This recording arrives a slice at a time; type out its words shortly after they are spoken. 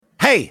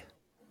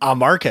I'm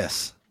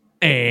Marcus.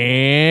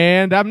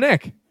 And I'm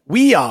Nick.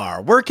 We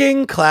are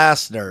Working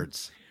Class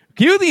Nerds.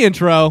 Cue the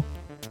intro.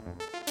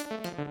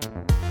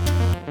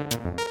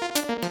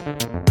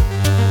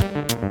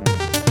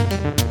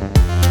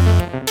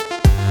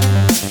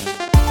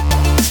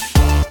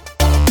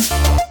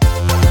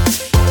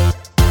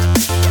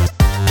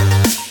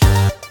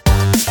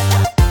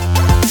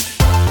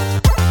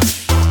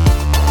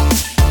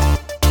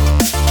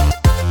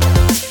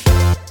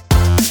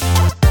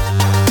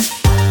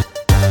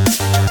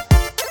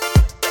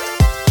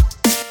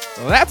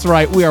 That's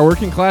right, we are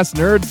Working Class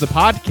Nerds, the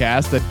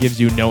podcast that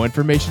gives you no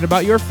information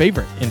about your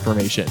favorite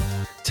information.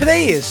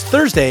 Today is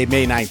Thursday,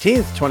 May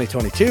 19th,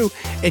 2022,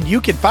 and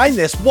you can find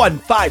this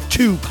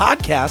 152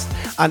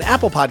 podcast on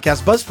Apple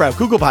Podcasts, Buzzsprout,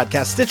 Google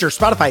Podcasts, Stitcher,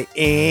 Spotify,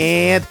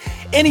 and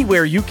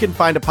anywhere you can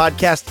find a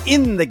podcast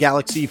in the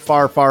galaxy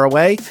far, far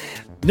away.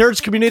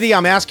 Nerds community,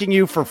 I'm asking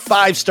you for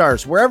 5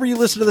 stars. Wherever you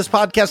listen to this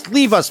podcast,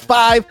 leave us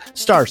 5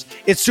 stars.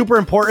 It's super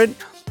important.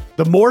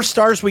 The more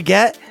stars we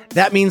get,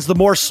 that means the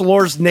more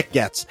slurs Nick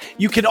gets.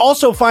 You can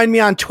also find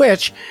me on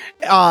Twitch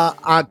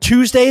on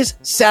Tuesdays,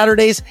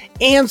 Saturdays,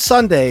 and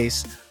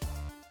Sundays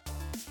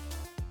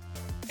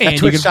at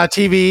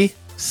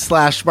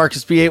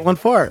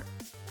twitch.tv/MarcusB814.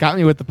 Got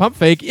me with the pump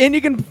fake. And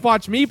you can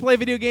watch me play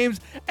video games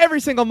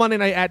every single Monday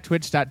night at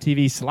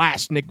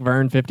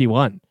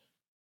twitch.tv/NickVern51.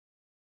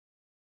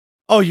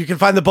 Oh, you can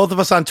find the both of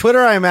us on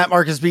Twitter. I am at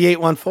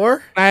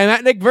MarcusB814. I'm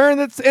at Nick Vern.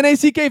 That's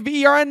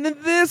NackVer. And in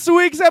this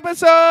week's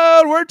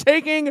episode, we're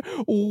taking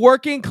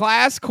working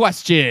class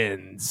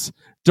questions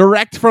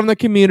direct from the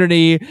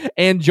community.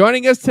 And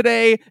joining us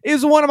today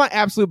is one of my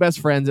absolute best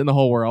friends in the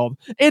whole world.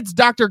 It's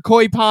Dr.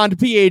 Koi Pond,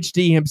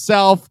 PhD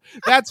himself.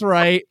 That's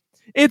right.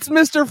 It's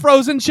Mr.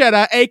 Frozen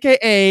Cheddar,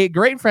 a.k.a.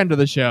 great friend of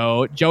the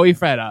show, Joey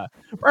Feta.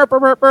 Burr, burr,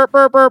 burr, burr,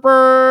 burr, burr,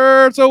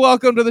 burr. So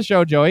welcome to the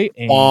show, Joey.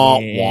 And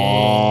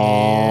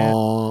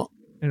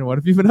what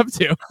have you been up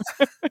to?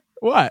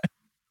 What?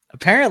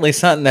 Apparently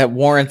something that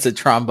warrants a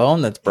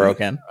trombone that's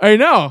broken. I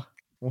know.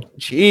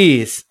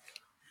 Jeez.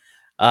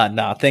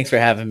 No, thanks for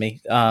having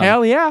me.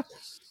 Hell yeah.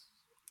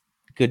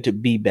 Good to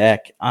be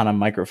back on a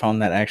microphone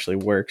that actually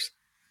works.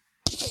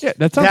 Yeah,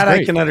 that sounds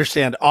great. I can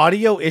understand.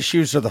 Audio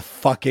issues are the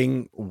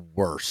fucking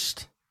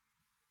worst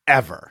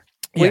ever.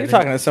 Well, you're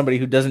talking to somebody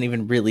who doesn't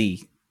even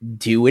really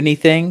do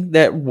anything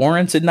that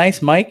warrants a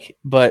nice mic,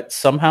 but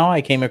somehow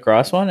I came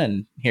across one,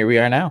 and here we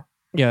are now.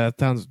 Yeah,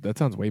 that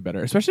sounds way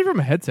better, especially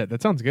from a headset.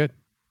 That sounds good.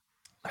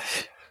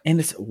 And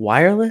it's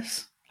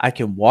wireless. I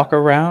can walk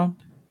around.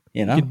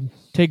 You know, you can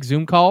take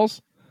Zoom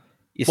calls.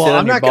 You sit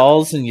on your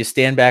balls and you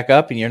stand back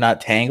up, and you're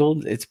not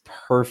tangled. It's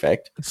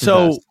perfect.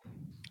 So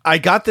I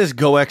got this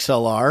Go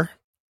XLR,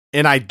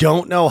 and I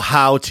don't know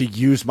how to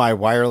use my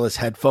wireless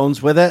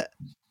headphones with it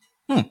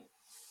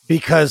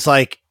because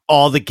like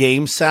all the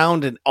game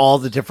sound and all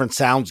the different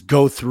sounds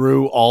go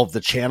through all of the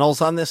channels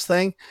on this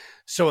thing.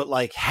 So it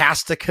like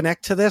has to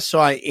connect to this. So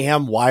I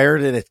am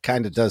wired, and it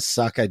kind of does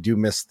suck. I do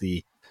miss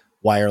the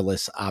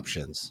wireless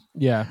options.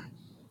 Yeah.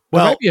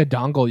 Well, there might be a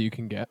dongle you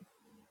can get.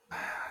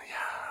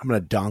 I'm going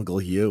to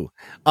dongle you.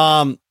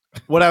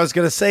 What I was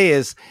going to say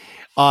is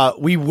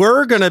we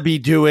were going to be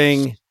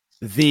doing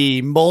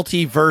the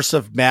Multiverse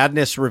of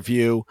Madness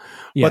review,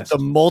 but the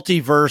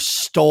multiverse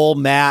stole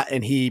Matt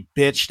and he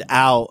bitched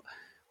out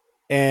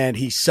and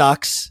he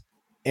sucks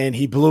and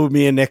he blew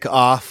me and Nick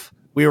off.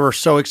 We were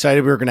so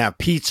excited. We were going to have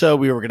pizza.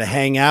 We were going to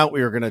hang out.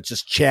 We were going to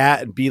just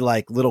chat and be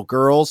like little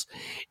girls.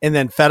 And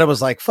then Feta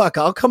was like, fuck,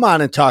 I'll come on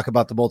and talk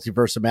about the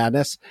Multiverse of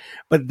Madness.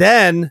 But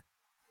then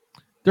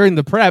during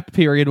the prep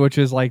period, which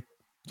is like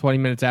 20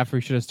 minutes after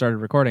we should have started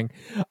recording,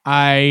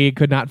 I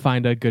could not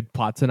find a good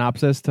plot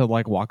synopsis to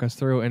like walk us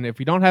through. And if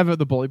we don't have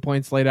the bullet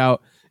points laid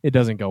out, it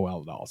doesn't go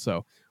well at all.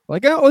 So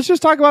like, let's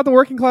just talk about the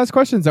working class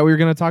questions that we were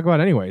going to talk about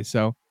anyway.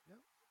 So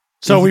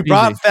we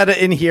brought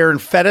Feta in here,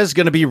 and Feta is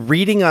going to be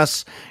reading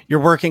us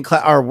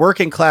our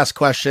working class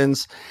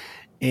questions.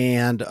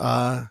 And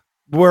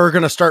we're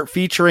going to start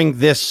featuring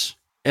this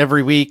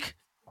every week.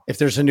 If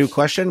there's a new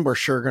question, we're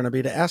sure going to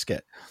be to ask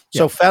it.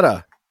 So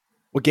Feta,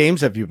 what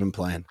games have you been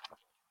playing?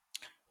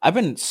 I've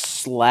been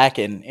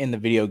slacking in the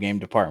video game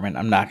department.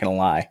 I'm not going to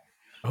lie.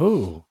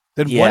 Oh,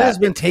 then what has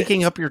been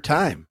taking up your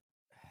time?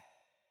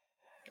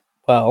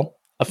 Well,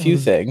 a few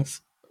things.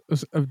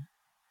 There's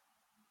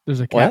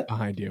a cat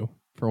behind you,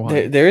 for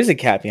one. There is a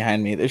cat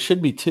behind me. There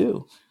should be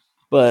 2.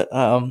 But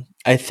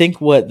I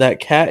think what that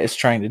cat is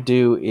trying to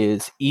do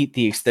is eat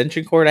the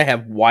extension cord I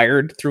have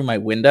wired through my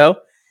window.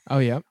 Oh,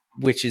 yeah.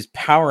 Which is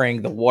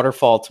powering the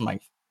waterfall to my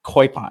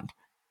koi pond.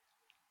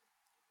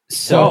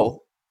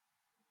 So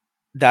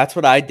that's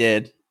what I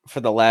did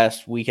for the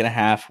last week and a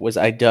half was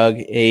I dug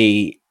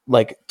a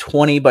like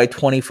 20 by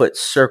 20 foot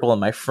circle in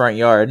my front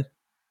yard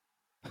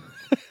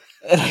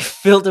and I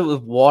filled it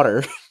with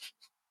water.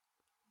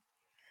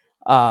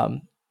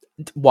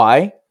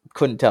 Why?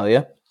 Couldn't tell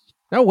you.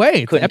 No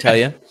way. Couldn't tell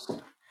you.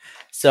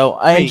 So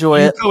I enjoy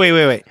it.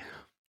 Wait.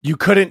 You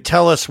couldn't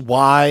tell us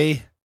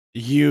why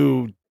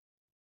you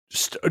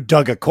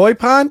dug a koi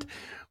pond,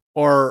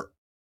 or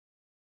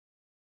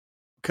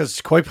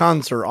because koi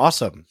ponds are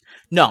awesome.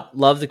 No,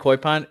 love the koi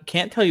pond.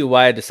 Can't tell you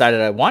why I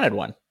decided I wanted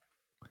one.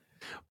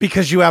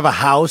 Because you have a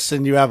house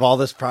and you have all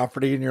this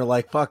property, and you're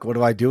like, "Fuck, what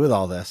do I do with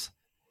all this?"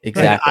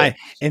 Exactly.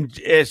 And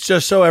it's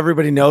just so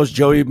everybody knows,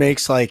 Joey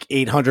makes like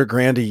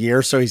 $800,000 a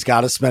year, so he's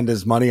got to spend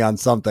his money on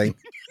something.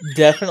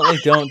 Definitely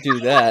don't do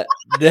that.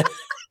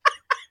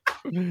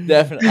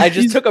 Definitely. I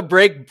just took a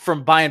break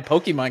from buying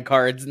Pokemon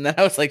cards, and then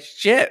I was like,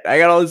 "Shit, I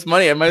got all this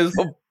money. I might as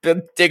well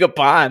dig a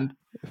pond."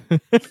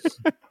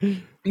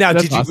 Now,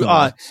 That's did you?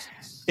 awesome.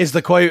 Is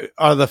the koi?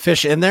 Are the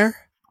fish in there?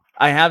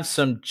 I have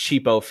some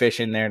cheapo fish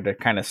in there to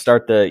kind of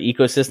start the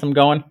ecosystem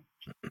going.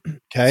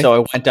 Okay. So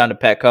I went down to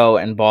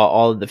Petco and bought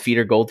all of the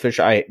feeder goldfish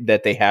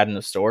that they had in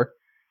the store.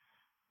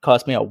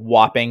 Cost me a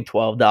whopping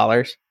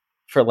 $12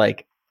 for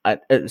like a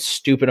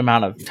stupid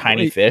amount of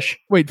tiny fish.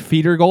 Wait,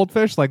 feeder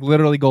goldfish? Like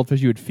literally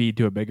goldfish you would feed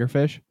to a bigger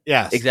fish?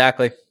 Yes.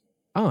 Exactly.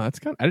 Oh, that's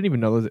kind. I didn't even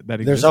know that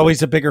existed. There's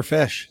always a bigger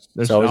fish.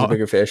 There's always a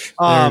bigger fish.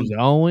 There's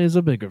always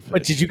a bigger fish.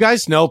 But did you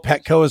guys know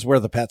Petco is where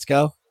the pets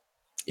go?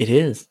 It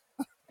is.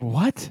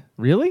 What?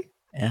 Really?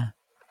 Yeah.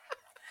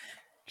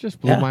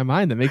 Just blew my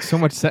mind. That makes so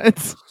much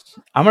sense.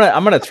 I'm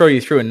gonna throw you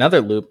through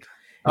another loop.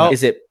 Oh.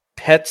 Is it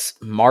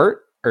PetSmart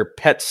or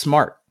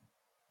PetSmart?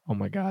 Oh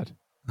my god.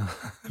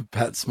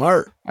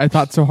 PetSmart. I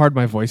thought so hard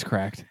my voice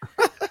cracked.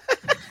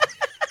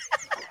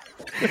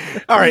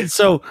 All right,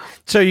 so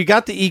you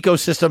got the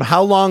ecosystem.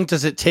 How long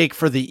does it take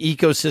for the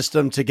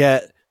ecosystem to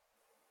get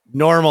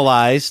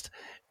normalized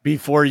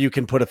before you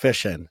can put a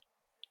fish in?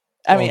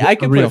 I mean, I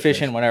can put real a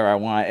fish in whenever I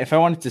want. If I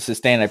wanted to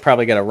sustain, I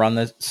probably got to run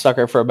the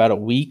sucker for about a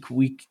week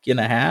and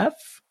a half.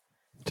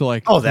 To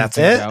like, Oh, that's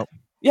it? out.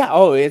 Yeah.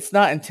 Oh, it's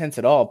not intense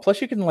at all.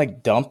 Plus, you can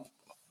like dump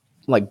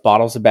like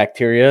bottles of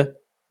bacteria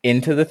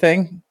into the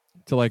thing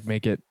To like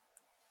make it.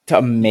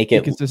 to make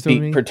it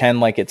Ecosystem-y? pretend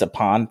like it's a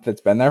pond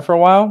that's been there for a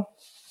while.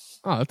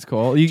 Oh, that's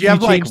cool. Do you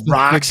have like change the-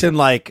 rocks and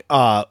like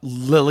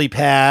lily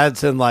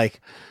pads and like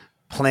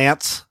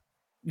plants?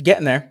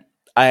 Getting there.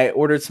 I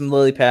ordered some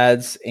lily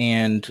pads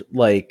and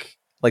like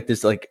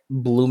this like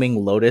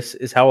blooming lotus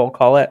is how I'll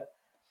call it.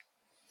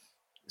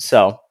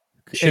 So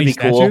should Any be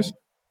cool. statues?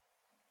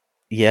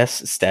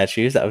 Yes,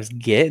 statues. I was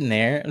getting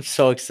there. I'm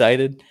so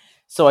excited.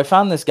 So I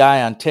found this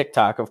guy on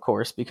TikTok, of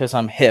course, because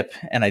I'm hip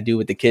and I do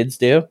what the kids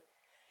do.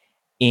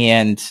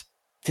 And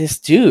this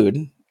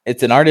dude,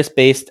 it's an artist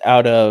based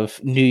out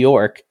of New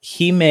York.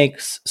 He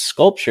makes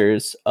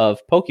sculptures of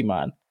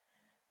Pokemon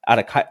out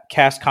of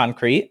cast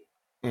concrete.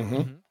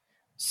 Mm-hmm.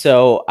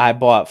 So I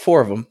bought 4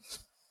 of them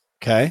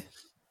Okay,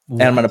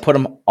 and I'm going to put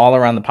them all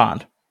around the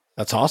pond.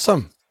 that's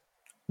awesome.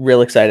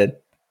 Real excited.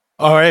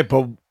 All right,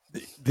 but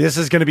this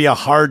is going to be a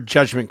hard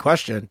judgment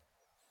question.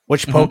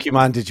 Which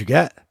Pokemon did you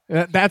get?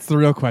 That's the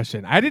real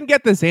question. I didn't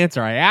get this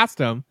answer. I asked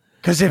him.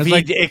 Because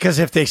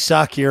if they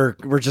suck,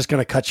 we're just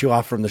going to cut you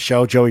off from the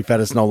show. Joey Fett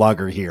is no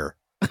longer here.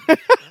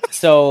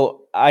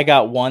 So I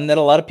got one that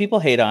a lot of people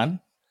hate on,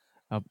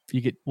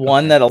 You get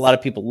one that a lot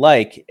of people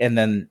like, and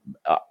then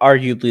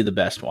arguably the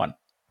best one.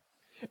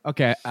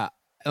 Okay.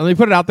 Let me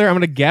put it out there. I'm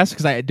going to guess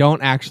because I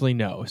don't actually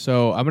know.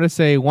 So I'm going to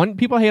say one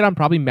people hate on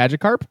probably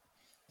Magikarp.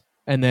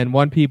 And then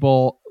one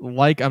people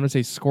like, I'm going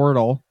to say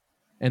Squirtle.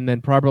 And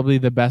then probably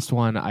the best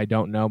one, I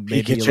don't know.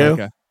 Maybe Pikachu? like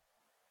a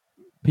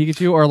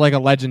Pikachu or like a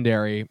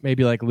legendary,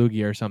 maybe like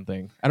Lugia or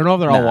something. I don't know if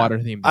they're all Nah. water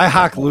themed. I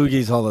hawk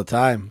loogies all the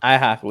time. I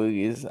have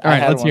Lugies. All I right,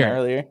 had let's one hear it.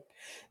 earlier.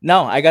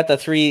 No, I got the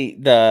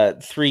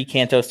three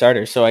Kanto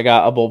starters. So I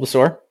got a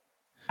Bulbasaur,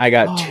 I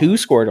got 2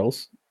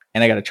 Squirtles,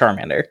 and I got a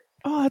Charmander.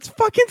 Oh, that's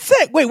fucking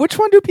sick. Wait, which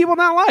one do people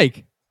not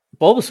like?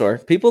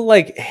 Bulbasaur. People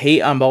like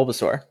hate on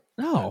Bulbasaur.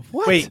 No.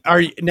 What? Wait, are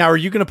you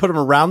going to put them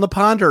around the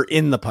pond or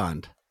in the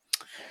pond?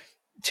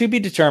 To be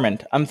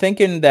determined. I'm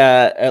thinking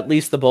that at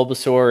least the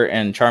Bulbasaur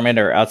and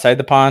Charmander are outside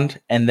the pond,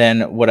 and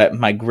then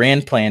my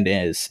grand plan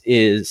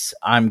is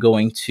I'm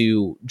going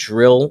to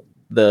drill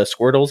the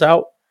Squirtles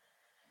out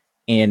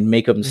and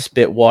make them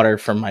spit water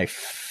from my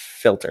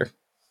filter.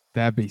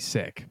 That'd be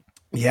sick.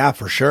 Yeah,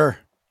 for sure.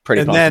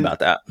 Pretty And pumped then- about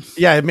that.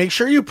 Yeah, make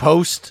sure you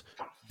post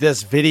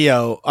this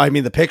video. I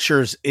mean, the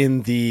pictures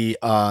in the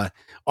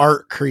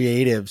art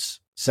creatives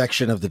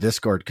section of the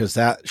Discord because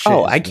that. Shit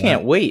Oh, is I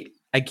can't wait.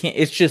 I can't.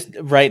 It's just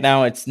right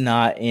now it's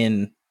not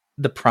in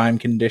the prime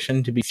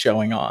condition to be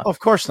showing off. Of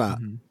course not.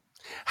 Mhm.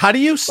 How do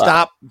you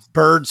stop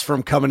birds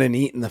from coming and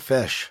eating the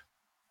fish?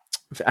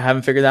 I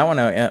haven't figured that one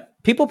out yet.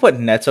 People put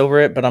nets over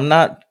it, but I'm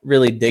not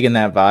really digging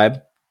that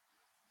vibe.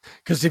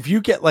 Because if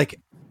you get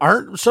like,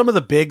 aren't some of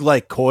the big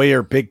like koi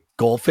or big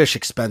goldfish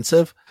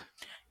expensive?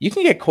 You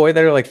can get koi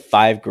that are like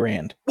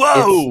 $5,000.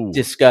 Whoa! It's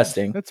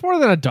disgusting. That's more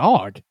than a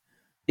dog.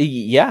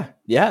 Yeah.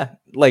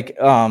 Like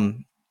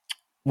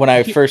when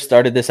I first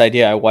started this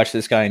idea, I watched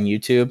this guy on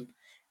YouTube,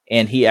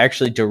 and he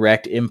actually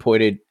direct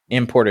imported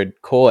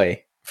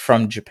koi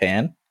from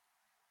Japan.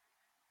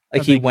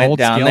 Like Have he they went gold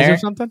down scales there, or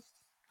something.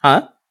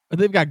 huh?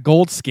 They've got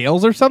gold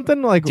scales or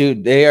something. Like,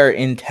 Dude, they are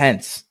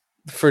intense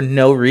for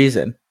no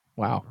reason.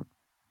 wow,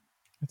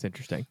 that's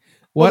interesting.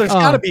 Well, there's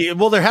got to be.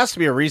 Well, there has to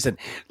be a reason.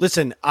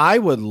 Listen, I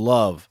would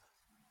love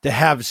to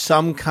have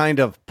some kind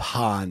of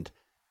pond,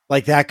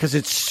 like that because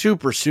it's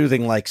super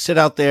soothing. Like sit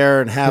out there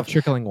and have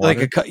trickling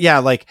water.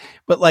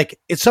 but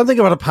it's something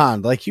about a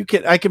pond. Like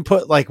I can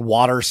put like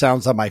water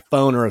sounds on my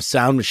phone or a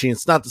sound machine.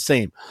 It's not the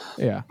same.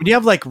 Yeah. When you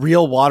have like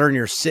real water and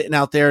you're sitting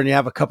out there and you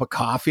have a cup of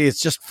coffee,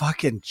 it's just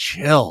fucking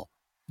chill.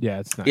 Yeah,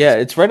 it's nice. Yeah,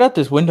 it's right out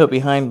this window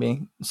behind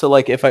me. So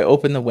like if I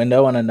open the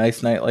window on a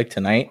nice night like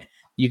tonight,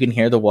 you can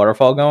hear the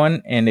waterfall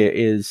going, and it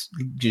is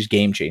just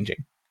game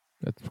changing.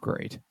 That's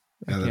great.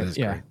 Yeah, that is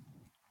great.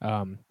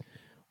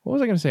 What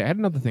was I going to say? I had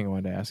another thing I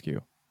wanted to ask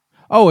you.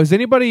 Oh, has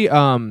anybody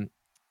done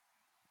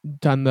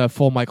the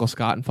full Michael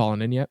Scott and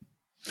fallen in yet?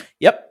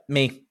 Yep,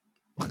 me.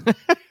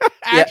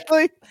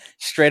 Actually,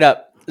 straight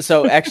up.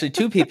 So actually,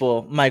 2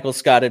 people Michael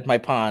Scotted my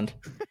pond.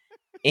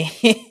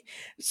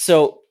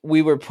 So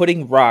we were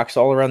putting rocks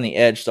all around the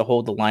edge to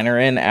hold the liner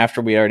in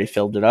after we already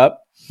filled it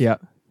up. Yeah.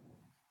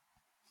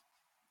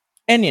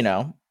 And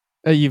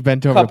you've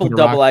bent over a couple to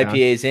put a double rock down.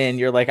 IPAs in,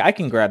 you're like, I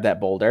can grab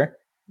that boulder.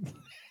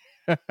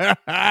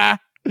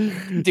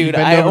 Dude,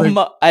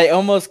 I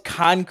almost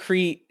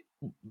concrete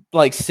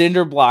like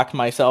cinder blocked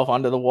myself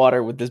onto the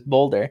water with this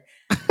boulder.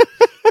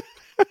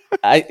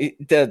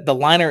 The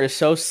liner is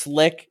so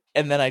slick,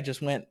 and then I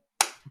just went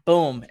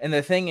boom, and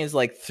the thing is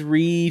like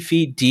 3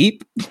 feet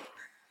deep.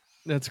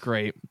 That's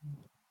great.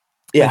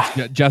 Yeah,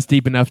 it's just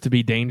deep enough to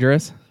be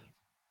dangerous.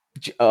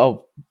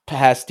 Oh,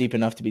 past deep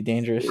enough to be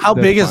dangerous. How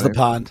big is the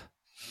pond?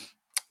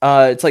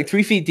 It's like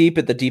 3 feet deep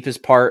at the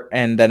deepest part,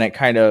 and then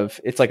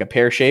it's like a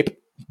pear shape,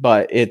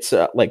 but it's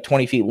like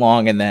 20 feet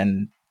long and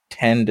then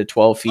 10 to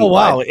 12 feet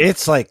wow, wide.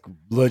 it's like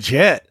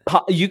legit.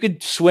 You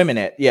could swim in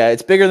it. Yeah,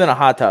 it's bigger than a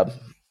hot tub.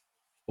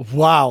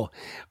 Wow.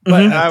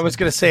 But I was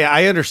going to say,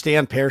 I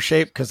understand pear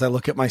shape because I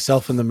look at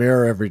myself in the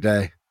mirror every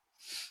day.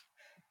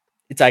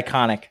 It's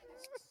iconic.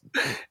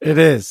 It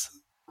is.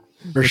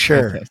 For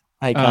sure. Fantastic.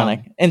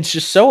 Iconic. And it's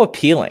just so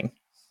appealing.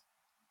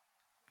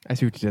 I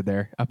see what you did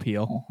there.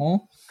 Appeal.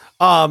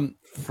 Uh-huh.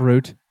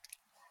 Fruit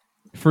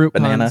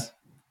Banana. puns.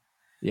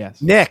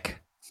 Yes.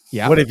 Nick.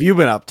 Yeah. What have you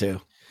been up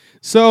to?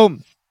 So,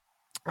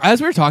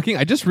 as we were talking,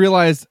 I just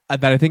realized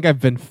that I think I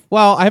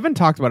haven't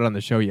talked about it on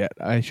the show yet.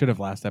 I should have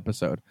last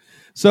episode.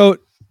 So,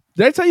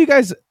 did I tell you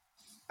guys?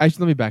 Let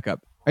me back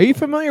up. Are you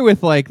familiar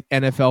with like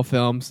NFL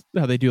films?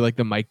 How they do like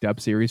the mic'd up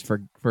series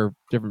for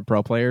different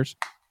pro players?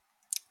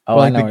 Oh,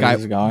 like I know the guy, where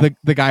this is going.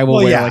 the guy will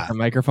wear like a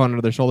microphone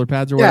under their shoulder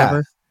pads or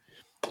whatever.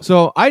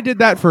 So I did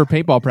that for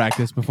paintball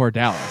practice before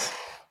Dallas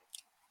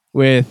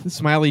with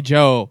Smiley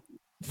Joe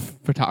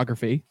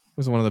Photography.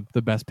 Was one of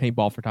the best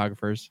paintball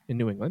photographers in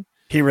New England.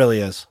 He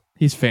really is.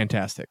 He's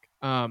fantastic.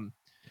 And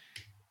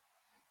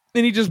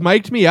he just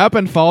mic'd me up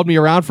and followed me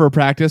around for a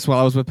practice while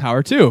I was with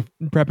Power 2,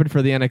 prepping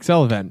for the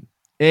NXL event.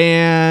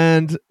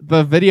 And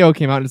the video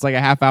came out, and it's like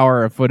a half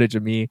hour of footage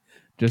of me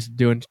just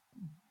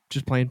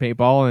playing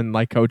paintball and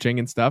like coaching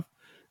and stuff.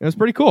 It was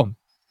pretty cool.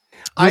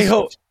 I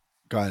hope.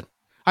 Go ahead.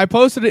 I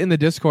posted it in the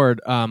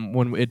Discord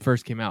when it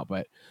first came out,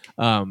 but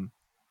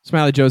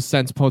Smiley Joe's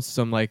since posted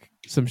some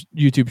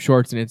YouTube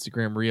shorts and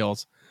Instagram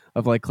reels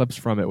of like clips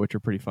from it, which are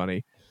pretty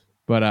funny.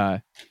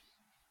 But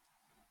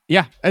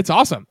yeah, it's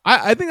awesome.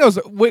 I think that was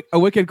a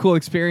wicked cool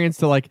experience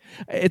to like.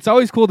 It's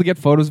always cool to get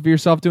photos of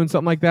yourself doing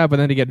something like that, but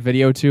then to get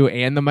video too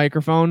and the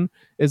microphone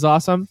is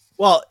awesome.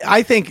 Well,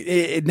 I think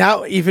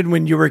now, even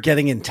when you were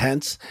getting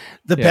intense,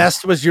 the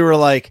best was you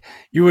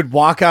would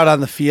walk out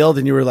on the field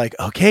and you were like,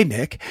 okay,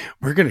 Nick,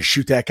 we're going to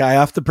shoot that guy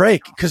off the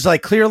break. Cause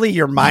like clearly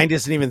your mind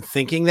isn't even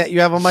thinking that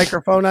you have a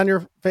microphone on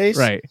your face.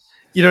 Right.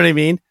 You know what I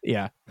mean?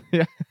 Yeah.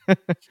 Yeah.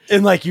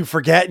 And like you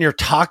forget and you're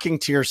talking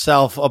to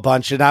yourself a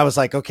bunch. And I was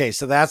like, okay,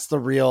 so that's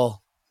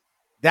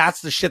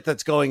the shit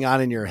that's going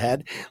on in your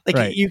head.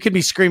 Like you can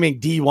be screaming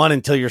D1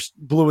 until you're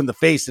blue in the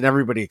face and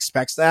everybody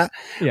expects that.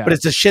 Yeah. But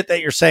it's the shit that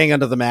you're saying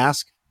under the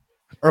mask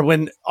or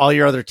when all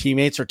your other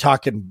teammates are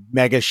talking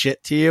mega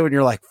shit to you and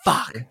you're like,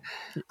 fuck,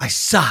 I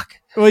suck.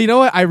 Well, you know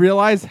what? I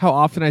realized how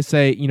often I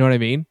say, you know what I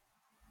mean?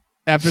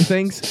 After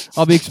things,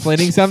 I'll be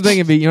explaining something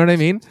and be, you know what I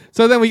mean?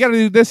 So then we got to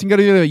do this and got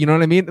to do that. You know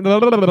what I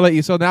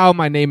mean? So now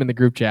my name in the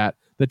group chat,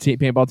 the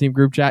paintball team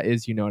group chat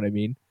is, you know what I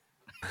mean?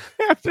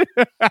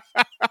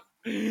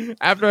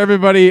 After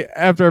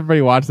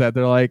everybody watched that,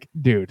 they're like,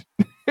 dude,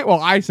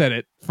 well, I said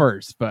it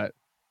first, but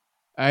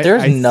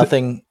there's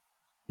nothing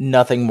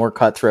more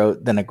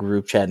cutthroat than a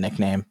group chat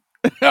nickname.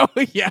 Oh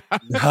yeah.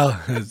 No,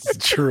 it's the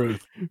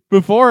truth.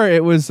 Before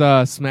it was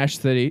Smash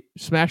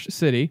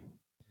City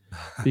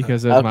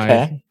because of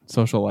my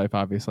social life,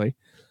 obviously.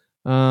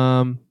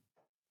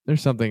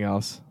 There's something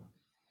else.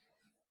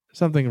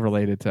 Something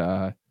related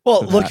to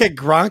well, look at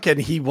Gronk,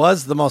 and he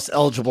was the most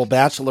eligible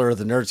bachelor of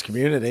the nerds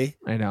community.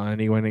 I know, and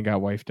he went and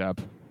got wifed up.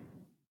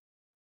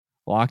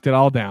 Locked it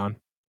all down.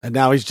 And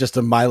now he's just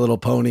a My Little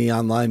Pony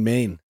online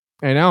main.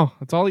 I know.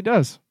 That's all he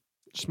does.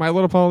 Just My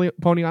Little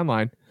Pony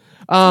online.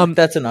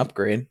 That's an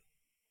upgrade.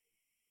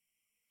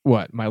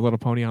 What? My Little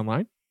Pony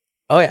online?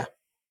 Oh, yeah.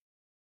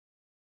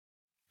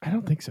 I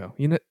don't think so.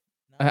 You know,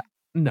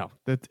 no,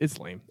 it's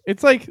lame.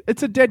 It's like,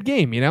 it's a dead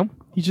game, you know?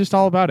 He's just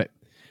all about it.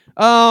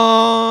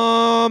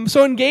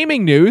 So in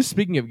gaming news,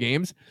 speaking of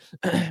games,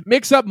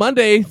 Mix Up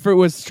Monday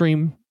was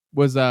stream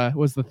was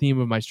the theme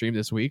of my stream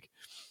this week.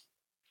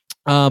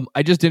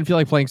 I just didn't feel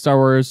like playing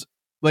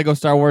Lego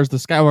Star Wars: The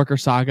Skywalker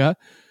Saga.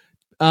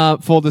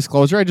 Full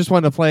disclosure, I just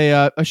wanted to play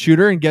a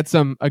shooter and get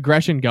some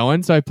aggression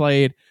going. So I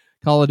played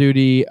Call of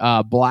Duty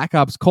Black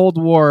Ops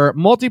Cold War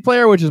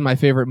multiplayer, which is my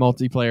favorite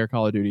multiplayer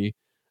Call of Duty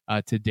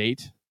to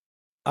date.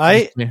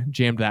 I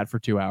jammed that for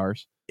 2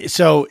 hours.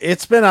 So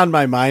it's been on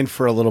my mind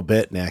for a little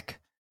bit, Nick.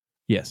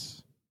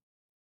 Yes.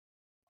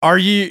 Are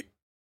you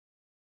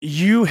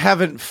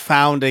haven't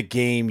found a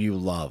game you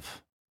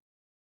love?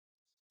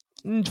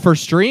 For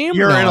stream?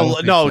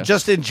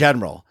 Just in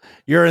general.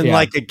 You're in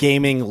like a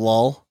gaming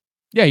lull.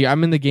 Yeah,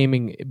 I'm in the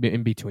gaming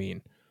in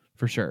between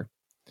for sure.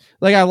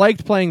 Like I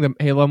liked playing the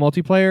Halo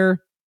multiplayer,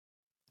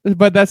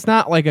 but that's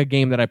not like a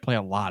game that I play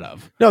a lot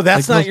of. No,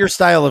 that's like not your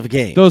style of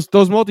game. Those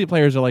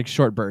multiplayers are like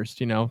short bursts,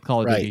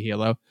 Call of Duty,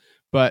 Halo.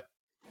 But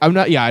I'm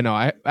not. Yeah, I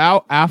know.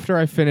 After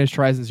I finished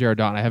Horizon Zero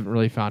Dawn, I haven't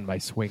really found my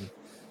swing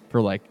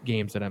for like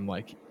games that I'm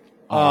like,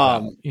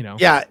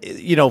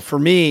 Yeah, for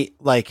me,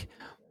 like,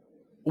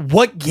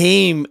 what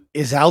game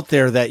is out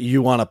there that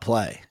you want to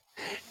play?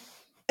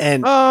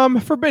 And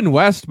Forbidden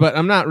West, but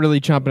I'm not really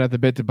chomping at the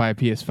bit to buy a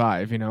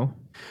PS5.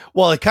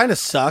 Well, it kind of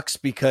sucks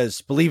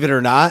because, believe it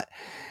or not,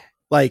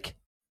 like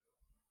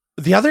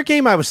the other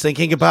game I was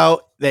thinking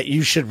about that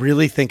you should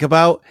really think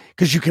about,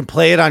 because you can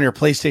play it on your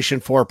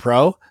PlayStation 4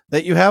 Pro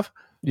that you have.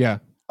 Yeah.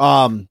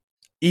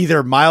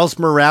 Either Miles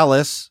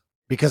Morales,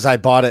 because I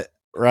bought it,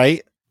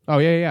 right? Oh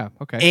yeah.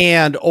 Okay.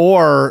 And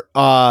or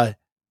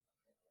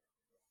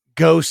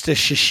Ghost of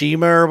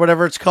Tsushima or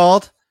whatever it's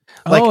called.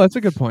 Like, that's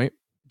a good point.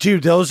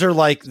 Dude, those are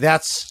like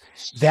that's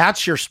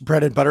your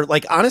bread and butter.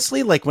 Like,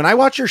 honestly, like when I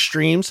watch your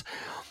streams,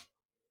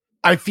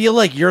 I feel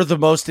like you're the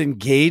most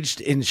engaged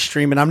in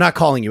stream, and I'm not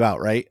calling you out,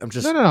 right? I'm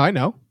just No, I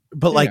know.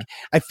 But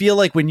I feel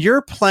like when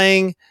you're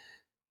playing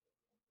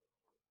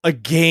a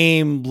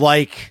game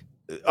like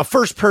a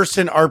first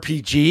person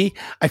RPG,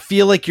 I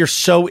feel like you're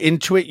so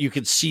into it, you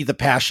can see the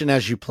passion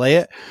as you play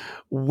it.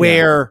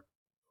 Where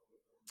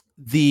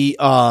the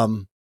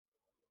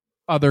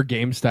other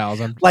game styles,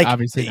 I'm like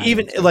obviously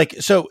even like,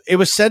 so it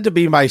was said to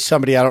be by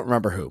somebody, I don't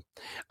remember who.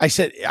 I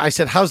said,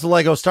 how's the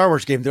Lego Star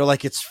Wars game? They're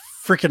like, it's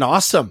freaking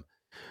awesome,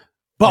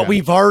 but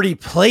we've already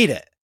played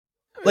it.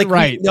 Like,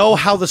 we know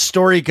how the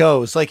story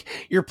goes. Like,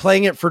 you're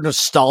playing it for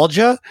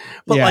nostalgia,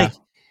 but like,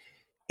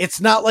 it's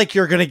not like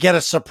you're gonna get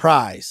a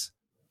surprise.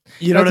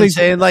 You know what I'm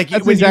saying? Like,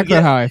 that's exactly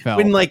how I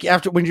felt.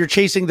 When you're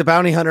chasing the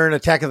bounty hunter in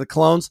Attack of the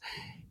Clones,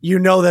 you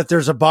know that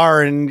there's a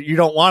bar and you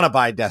don't want to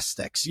buy death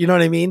sticks. You know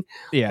what I mean?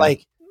 Yeah.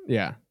 Like,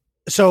 yeah.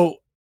 So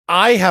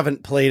I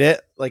haven't played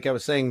it. Like I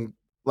was saying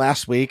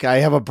last week, I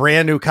have a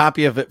brand new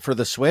copy of it for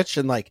the Switch,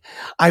 and like,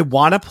 I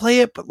want to play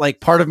it, but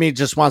like part of me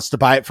just wants to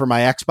buy it for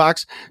my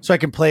Xbox so I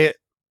can play it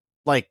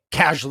like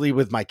casually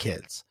with my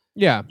kids.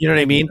 Yeah. You know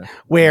what I mean?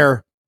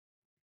 Where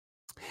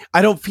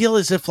I don't feel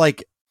as if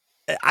like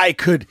I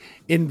could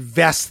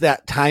invest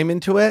that time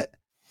into it.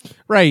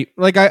 Right.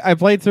 Like I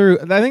played through,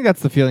 I think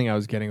that's the feeling I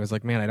was getting, was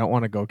like, man, I don't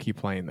want to go keep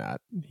playing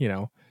that.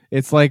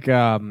 It's like,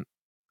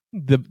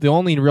 the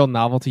only real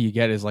novelty you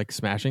get is like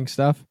smashing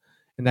stuff,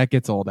 and that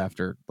gets old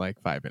after like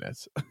 5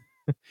 minutes.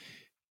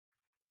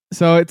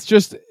 So it's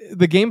just,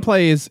 the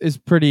gameplay is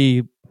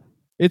pretty,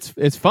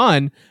 it's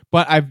fun,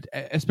 but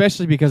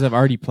especially because I've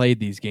already played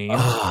these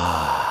games.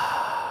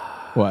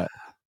 What?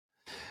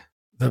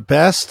 The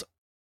best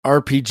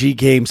RPG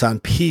games on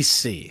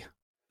PC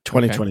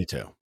 2022.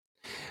 Okay.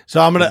 So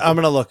I'm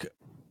gonna look.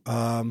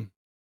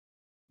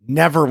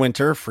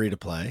 Neverwinter, free to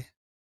play.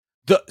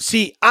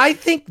 I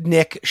think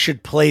Nick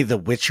should play The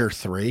Witcher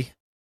 3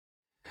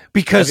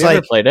 because have you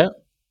ever played it?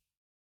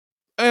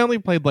 I only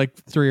played like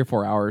 3 or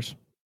 4 hours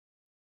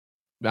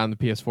on the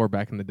PS4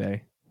 back in the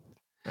day,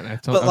 and I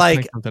was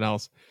playing something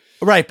else.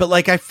 Right, but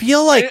like I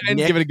feel like I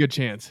didn't give it a good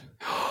chance.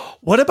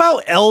 What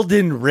about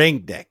Elden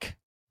Ring, Nick?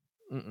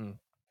 Mm-mm.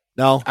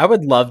 No, I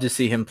would love to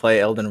see him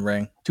play Elden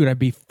Ring. Dude, I'd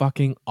be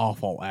fucking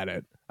awful at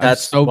it.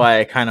 That's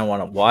why I kind of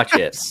want to watch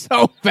it.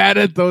 So bad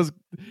at those,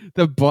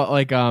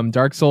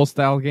 Dark Souls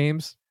style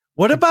games.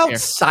 What about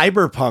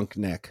Cyberpunk,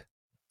 Nick?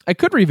 I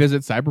could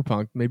revisit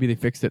Cyberpunk. Maybe they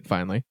fixed it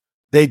finally.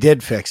 They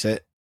did fix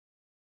it.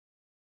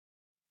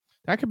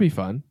 That could be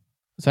fun.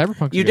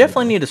 Cyberpunk. You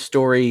definitely need a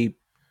story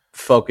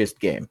focused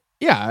game.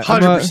 Yeah,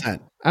 100%.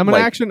 I'm an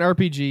action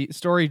RPG,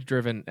 story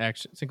driven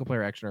action, single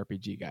player action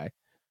RPG guy.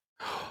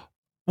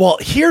 Well,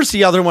 here's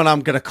the other one I'm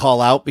going to call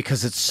out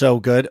because it's so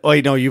good. Oh,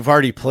 you know, you've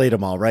already played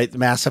them all, right? The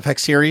Mass Effect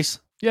series?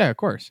 Yeah, of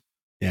course.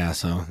 Yeah,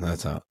 so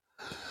that's out.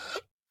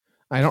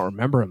 I don't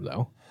remember them,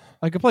 though.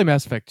 I could play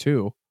Mass Effect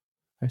 2,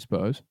 I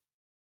suppose.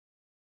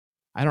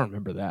 I don't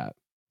remember that.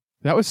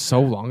 That was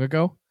so long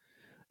ago.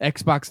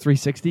 Xbox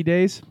 360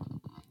 days.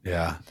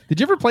 Yeah.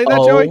 Did you ever play that,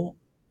 Joey?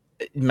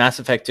 Mass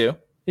Effect 2?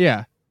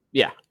 Yeah.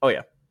 Yeah. Oh,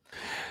 yeah.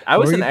 I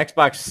was an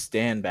Xbox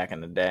stan back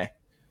in the day.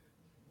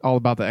 All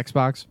about the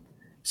Xbox?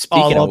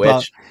 Speaking of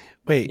which,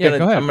 wait, go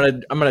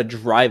ahead. I'm gonna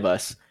drive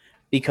us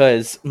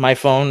because my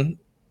phone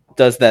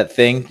does that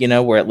thing,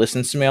 where it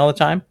listens to me all the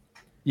time.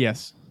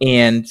 Yes.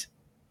 And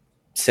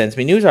sends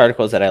me news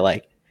articles that I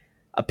like.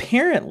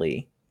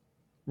 Apparently,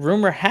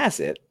 rumor has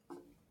it,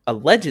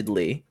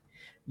 allegedly,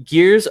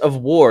 Gears of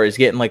War is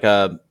getting like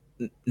a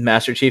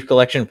Master Chief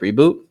Collection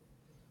reboot.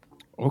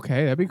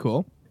 Okay, that'd be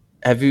cool.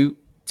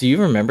 Do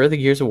you remember the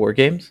Gears of War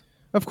games?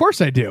 Of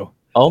course I do.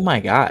 Oh my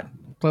god.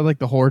 Play like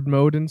the horde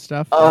mode and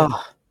stuff.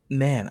 Oh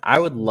man, I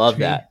would love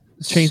that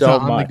Chainsaw so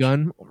on much. the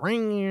gun.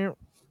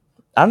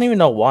 I don't even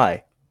know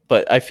why,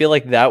 but I feel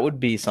like that would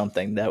be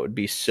something that would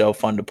be so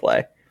fun to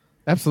play.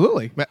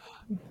 Absolutely.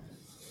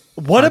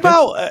 What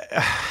about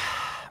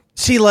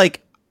see,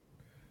 like,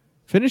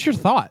 finish your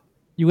thought.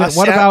 You went,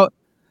 what about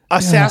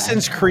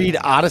Assassin's Creed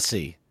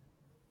Odyssey?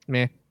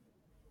 meh.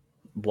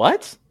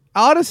 What?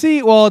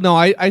 Odyssey? Well, no,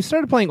 I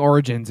started playing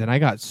Origins and I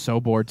got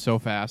so bored so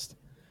fast.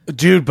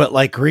 Dude, but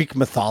like Greek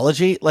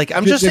mythology, like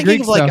I'm just The thinking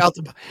Greek of like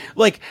stuff.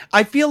 like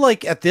I feel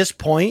like at this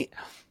point,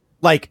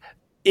 like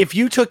if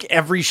you took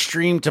every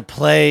stream to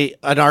play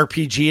an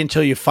RPG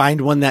until you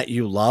find one that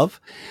you love,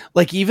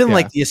 like even Yeah.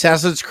 like the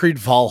Assassin's Creed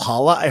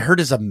Valhalla, I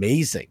heard is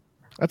amazing.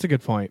 That's a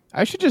good point.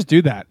 I should just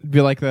do that. It'd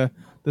be like the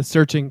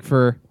searching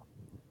for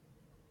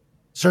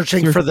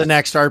For the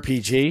next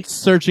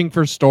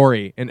RPG.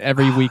 Story, and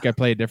every week I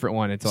play a different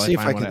one until See I if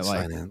I find one can I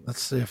like. sign in.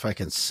 Let's see if I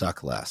can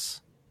suck less.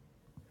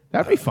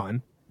 That'd be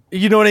fun.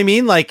 You know what I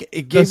mean? Like it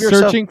The give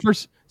yourself,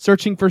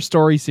 searching for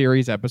story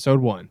series episode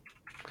 1,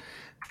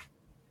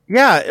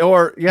 yeah,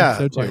 or yeah,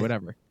 episode 2, like-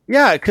 whatever.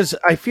 Yeah, because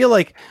I feel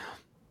like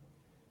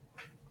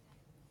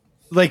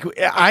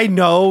I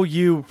know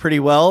you pretty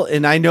well,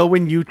 and I know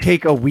when you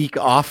take a week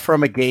off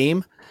from a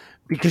game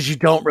because you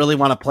don't really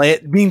want to play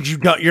it, means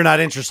you're not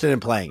interested in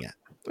playing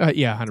it.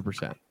 Yeah,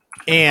 100%.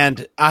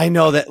 And I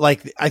know that,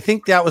 like, I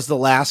think that was the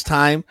last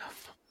time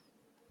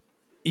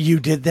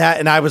you did that,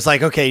 and I was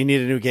like, okay, you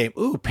need a new game.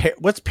 Ooh,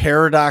 what's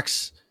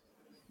Paradox?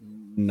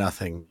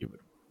 Nothing.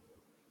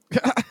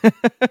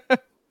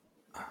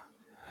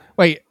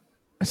 Wait,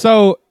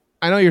 so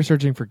I know you're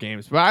searching for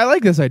games, but I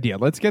like this idea.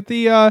 Let's get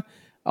the.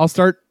 I'll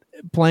start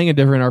playing a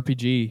different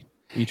RPG each.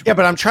 Yeah, week.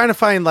 but I'm trying to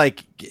find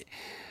like.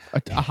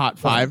 a hot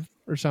 5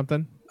 or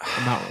something.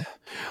 Not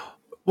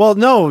Well,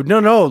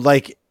 no.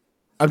 Like,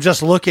 I'm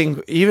just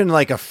looking, even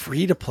like a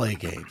free to play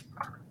game.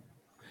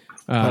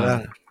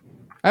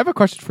 I have a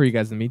question for you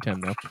guys in the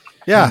meantime, though.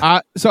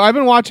 Yeah. So I've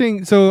been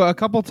watching. So a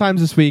couple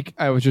times this week,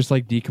 I was just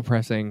like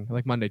decompressing,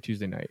 like Monday,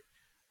 Tuesday night.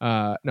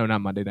 No,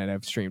 not Monday night.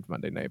 I've streamed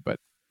Monday night, but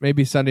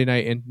maybe Sunday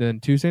night and then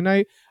Tuesday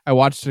night. I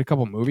watched a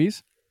couple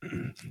movies.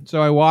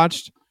 So I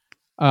watched.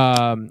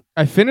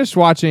 I finished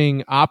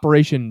watching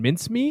Operation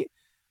Mincemeat,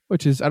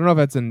 which is, I don't know if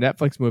that's a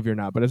Netflix movie or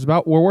not, but it's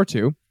about World War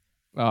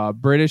II,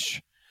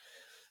 British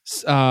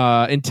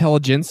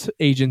intelligence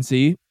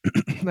agency.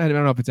 I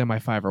don't know if it's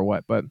MI5 or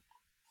what, but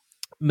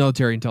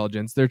military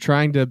intelligence. They're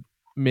trying to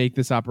make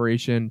this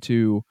operation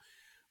to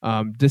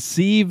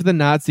deceive the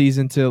Nazis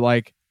into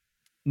like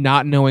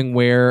not knowing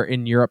where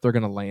in Europe they're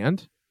going to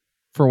land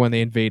for when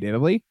they invade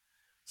Italy.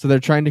 So they're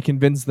trying to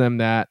convince them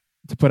that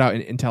to put out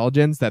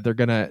intelligence that they're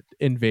going to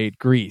invade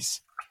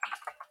Greece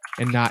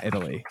and not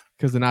Italy,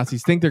 because the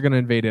Nazis think they're going to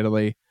invade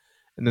Italy,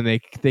 and then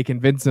they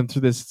convince them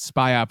through this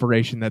spy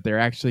operation that they're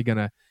actually going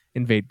to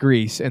invade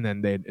Greece, and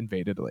then they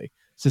invade Italy,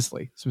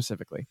 Sicily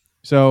specifically.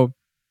 So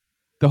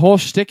the whole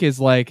shtick is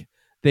like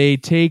they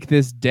take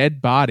this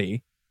dead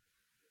body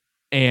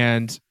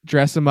and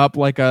dress him up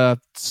like a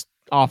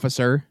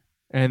officer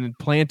and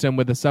plant him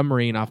with a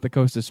submarine off the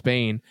coast of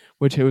Spain,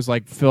 which was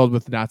like filled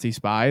with Nazi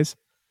spies,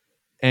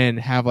 and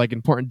have like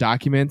important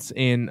documents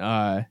in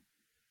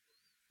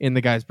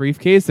the guy's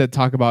briefcase that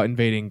talk about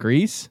invading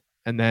Greece,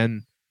 and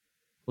then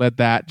let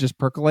that just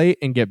percolate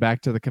and get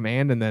back to the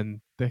command, and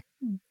then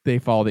they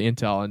follow the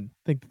intel and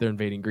think that they're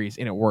invading Greece,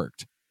 and it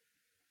worked.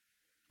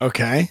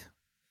 Okay.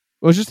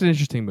 It was just an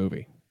interesting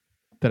movie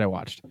that I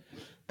watched.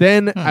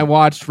 Then I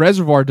watched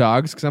Reservoir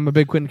Dogs because I'm a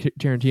big Quentin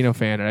Tarantino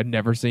fan, and I'd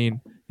never seen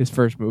his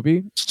first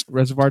movie,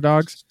 Reservoir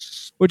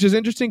Dogs, which is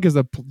interesting because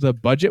the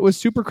budget was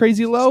super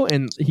crazy low,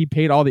 and he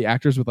paid all the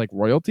actors with like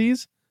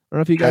royalties. I don't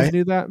know if you guys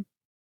knew that.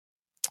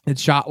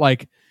 It's shot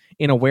like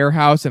in a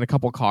warehouse and a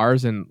couple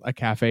cars and a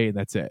cafe, and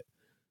that's it.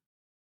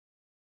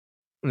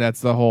 And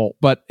that's the whole.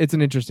 But it's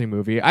an interesting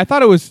movie. I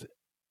thought it was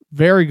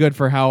very good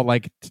for how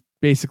like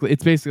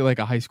it's basically like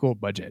a high school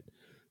budget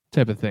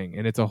type of thing,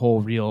 and it's a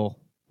whole real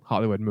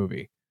Hollywood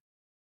movie.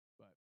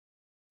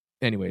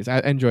 Anyways, I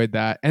enjoyed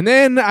that. And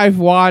then I've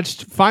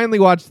finally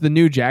watched the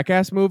new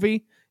Jackass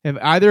movie. Have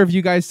either of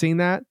you guys seen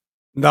that?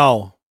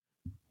 No.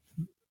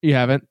 You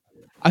haven't?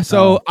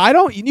 So I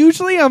don't,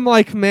 usually I'm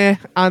like meh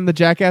on the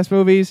Jackass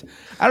movies.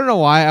 I don't know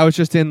why. I was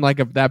just in like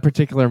that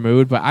particular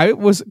mood, but I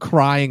was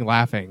crying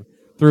laughing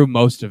through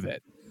most of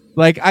it.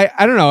 Like, I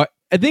don't know.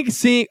 I think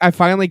I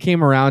finally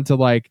came around to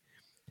like,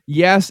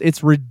 yes,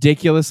 it's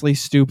ridiculously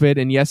stupid.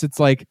 And yes,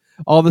 it's like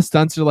all the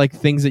stunts are like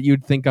things that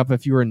you'd think of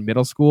if you were in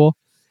middle school.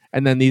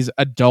 And then these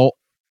adults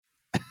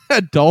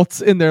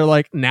in their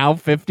like now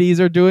 50s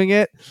are doing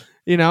it,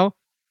 you know?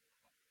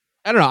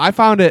 I don't know. I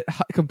found it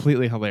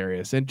completely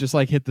hilarious and just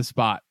like hit the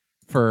spot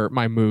for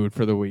my mood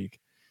for the week.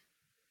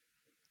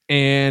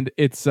 And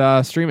it's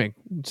streaming.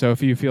 So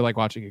if you feel like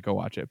watching it, go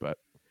watch it. But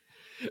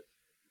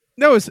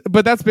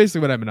that's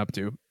basically what I've been up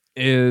to.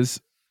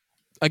 is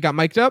I got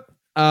mic'd up.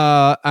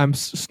 I'm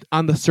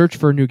on the search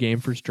for a new game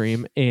for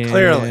stream, and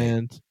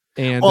Clearly.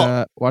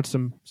 watch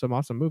some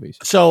awesome movies.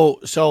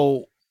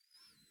 So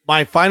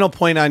my final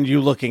point on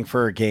you looking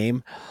for a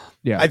game,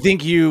 Yeah, I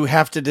think you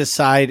have to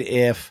decide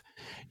if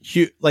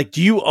you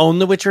do you own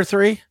The Witcher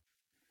 3?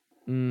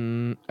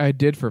 I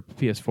did for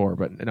PS4,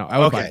 but no, I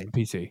would buy it on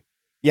PC.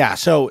 Yeah,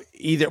 so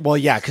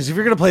because if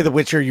you're going to play The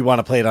Witcher, you want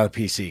to play it on a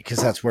PC because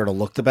that's where it'll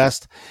look the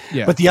best.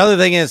 Yeah, But the other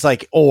thing is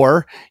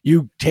or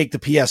you take the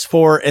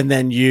PS4 and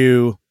then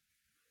you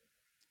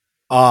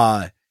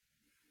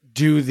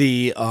do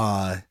the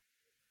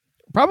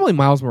probably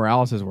Miles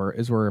Morales is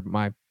where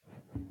my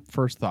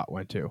first thought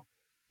went to.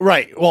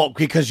 right. Well,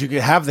 because you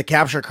could have the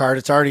capture card,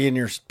 it's already in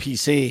your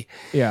PC.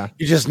 Yeah,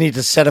 You just need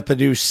to set up a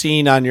new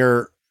scene on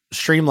your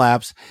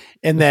Streamlabs,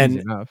 and that's easy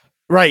then enough.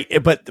 right.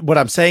 But what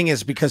I'm saying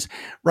is because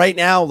right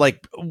now,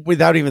 like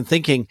without even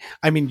thinking,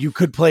 I mean, you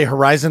could play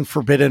Horizon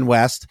Forbidden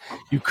West,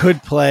 you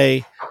could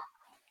play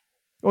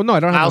Well, no, I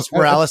don't Miles have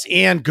Morales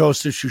and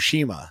Ghost of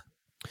Tsushima.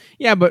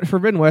 Yeah, but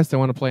Forbidden West, I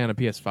want to play on a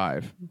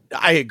PS5.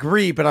 I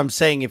agree, but I'm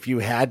saying if you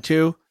had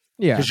to,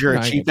 Yeah, because you're no,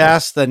 a I cheap get you.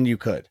 ass, then you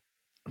could.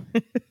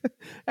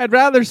 I'd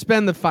rather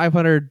spend the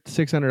 $500,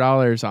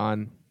 $600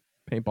 on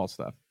paintball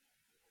stuff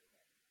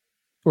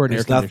or an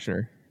There's air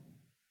conditioner,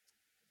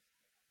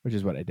 which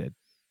is what I did.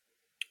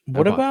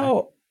 What bought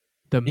about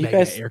The You mega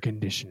guys- air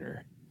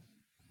conditioner.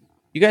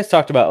 you guys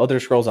talked about Elder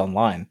Scrolls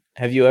Online?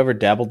 Have you ever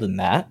dabbled in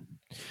that?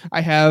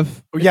 I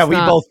have. Yeah, it's we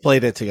not- both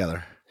played it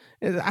together.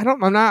 I'm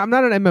not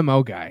an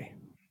MMO guy.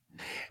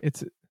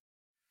 It's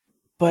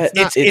But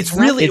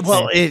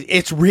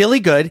It's really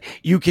good.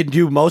 You can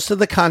do most of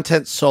the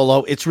content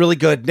solo. It's really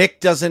good. Nick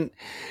doesn't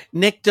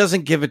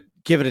give it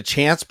a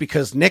chance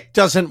because Nick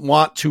doesn't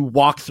want to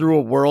walk through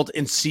a world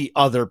and see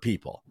other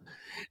people.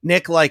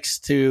 Nick likes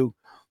to,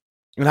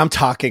 and I'm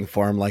talking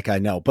for him like I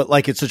know, but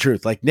like it's the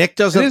truth. Like Nick It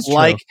doesn't is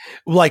true.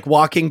 like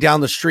walking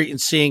down the street and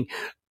seeing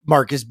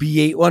Marcus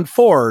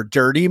B814,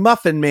 Dirty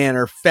Muffin Man,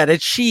 or Feta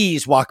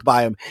Cheese walk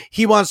by him.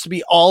 He wants to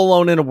be all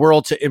alone in a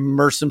world to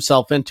immerse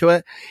himself into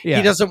it. yeah.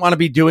 He doesn't want to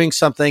be doing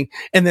something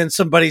and then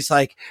somebody's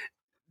like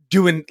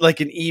doing like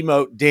an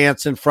emote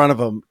dance in front of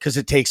him because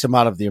it takes him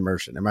out of the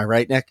immersion. Am I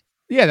right, Nick?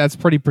 Yeah, that's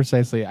pretty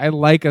precisely. I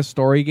like a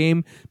story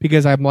game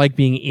because I'm like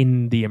being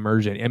in the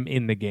immersion. I'm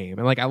in the game,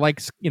 and like I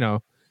like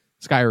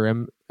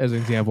Skyrim as an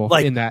example,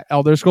 Like- in that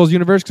Elder Scrolls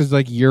universe, because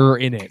like you're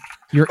in it,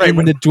 you're Right, in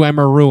right. the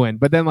Dwemer ruin.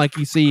 But then like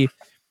you see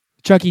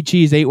Chuck E.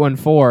 Cheese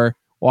 814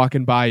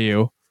 walking by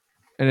you,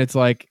 and it's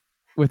like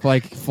with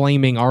like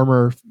flaming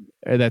armor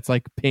that's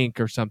like pink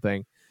or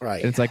something,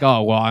 Right. and it's like,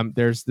 oh well,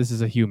 this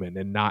is a human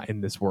and not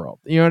in this world.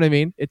 You know what I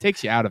mean? It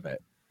takes you out of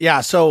it. Yeah.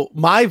 So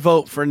my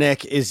vote for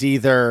Nick is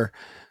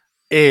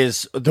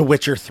The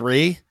Witcher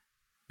 3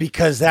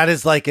 because that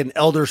is like an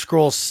Elder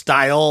Scrolls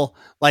style,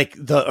 like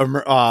the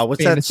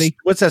Fantasy?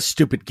 what's that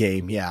stupid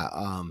game? Yeah.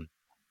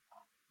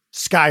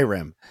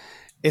 Skyrim.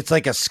 It's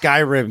like a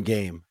Skyrim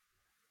game.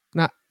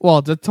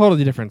 It's a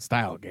totally different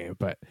style game,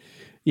 but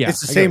yeah,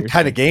 It's the I get what same you're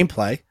kind of saying.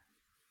 gameplay.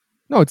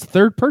 No, it's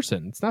third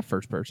person. It's not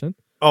first person.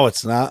 Oh,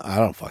 it's not. I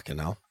don't fucking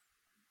know.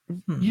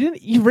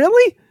 You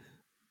really?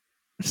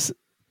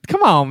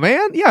 Come on,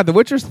 man. Yeah, The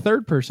Witcher's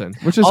third person,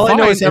 which is All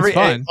fine. I know is It's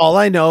fun. all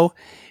I know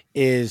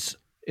is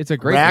It's a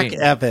great Rack game.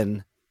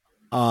 Evan.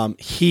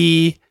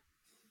 He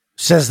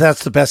says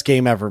that's the best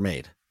game ever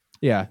made.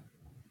 Yeah,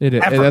 it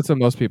is. Ever. That's what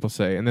most people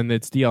say. And then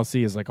its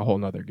DLC is like a whole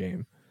nother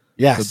game.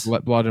 Yes. The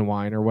Blood and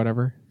Wine or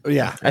whatever.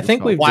 Yeah. I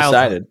think we've Wild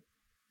decided.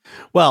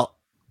 Well,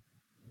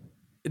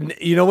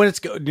 you know what it's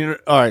going.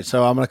 All right,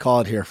 so I'm going to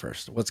call it here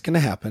first. What's going to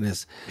happen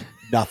is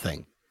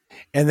nothing,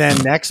 and then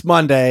next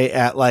Monday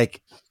at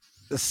like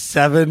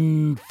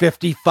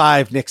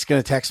 7:55, Nick's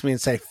going to text me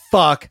and say,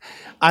 "Fuck,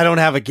 I don't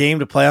have a game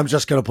to play. I'm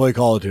just going to play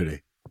Call of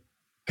Duty,"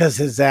 because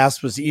his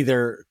ass was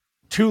either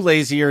too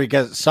lazy or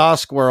saw a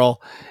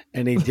squirrel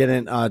and he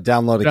didn't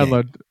download a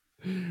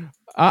game.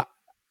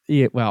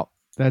 Yeah. Well,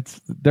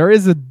 there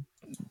is a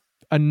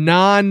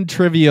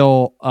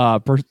non-trivial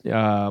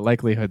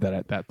likelihood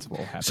that will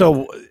happen.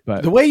 So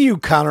but the way you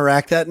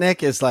counteract that,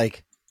 Nick, is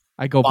like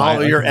I go buy.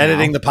 while you're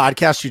editing the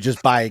podcast, you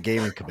just buy a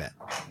game and commit.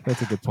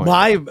 That's a good point.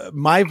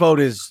 My vote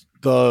is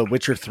The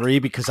Witcher 3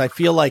 because I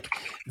feel like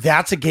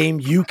that's a game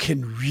you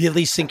can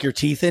really sink your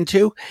teeth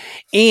into.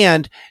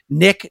 And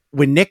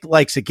when Nick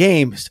likes a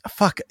game,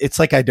 it's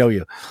like I know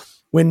you.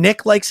 When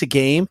Nick likes a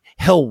game,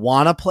 he'll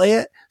want to play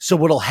it. So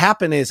what'll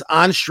happen is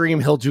on stream,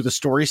 he'll do the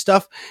story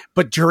stuff,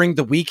 but during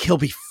the week, he'll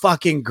be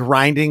fucking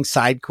grinding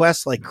side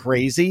quests like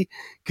crazy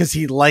because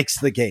he likes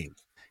the game.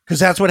 Because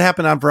that's what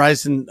happened on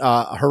Horizon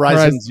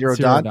Zero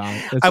Dawn.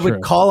 That's I would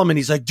true. call him and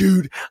he's like,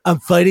 dude, I'm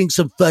fighting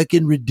some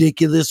fucking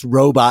ridiculous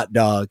robot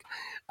dog.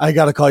 I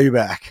got to call you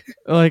back.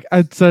 Like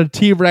it's a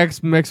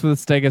T-Rex mixed with a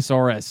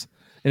Stegosaurus,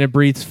 and it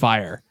breathes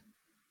fire,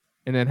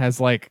 and then has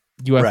like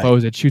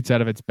UFOs that shoots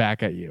out of its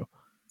back at you.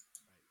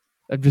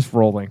 I'm just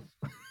rolling.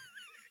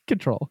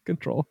 Control.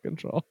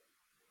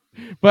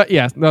 But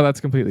yes, no,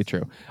 that's completely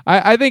true.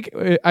 I think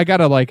I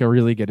gotta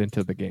really get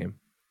into the game.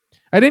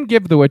 I didn't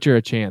give The Witcher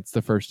a chance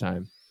the first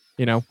time.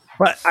 You know,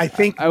 But I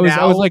think I was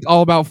now, like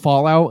all about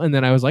Fallout, and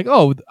then I was like,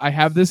 oh, I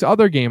have this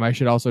other game I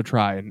should also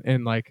try,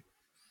 and like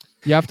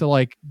you have to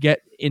like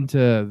get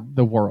into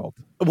the world.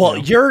 well,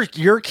 you know?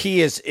 your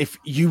key is if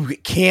you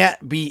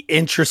can't be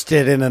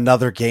interested in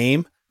another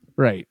game,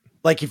 Right.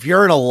 like if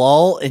you're in a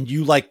lull and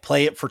you like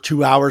play it for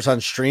 2 hours on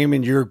stream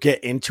and you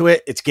get into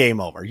it, it's game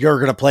over. You're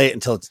gonna play it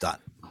until it's done.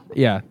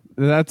 Yeah,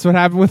 that's what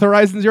happened with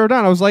Horizon Zero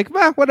Dawn. I was like,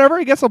 whatever,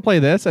 I guess I'll play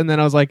this, and then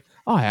I was like,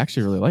 oh, I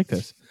actually really like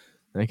this.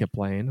 And I kept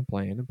playing and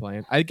playing and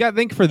playing. I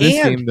think for this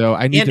game though,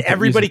 I need and to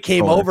everybody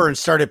came over and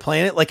started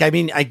playing it. Like, I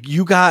mean,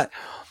 you got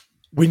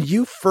when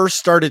you first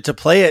started to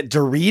play it,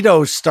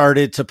 Doritos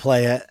started to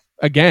play it.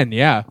 again.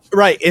 Yeah,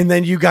 Right. And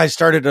then you guys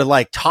started to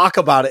like talk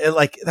about it.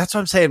 Like, that's what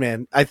I'm saying,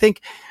 man. I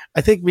think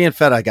me and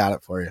Fed, I got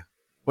it for you.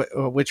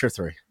 Witcher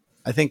 3.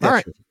 I think that's All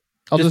right. true.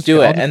 I'll just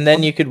do it, and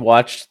then you could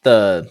watch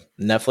the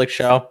Netflix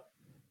show.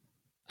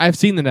 I've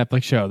seen the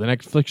Netflix show. The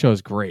Netflix show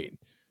is great.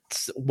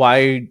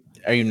 Why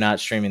are you not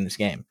streaming this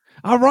game?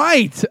 All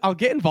right, I'll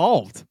get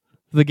involved.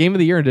 The Game of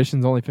the Year edition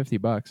is only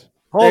 $50.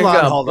 Hold There you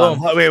on.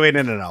 go.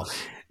 Wait,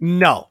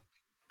 no.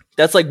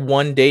 That's like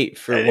one date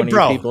for one of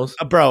your people's.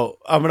 Bro,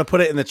 I'm going to put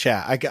it in the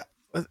chat. I got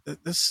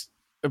this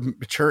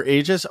mature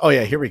ages. Oh,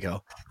 yeah, here we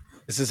go.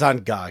 This is on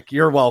GOG.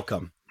 You're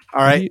welcome.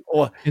 All right.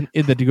 Well,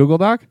 In the Google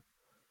Doc?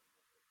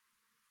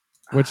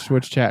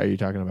 Which chat are you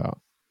talking about?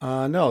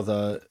 no,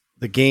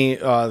 the game,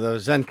 the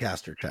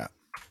Zencaster chat.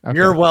 Okay.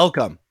 You're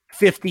welcome.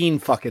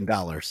 $15 fucking.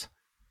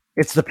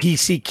 It's the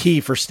PC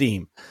key for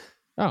Steam.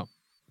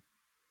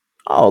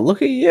 Oh,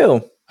 look at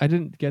you! I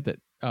didn't get that.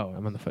 Oh,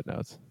 I'm on the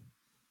footnotes.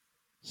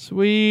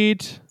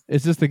 Sweet.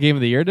 Is this the Game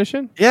of the Year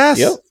edition? Yes.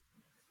 Yep.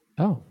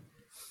 Oh.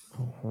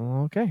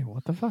 Okay.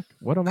 What the fuck?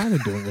 What am I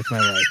doing with my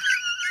life?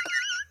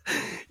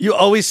 You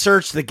always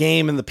search the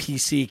game and the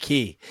PC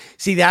key.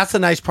 See, that's the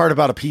nice part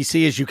about a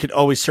PC is you could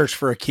always search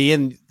for a key,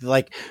 and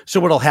like, so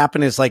what'll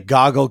happen is like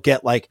GOG will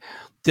get like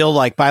they'll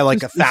like buy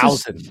like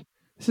 1,000.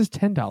 This is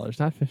 $10,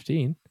 not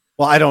 $15.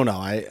 Well, I don't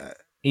know.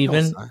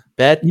 Even No,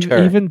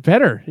 better. Even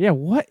better. Yeah.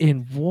 What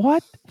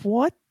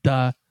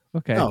the?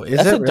 Okay. no, is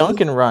That's it a really?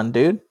 Dunkin' Run,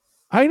 dude.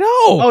 I know.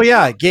 Oh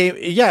yeah,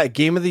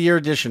 game of the year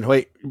edition.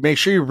 Wait, make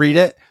sure you read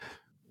it.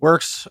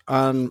 Works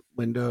on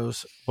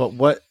Windows, but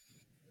what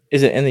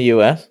Is it in the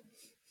U.S.?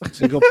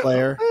 single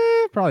player?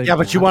 Probably. Yeah,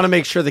 but you want to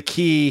make sure the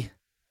key.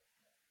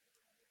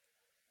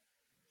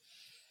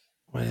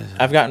 What is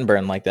it? I've gotten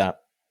burned like that.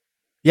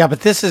 Yeah,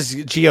 but this is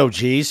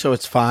GOG, so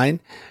it's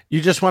fine.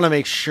 You just want to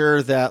make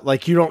sure that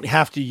like you don't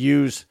have to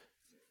use.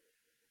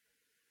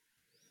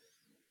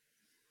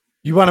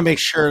 You want to make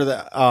sure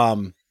that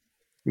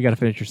You got to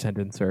finish your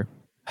sentence, sir.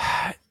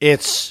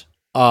 it's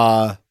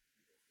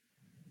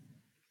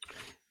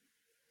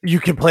you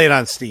can play it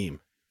on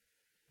Steam.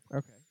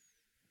 Okay.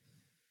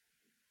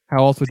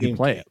 How else would you Steam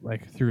play key. it?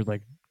 Like through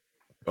like.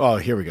 Oh,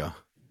 here we go.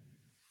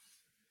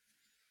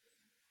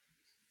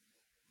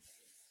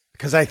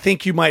 Because I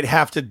think you might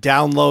have to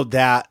download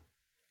that.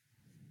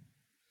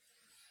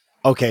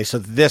 Okay, so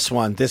this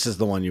is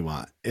the one you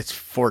want. It's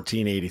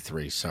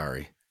 1483.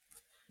 Sorry.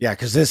 Yeah,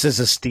 because this is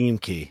a Steam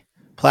key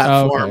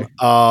platform. okay.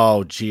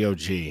 Oh,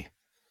 GOG.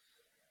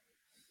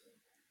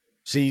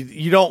 See,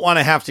 you don't want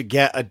to have to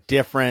get a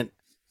different.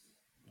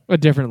 A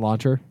different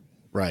launcher.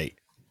 Right.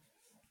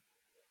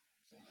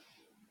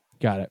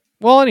 Got it.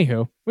 Well,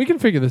 anywho, we can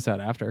figure this out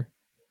after.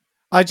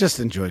 I just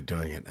enjoyed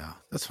doing it now.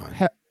 That's fine.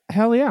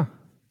 Hell yeah.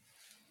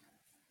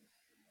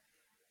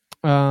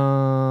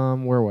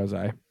 Where was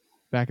I?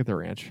 Back at the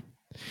ranch.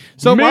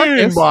 So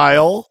Marcus,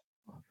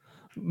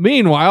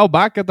 meanwhile,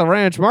 back at the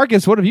ranch,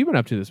 Marcus, what have you been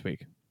up to this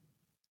week?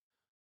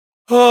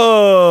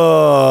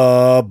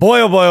 Oh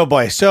boy, oh boy, oh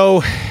boy.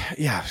 So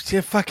yeah,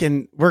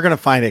 we're gonna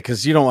find it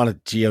because you don't want a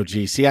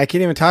GOG. See, I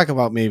can't even talk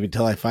about maybe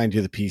until I find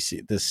you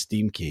the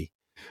Steam key.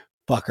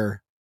 Fucker.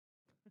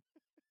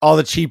 All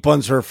the cheap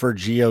ones are for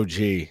GOG.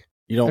 You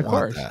don't Of want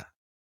course. that.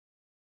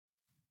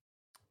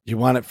 You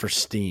want it for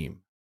Steam.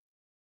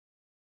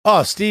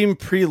 Oh, Steam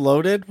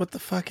preloaded? What the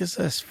fuck is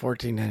this?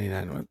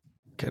 $14.99. What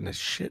kind of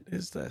shit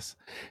is this?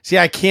 See,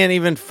 I can't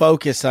even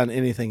focus on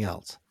anything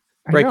else.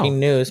 I Breaking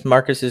know. news: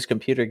 Marcus's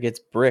computer gets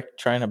bricked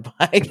trying to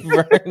buy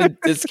for a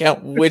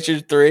discount Witcher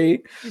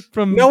 3.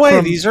 From No way.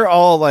 from These are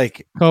all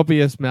like,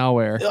 copious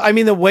malware. I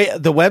mean, the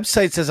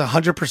website says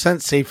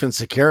 100% safe and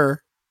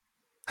secure.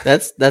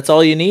 That's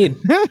all you need.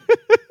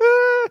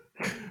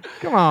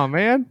 Come on,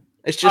 man.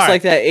 It's just All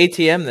like that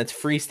ATM that's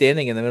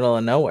freestanding in the middle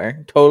of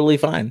nowhere. Totally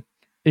fine.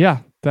 Yeah,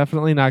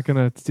 definitely not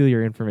gonna steal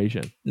your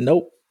information.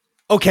 Nope.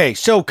 Okay,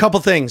 so a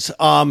couple things.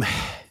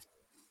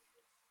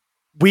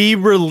 We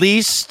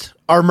released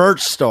our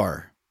merch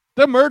store.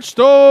 The merch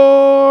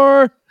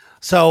store.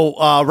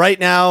 So right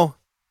now,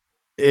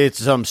 it's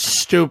some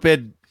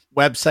stupid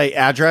website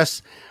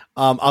address.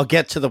 I'll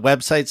get to the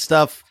website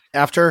stuff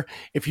after.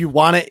 If you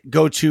want it,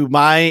 go to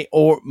mine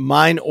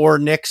or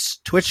Nick's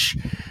Twitch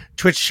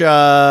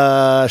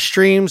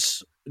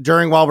streams.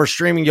 While we're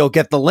streaming, you'll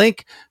get the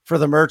link for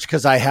the merch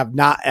because I have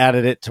not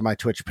added it to my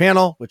Twitch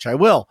panel, which I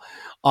will.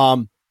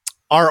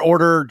 Our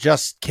order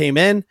just came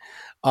in.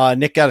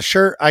 Nick got a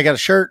shirt. I got a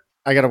shirt.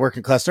 I got a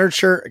Working Class Nerd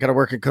shirt. I got a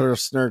Working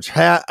Class Nerd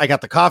hat. I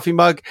got the coffee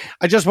mug.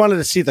 I just wanted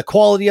to see the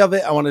quality of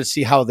it. I wanted to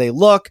see how they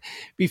look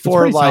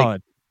before, It's pretty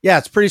solid. yeah,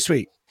 it's pretty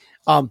sweet.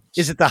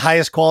 Is it the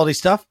highest quality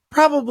stuff?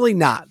 Probably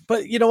not.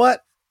 But you know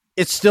what?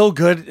 It's still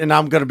good, and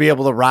I'm going to be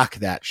able to rock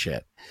that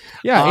shit.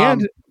 Yeah,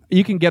 and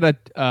you can get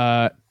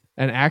an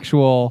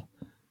actual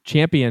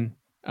Champion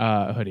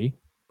hoodie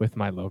with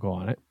my logo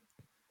on it.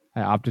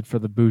 I opted for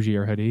the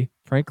bougier hoodie.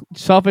 Frankly,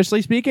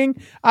 selfishly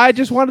speaking, I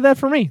just wanted that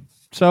for me.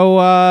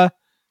 So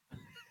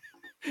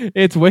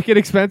it's wicked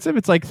expensive.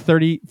 It's like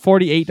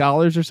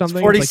 $48 or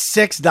something.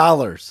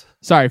 $46.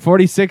 Sorry,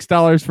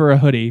 $46 for a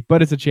hoodie,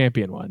 but it's a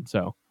Champion one.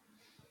 So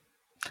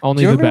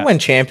only Do you the remember best. when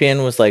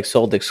Champion was like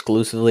sold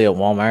exclusively at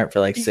Walmart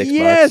for like $6?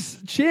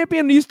 Yes,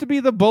 Champion used to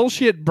be the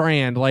bullshit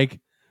brand, like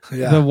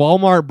the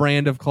Walmart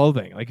brand of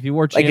clothing. Like if you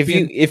wore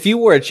Champion, Like if you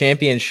wore a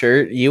Champion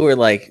shirt, you were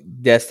like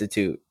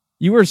destitute.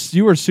 you were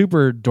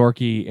super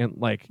dorky, and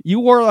like you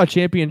wore a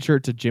Champion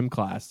shirt to gym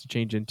class to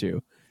change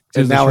into.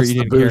 And now it's the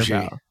care bougie.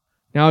 about.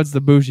 Now it's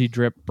the bougie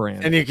drip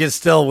brand. And you can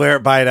still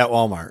buy it at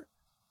Walmart.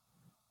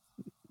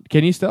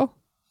 Can you still?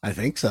 I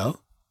think so.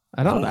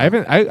 I don't know.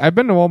 I've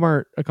been to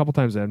Walmart a couple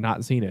times and I've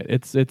not seen it.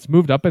 It's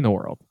moved up in the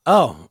world.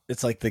 Oh,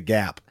 it's like the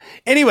Gap.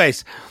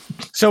 Anyways,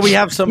 so we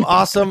have some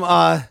awesome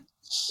what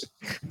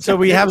What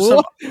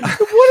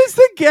does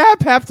the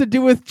Gap have to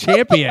do with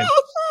Champion?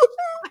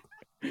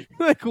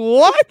 Like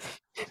what?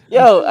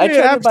 Yo, I Yeah,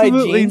 tried to buy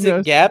absolutely jeans no.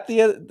 at Gap.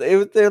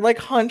 They're like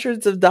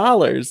hundreds of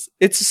dollars.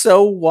 It's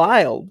so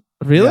wild.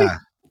 Really? Yeah.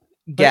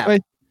 Gap.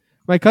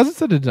 My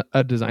cousin's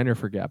a designer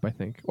for Gap, I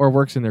think, or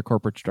works in their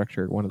corporate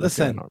structure. One of the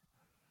Listen, two.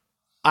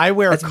 I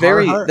wear That's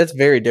Carhartt. that's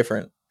very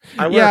different.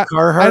 I wear Yeah,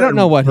 Carhartt. I don't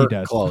know and what he work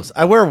does. Clothes.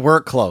 I wear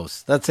work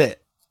clothes. That's it.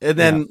 And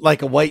then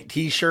like a white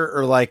T-shirt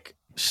or like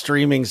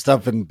streaming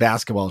stuff in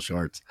basketball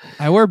shorts.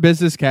 I wear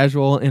business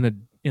casual in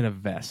a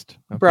vest.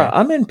 Okay? Bro,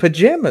 I'm in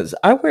pajamas.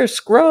 I wear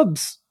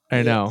scrubs.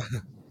 I know.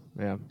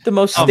 Yeah. The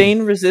most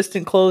stain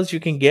resistant clothes you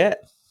can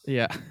get.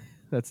 Yeah.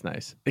 That's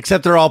nice.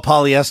 Except they're all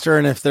polyester,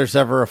 and if there's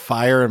ever a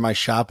fire in my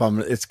shop,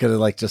 it's gonna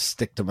like just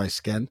stick to my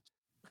skin.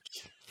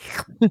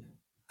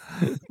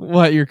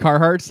 What, your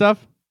Carhartt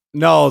stuff?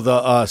 No,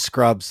 the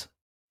scrubs.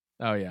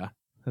 Oh yeah.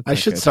 That's I not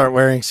should good. start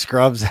wearing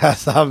scrubs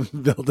as I'm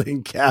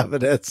building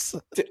cabinets.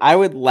 Dude, I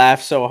would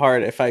laugh so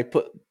hard if I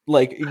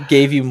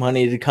gave you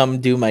money to come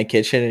do my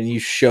kitchen and you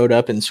showed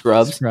up in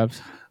scrubs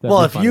Scrubs.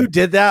 Well, if you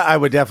did that, I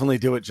would definitely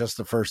do it just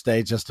the first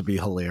day, just to be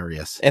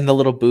hilarious. and the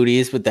little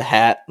booties with the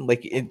hat,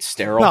 like it's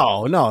sterile.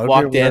 No, it'd be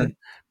Walked weird. in.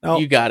 No.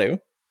 You got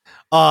to.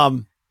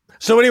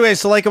 So anyway,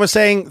 so like I was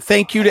saying,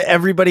 thank you to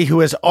everybody who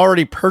has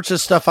already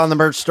purchased stuff on the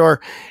merch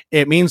store.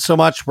 It means so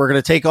much. We're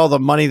going to take all the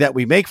money that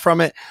we make from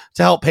it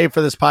to help pay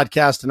for this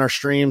podcast and our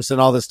streams and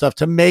all this stuff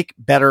to make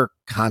better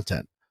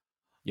content.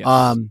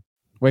 Yes.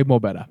 Way more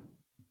better.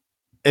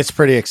 It's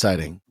pretty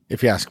exciting,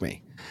 if you ask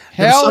me.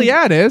 Hell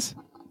yeah, it is.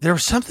 There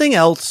was something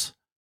else,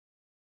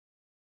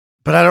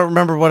 but I don't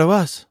remember what it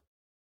was.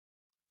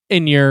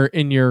 In your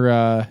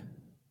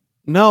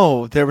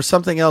No, there was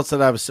something else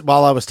that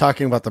while I was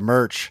talking about the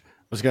merch,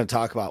 was going to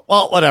talk about.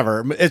 Well,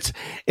 whatever.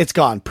 It's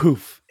gone.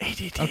 Poof.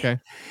 ADD. okay.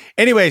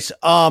 Anyways,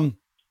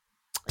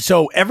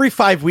 so every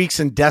 5 weeks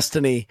in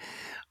Destiny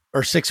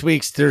or 6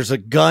 weeks, there's a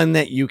gun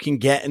that you can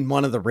get in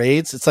one of the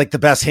raids. It's like the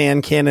best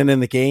hand cannon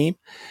in the game,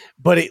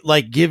 but it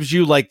like gives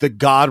you like the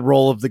god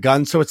roll of the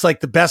gun. So it's like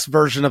the best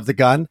version of the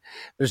gun.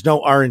 There's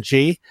no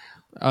RNG.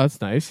 Oh, that's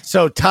nice.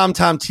 So Tom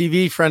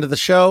TV, friend of the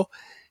show,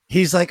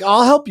 he's like,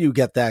 I'll help you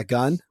get that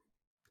gun.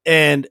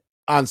 And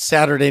on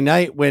Saturday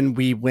night when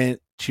we went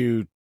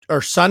to,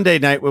 or Sunday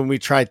night when we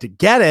tried to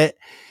get it,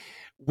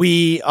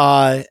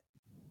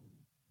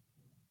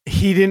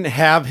 he didn't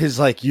have his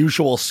like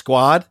usual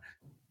squad.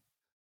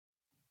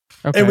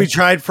 Okay. And we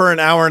tried for an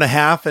hour and a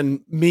half,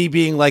 and me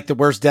being like the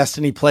worst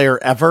Destiny player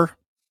ever,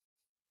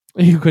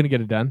 You couldn't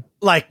get it done.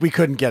 like we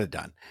couldn't get it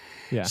done.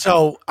 Yeah.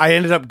 So I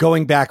ended up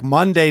going back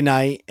Monday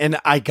night and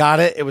I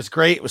got it. It was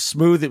great. It was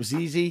smooth. It was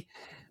easy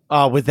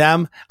with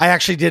them. I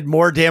actually did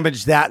more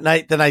damage that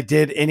night than I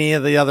did any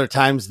of the other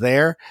times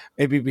there.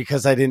 Maybe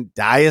because I didn't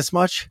die as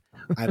much.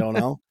 I don't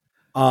know.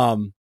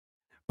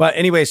 But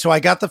anyway, so I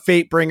got the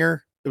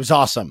Fatebringer. It was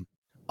awesome.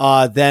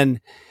 Then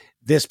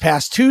this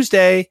past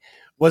Tuesday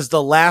was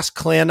the last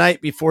clan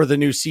night before the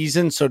new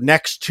season. So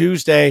next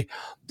Tuesday,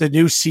 the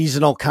new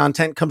seasonal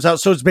content comes out.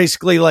 So it's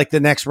basically like the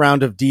next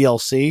round of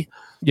DLC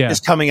Yeah. is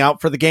coming out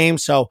for the game.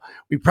 So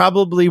we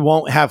probably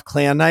won't have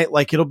clan night.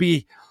 Like it'll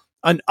be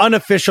an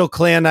unofficial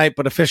clan night,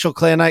 but official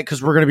clan night,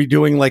 because we're going to be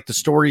doing like the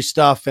story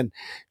stuff and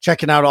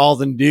checking out all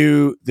the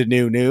new,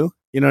 you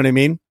know what I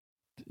mean?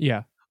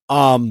 Yeah.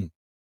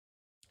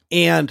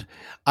 And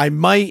I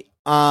might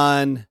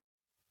on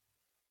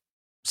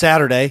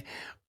Saturday,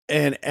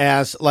 and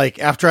as like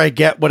after I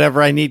get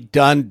whatever I need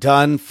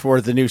done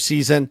for the new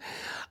season,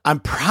 I'm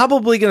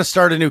probably going to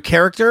start a new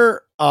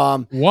character.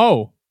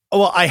 Whoa.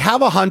 Well, I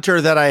have a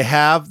hunter that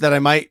I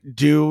might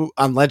do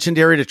on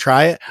legendary to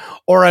try it,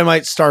 or I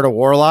might start a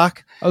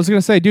warlock. I was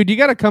gonna say, dude, you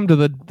got to come to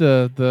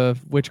the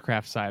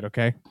witchcraft side,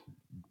 okay?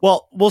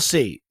 Well, we'll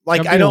see. Like,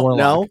 Come I be a don't warlock.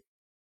 know.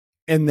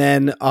 And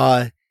then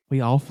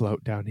We all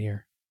float down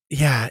here.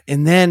 yeah,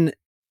 and then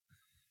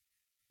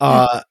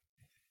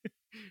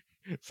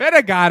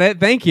Feta got it.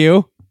 Thank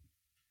you.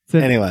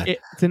 Anyway.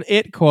 It's an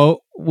it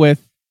quote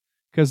with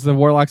because the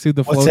warlocks do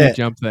the What's floaty it?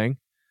 jump thing.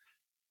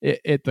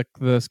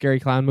 The scary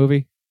clown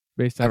movie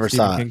based on Never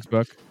saw Stephen it. King's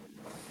book.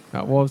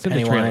 Well, it's in the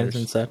Pennywise trailers.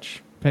 and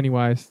such.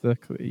 Pennywise,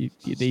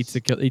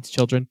 eats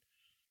children.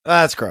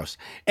 That's gross.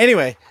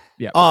 Anyway,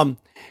 Yeah.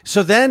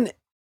 so then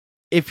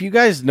if you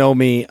guys know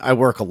me, I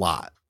work a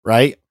lot,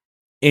 right?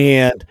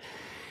 And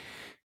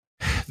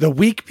the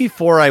week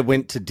before I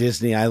went to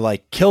Disney, I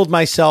like killed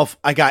myself.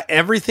 I got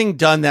everything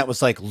done that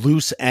was like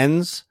loose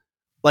ends,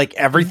 like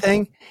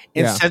everything.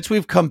 And Yeah. since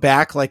we've come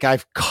back, like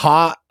I've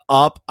caught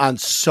up on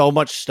so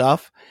much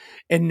stuff.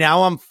 And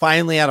now I'm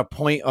finally at a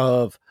point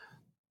of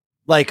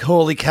like,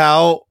 holy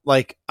cow,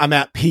 like I'm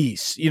at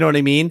peace. You know what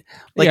I mean?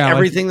 Like Yeah, like-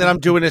 everything that I'm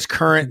doing is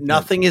current.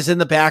 Nothing is in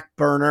the back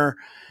burner.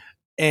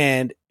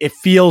 And it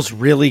feels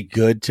really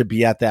good to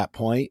be at that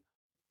point.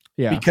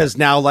 Yeah. Because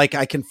now like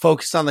I can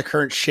focus on the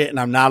current shit and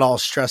I'm not all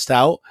stressed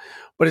out.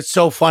 But it's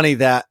so funny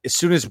that as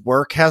soon as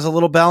work has a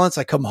little balance,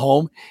 I come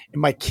home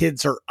and my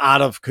kids are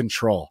out of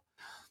control.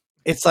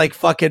 It's like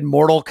fucking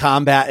Mortal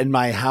Kombat in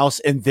my house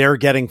and they're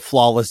getting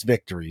flawless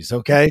victories.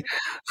 Okay.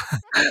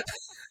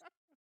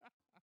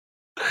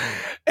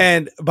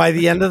 And by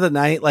the end of the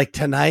night, like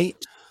tonight,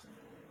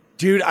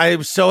 dude, I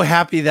was so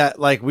happy that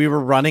like we were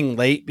running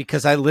late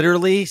because I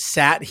literally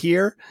sat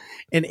here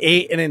and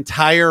ate an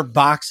entire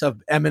box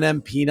of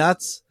M&M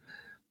peanuts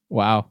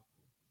Wow.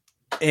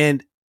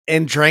 and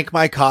drank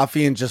my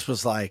coffee and just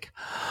was like,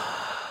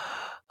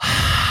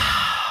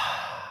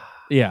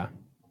 Yeah.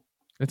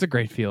 It's a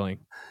great feeling.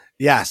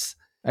 yes.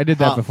 I did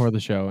that before the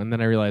show, and then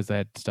I realized I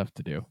had stuff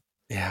to do.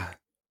 Yeah.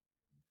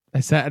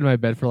 I sat in my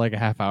bed for like a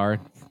half hour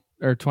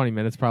or 20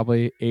 minutes,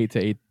 probably 8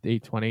 to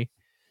 8:20.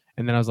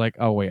 And then I was like,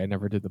 oh, wait, I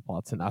never did the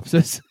plot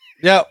synopsis.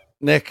 Yep.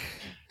 Nick.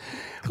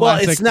 Well,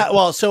 it's Classic. not.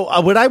 Well,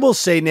 so what I will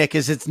say, Nick,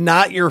 is it's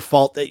not your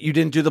fault that you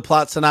didn't do the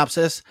plot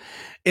synopsis.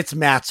 It's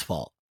Matt's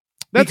fault.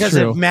 That's because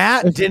true. if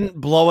Matt didn't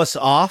blow us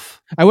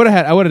off, I would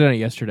have done it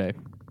yesterday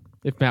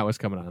if Matt was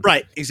coming on.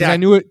 right? 'Cause Exactly. I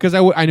knew it because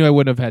I knew I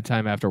wouldn't have had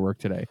time after work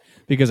today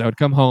because I would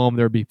come home,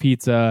 there would be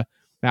pizza,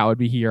 Matt would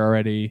be here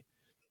already,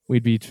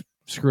 we'd be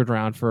screwed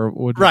around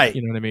Right.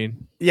 You know what I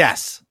mean?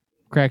 Yes.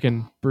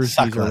 Cracking Bruce's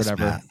Suck or less,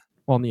 whatever. Matt.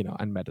 Well, you know,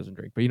 and Matt doesn't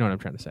drink, but you know what I'm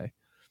trying to say.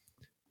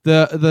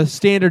 The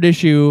standard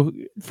issue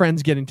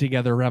friends getting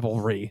together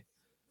revelry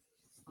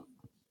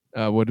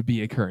would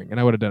be occurring, and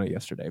I would have done it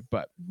yesterday.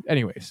 But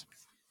anyways,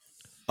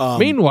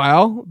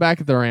 meanwhile, back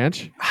at the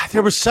ranch,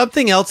 there was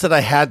something else that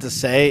I had to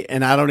say,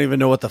 and I don't even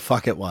know what the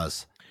fuck it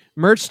was.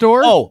 merch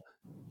store. Oh,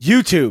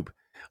 YouTube.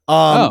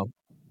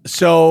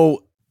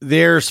 So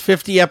there's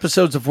 50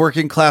 episodes of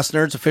Working Class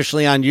Nerds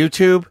officially on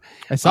YouTube.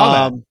 I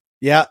saw that.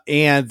 Yeah,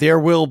 and there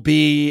will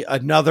be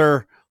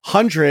another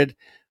 100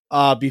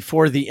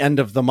 before the end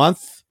of the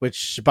month,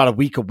 which is about a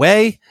week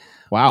away.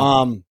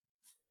 Wow.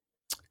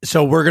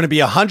 So we're going to be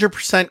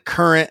 100%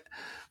 current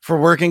for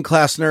Working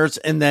Class Nerds,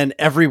 and then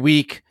every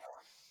week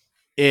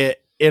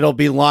it'll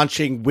be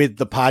launching with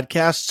the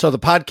podcast. So the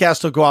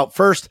podcast will go out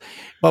first,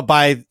 but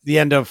by the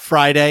end of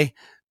Friday,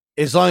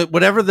 as long as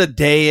whatever the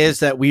day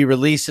is that we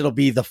release, it'll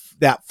be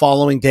that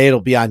following day.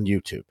 It'll be on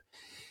YouTube,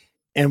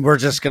 and we're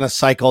just going to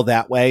cycle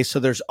that way. So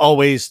there's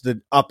always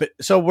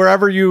so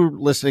wherever you're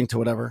listening to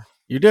whatever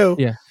you do,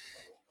 Yeah.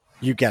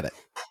 you get it.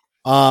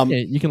 Yeah,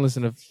 you can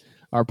listen to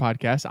our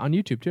podcast on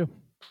YouTube too.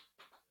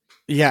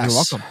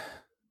 Yes. You're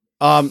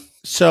welcome.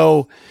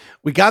 So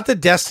we got the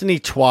Destiny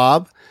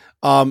TWAB.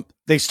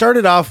 They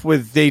started off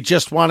with, they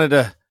just wanted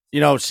to,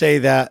 say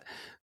that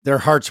their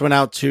hearts went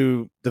out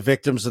to the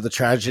victims of the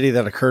tragedy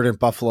that occurred in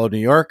Buffalo, New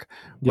York.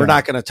 We're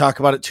not going to talk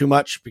about it too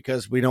much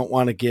because we don't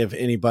want to give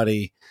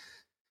anybody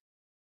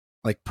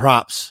like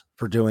props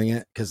for doing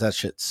it, because that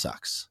shit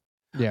sucks.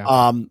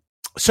 Yeah.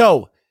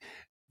 So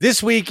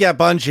this week at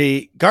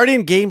Bungie,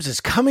 Guardian Games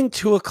is coming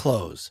to a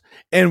close,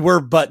 and we're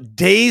but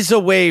days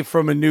away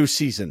from a new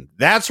season.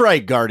 That's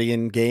right,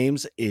 Guardian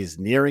Games is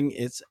nearing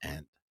its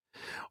end.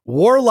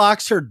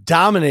 Warlocks are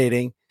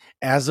dominating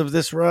as of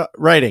this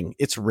writing.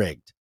 It's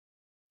rigged.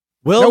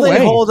 Will No they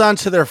way. hold on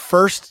to their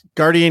first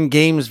Guardian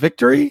Games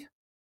victory?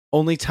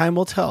 Only time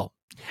will tell.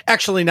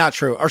 Actually, not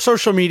true. Our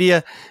social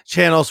media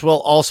channels will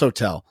also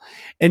tell.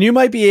 And you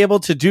might be able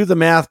to do the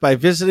math by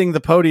visiting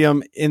the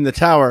podium in the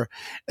tower,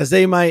 as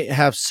they might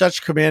have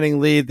such commanding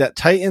lead that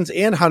Titans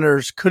and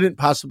Hunters couldn't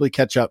possibly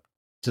catch up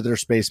to their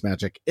space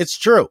magic. It's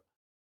true.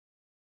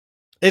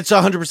 It's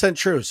 100%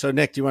 true. So,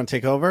 Nick, do you want to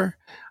take over?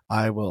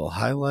 I will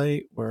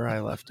highlight where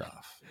I left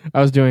off. I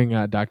was doing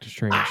Doctor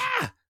Strange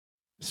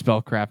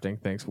spell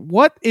crafting things.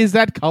 What is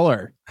that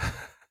color?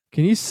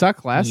 Can you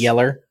suck less?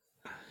 Yeller.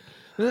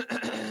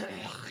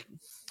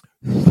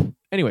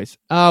 Anyways,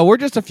 we're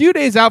just a few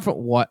days out from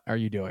what are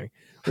you doing?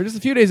 We're just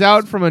a few days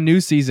out from a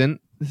new season.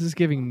 This is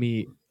giving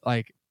me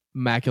like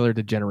macular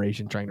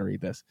degeneration trying to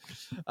read this.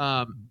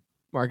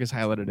 Marcus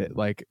highlighted it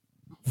like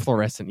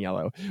fluorescent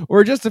yellow.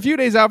 We're just a few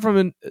days out from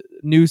a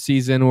new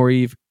season where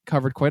we've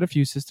covered quite a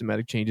few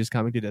systematic changes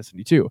coming to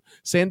Destiny 2.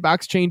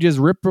 Sandbox changes,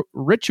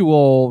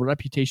 ritual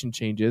reputation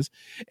changes,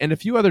 and a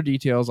few other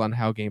details on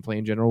how gameplay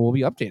in general will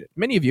be updated.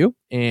 Many of you,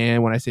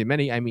 and when I say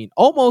many, I mean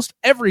almost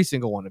every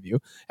single one of you,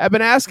 have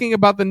been asking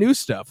about the new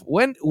stuff.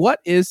 What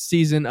is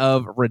Season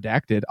of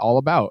Redacted all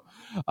about?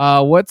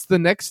 What's the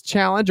next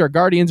challenge our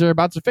Guardians are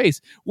about to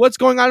face? What's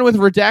going on with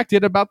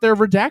Redacted about their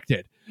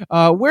Redacted?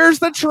 Where's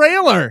the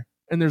trailer?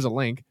 And there's a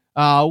link.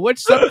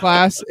 Which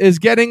subclass is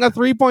getting a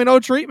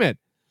 3.0 treatment?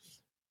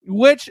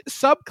 Which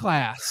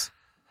subclass?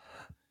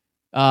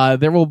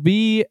 There will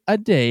be a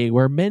day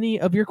where many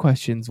of your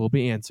questions will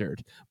be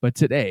answered, but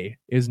today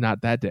is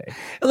not that day.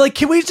 Like,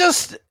 can we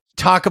just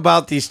talk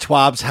about these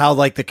twabs, how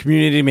like the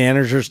community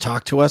managers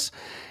talk to us?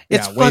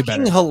 It's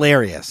fucking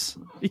hilarious.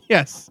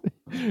 Yes.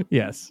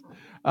 Yes.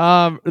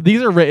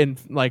 These are written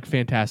like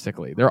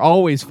fantastically. They're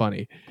always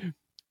funny.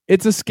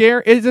 It's a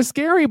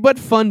scary but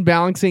fun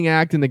balancing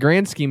act in the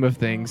grand scheme of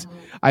things.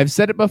 I've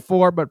said it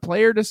before, but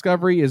player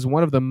discovery is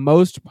one of the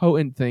most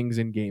potent things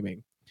in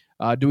gaming.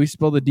 Do we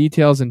spill the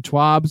details in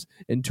twabs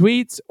and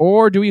tweets,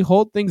 or do we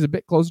hold things a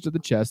bit closer to the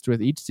chest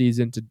with each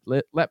season to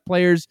let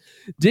players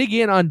dig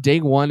in on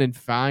day one and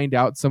find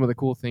out some of the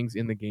cool things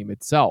in the game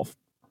itself?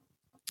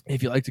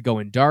 If you like to go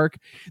in dark,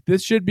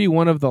 this should be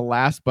one of the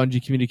last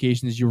Bungie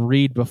communications you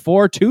read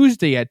before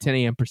Tuesday at 10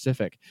 a.m.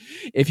 Pacific.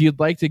 If you'd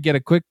like to get a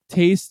quick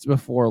taste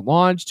before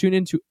launch, tune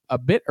in to a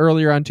bit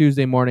earlier on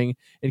Tuesday morning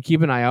and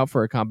keep an eye out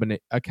for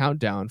a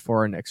countdown for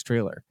our next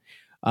trailer.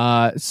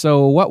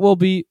 So what will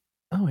be...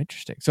 Oh,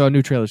 interesting. So a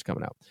new trailer's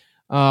coming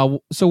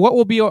out. So what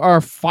will be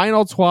our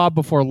final TWAB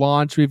before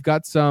launch? We've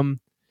got some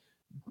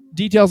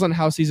details on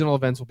how seasonal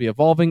events will be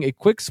evolving, a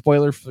quick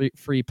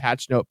spoiler-free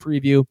patch note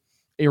preview,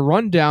 a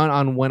rundown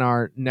on when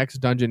our next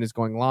dungeon is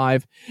going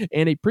live,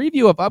 and a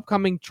preview of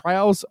upcoming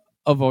Trials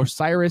of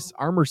Osiris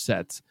armor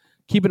sets.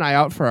 Keep an eye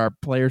out for our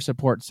player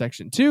support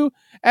section 2,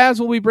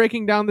 as we'll be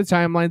breaking down the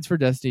timelines for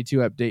Destiny 2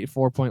 Update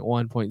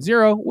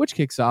 4.1.0, which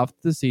kicks off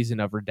the Season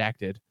of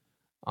Redacted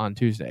on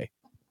Tuesday.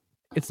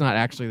 It's not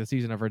actually the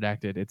Season of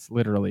Redacted, it's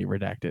literally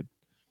Redacted.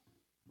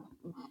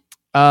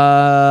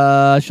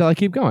 Shall I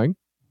keep going?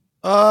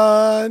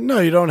 No,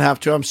 you don't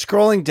have to. I'm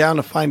scrolling down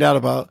to find out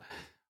about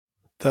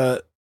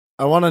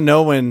I want to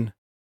know when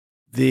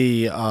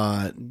the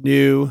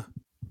new...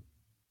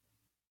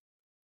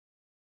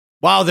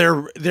 Wow,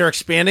 they're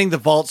expanding the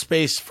vault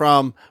space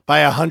by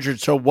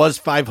 100, so it was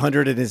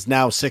 500 and is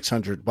now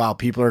 600. Wow,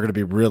 people are going to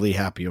be really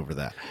happy over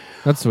that.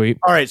 That's sweet.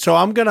 All right, so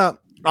I'll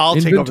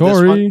take over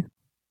this one.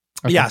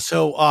 Okay. Yeah,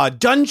 so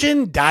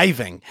dungeon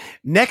diving.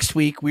 Next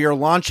week, we are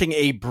launching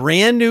a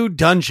brand new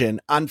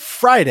dungeon on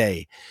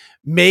Friday,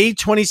 May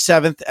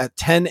 27th at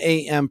 10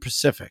 a.m.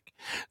 Pacific.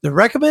 The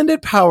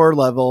recommended power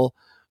level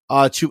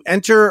to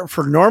enter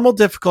for normal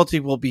difficulty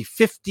will be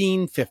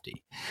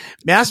 1550.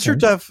 Master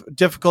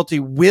difficulty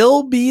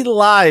will be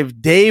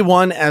live day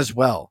one as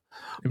well,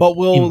 but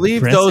we'll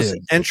leave those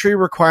entry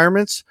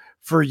requirements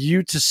for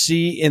you to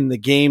see in the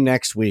game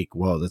next week.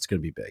 Whoa, that's going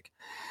to be big.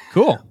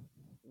 Cool.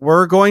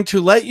 We're going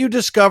to let you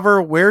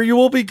discover where you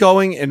will be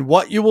going and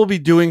what you will be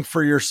doing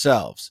for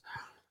yourselves.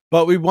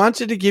 But we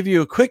wanted to give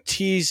you a quick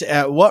tease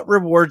at what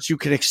rewards you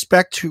can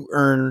expect to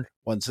earn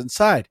once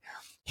inside.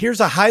 Here's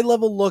a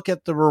high-level look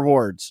at the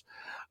rewards.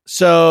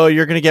 So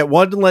you're going to get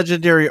 1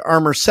 legendary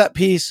armor set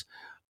piece.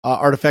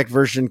 Artifact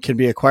version can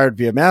be acquired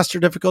via master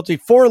difficulty.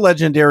 4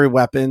 legendary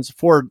weapons.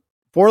 4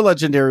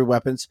 legendary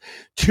weapons.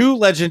 2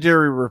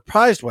 legendary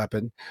reprised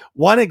weapon.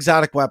 1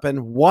 exotic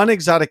weapon. 1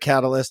 exotic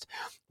catalyst.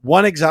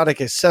 1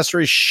 exotic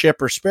accessory,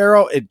 ship or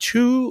sparrow, and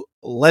 2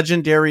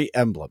 legendary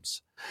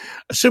emblems.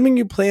 Assuming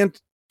you plan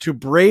to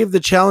brave the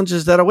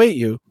challenges that await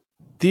you,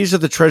 these are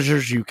the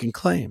treasures you can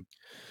claim.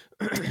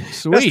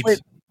 Sweet.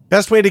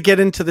 Best way to get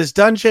into this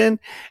dungeon,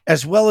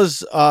 as well as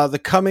the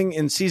coming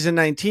in Season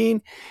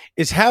 19,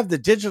 is have the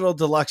digital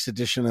deluxe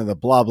edition of the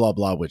blah, blah,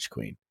 blah Witch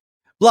Queen.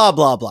 Blah,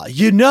 blah, blah.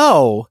 You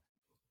know,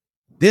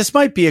 this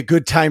might be a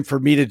good time for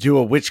me to do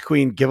a Witch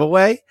Queen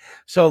giveaway.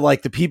 So,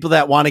 like, the people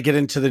that want to get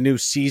into the new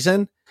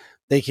season,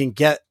 they can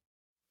get...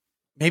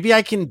 Maybe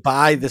I can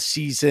buy this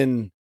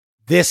season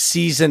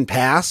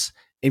pass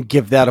and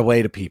give that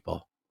away to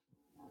people.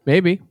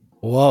 Maybe.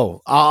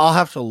 Whoa. I'll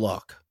have to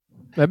look.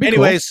 That'd be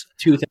Anyways,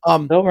 cool.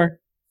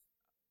 Over.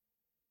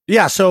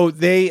 Yeah, so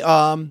they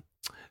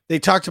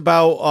talked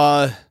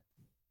about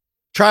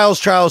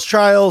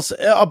trials,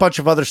 a bunch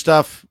of other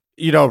stuff.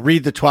 You know,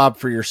 read the TWAB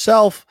for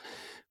yourself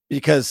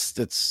because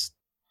it's...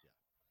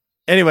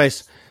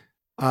 Anyways,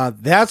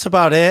 that's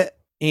about it.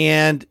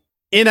 And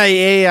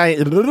NIA...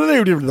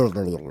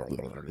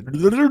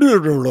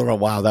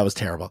 Wow, that was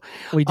terrible.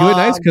 We do it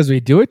nice because we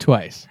do it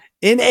twice.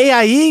 In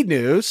AIE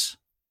news...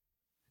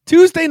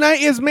 Tuesday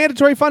night is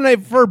mandatory fun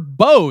night for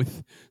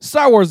both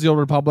Star Wars The Old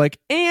Republic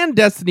and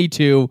Destiny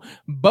 2.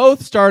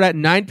 Both start at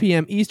 9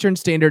 p.m. Eastern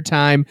Standard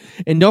Time.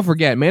 And don't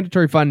forget,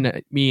 mandatory fun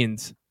night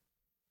means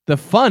the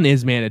fun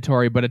is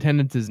mandatory, but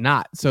attendance is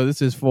not. So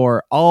this is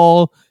for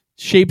all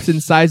shapes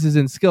and sizes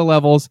and skill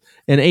levels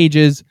and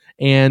ages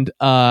and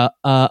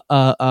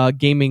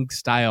gaming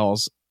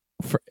styles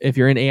if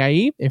you're in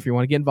AIE, if you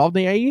want to get involved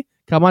in AIE,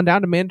 come on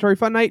down to Mandatory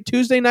Fun Night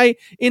Tuesday night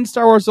in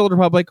Star Wars: The Old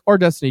Republic or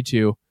Destiny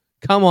 2.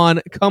 Come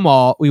on, come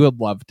all. We would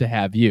love to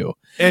have you.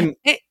 And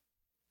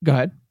go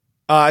ahead.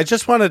 I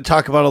just wanted to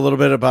talk about a little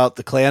bit about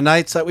the clan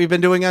nights that we've been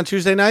doing on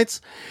Tuesday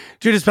nights.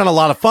 Dude, it's been a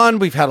lot of fun.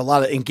 We've had a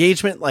lot of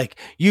engagement. Like,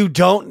 you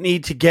don't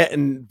need to get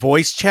in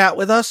voice chat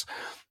with us.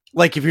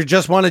 Like, if you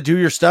just want to do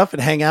your stuff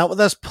and hang out with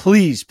us,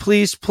 please,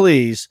 please,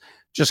 please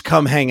just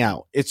come hang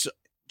out.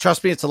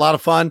 Trust me, it's a lot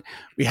of fun.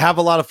 We have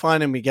a lot of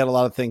fun and we get a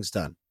lot of things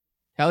done.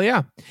 Hell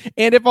yeah.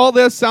 And if all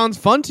this sounds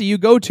fun to you,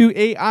 go to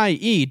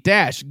AIE-guild.org.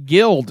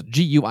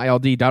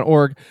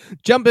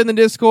 Jump in the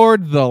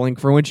Discord, the link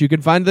for which you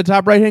can find in the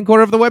top right-hand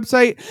corner of the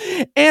website,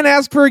 and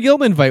ask for a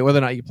guild invite, whether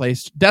or not you play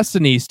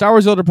Destiny, Star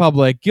Wars: The Old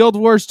Republic, Guild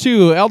Wars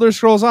 2, Elder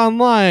Scrolls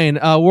Online,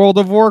 World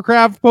of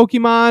Warcraft,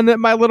 Pokemon,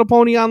 My Little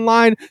Pony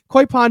Online,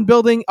 Koi Pond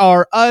Building,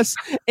 or Us,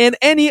 and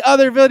any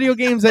other video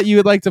games that you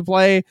would like to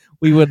play.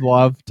 We would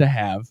love to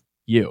have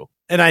you.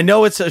 And I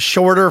know it's a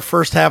shorter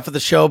first half of the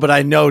show, but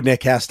I know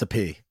Nick has to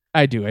pee.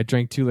 I do. I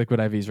drank 2 liquid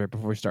IVs right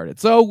before we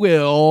started. So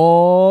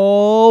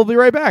we'll be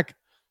right back.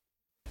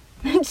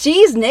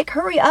 Jeez, Nick,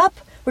 hurry up.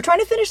 We're trying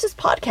to finish this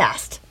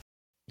podcast.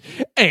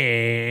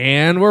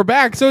 And we're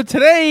back. So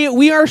today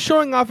we are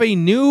showing off a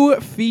new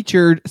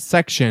featured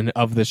section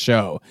of the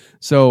show.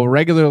 So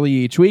regularly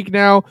each week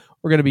now,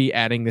 we're going to be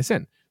adding this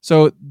in.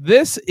 So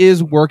this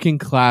is working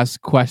class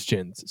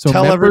questions. So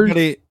tell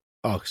everybody.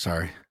 Oh,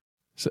 sorry.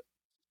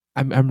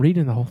 I'm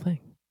reading the whole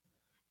thing.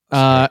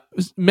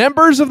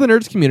 Members of the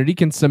Nerds community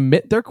can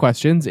submit their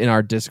questions in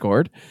our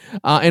Discord,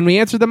 and we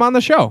answer them on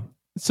the show.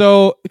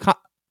 So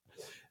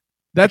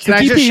that's can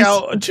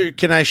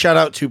I shout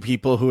out 2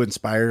 people who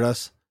inspired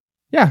us?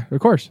 Yeah, of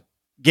course.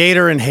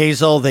 Gator and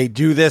Hazel, they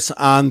do this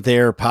on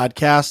their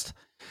podcast,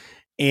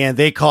 and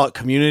they call it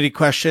community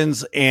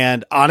questions.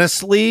 And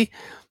honestly,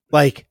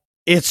 like,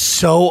 it's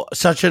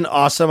such an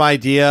awesome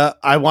idea.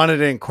 I wanted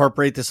to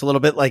incorporate this a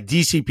little bit, like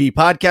DCP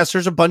podcasts.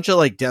 There's a bunch of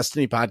like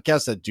Destiny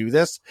podcasts that do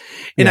this.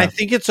 And I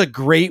think it's a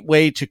great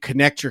way to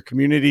connect your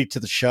community to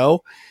the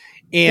show.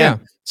 And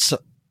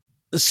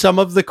some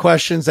of the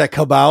questions that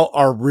come out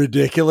are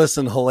ridiculous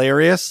and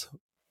hilarious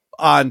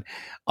on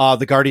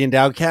the Guardian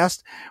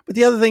Downcast. But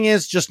the other thing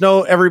is, just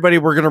know, everybody,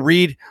 we're going to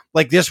read,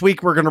 like this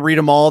week, we're going to read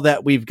them all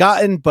that we've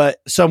gotten.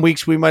 But some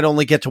weeks we might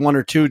only get to 1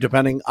 or 2,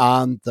 depending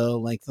on the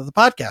length of the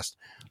podcast.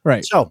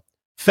 Right. So,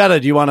 Feta,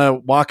 do you want to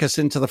walk us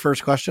into the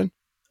first question?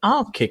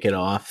 I'll kick it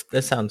off.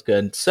 That sounds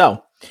good.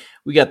 So,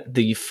 we got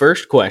the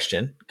first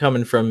question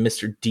coming from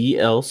Mr.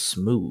 DL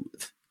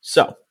Smooth.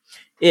 So,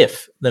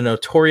 if the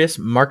notorious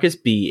Marcus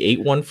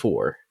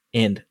B814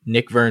 and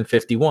Nick Vern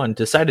 51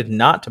 decided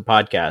not to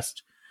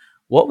podcast,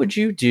 what would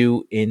you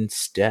do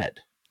instead?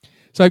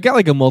 So, I've got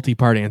like a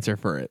multi-part answer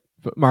for it.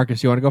 But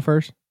Marcus, you want to go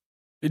first?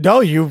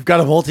 No, you've got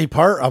a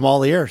multi-part. I'm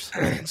all ears.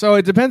 So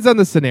it depends on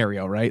the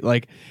scenario, right?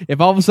 Like,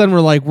 if all of a sudden we're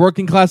like,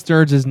 working class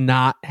nerds is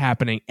not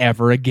happening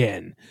ever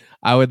again,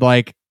 I would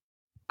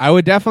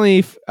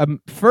definitely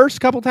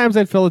first couple times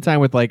I'd fill the time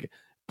with like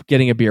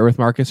getting a beer with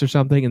Marcus or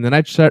something, and then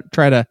I'd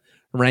try to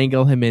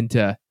wrangle him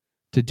into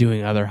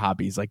doing other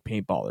hobbies like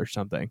paintball or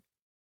something.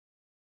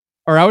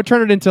 Or I would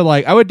turn it into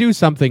I would do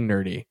something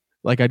nerdy,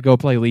 like I'd go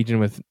play Legion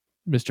with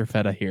Mr.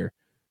 Feta here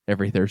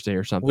every Thursday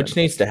or something. Which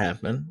needs to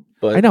happen.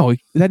 But I know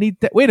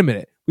wait a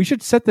minute. We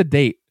should set the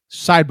date.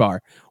 Sidebar.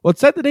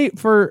 Let's set the date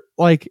for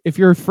if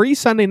you're free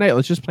Sunday night,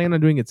 let's just plan on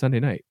doing it Sunday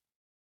night.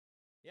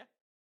 Yeah.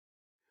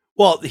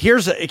 Well,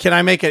 can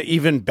I make an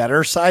even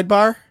better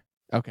sidebar?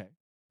 Okay.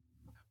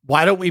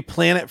 Why don't we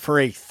plan it for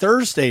a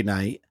Thursday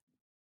night?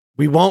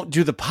 We won't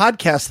do the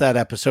podcast that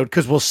episode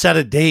because we'll set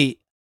a date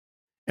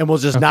and we'll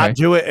just not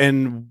do it.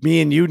 And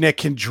me and you, Nick,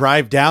 can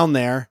drive down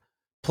there,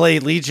 play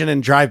Legion,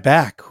 and drive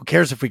back. Who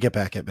cares if we get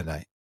back at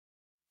midnight?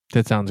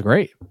 That sounds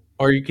great.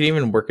 Or you could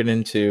even work it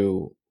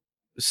into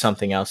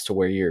something else to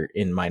where you're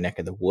in my neck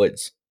of the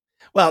woods.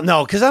 Well,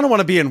 no, because I don't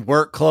want to be in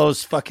work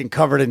clothes fucking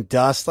covered in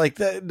dust.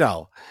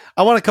 No.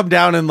 I want to come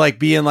down and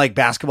be in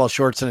basketball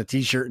shorts and a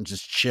t-shirt and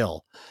just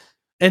chill.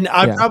 And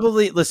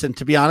listen,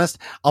 to be honest,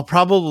 I'll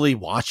probably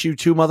watch you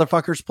 2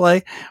 motherfuckers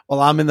play while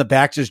I'm in the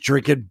back just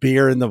drinking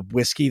beer and the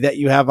whiskey that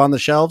you have on the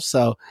shelves.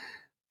 So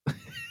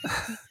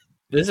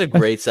this is a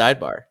great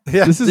sidebar.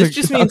 Yeah. This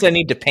just means I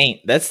need to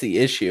paint. That's the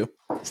issue.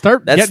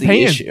 That's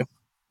the issue.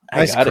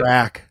 Nice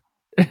crack.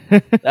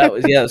 That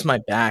was my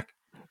back.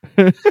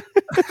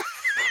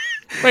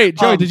 Wait,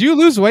 Joey, did you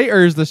lose weight,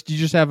 or do you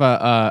just have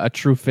a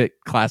True Fit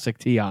Classic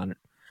tee on?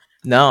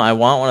 No, I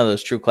want one of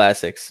those True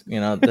Classics. You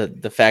know,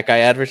 the fat guy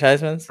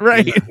advertisements.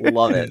 Right.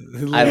 Love it.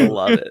 I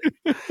love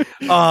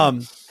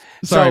it.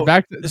 Sorry,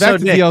 back to Nick,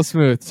 DL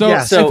Smooth.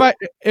 So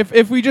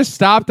if we just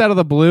stopped out of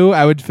the blue,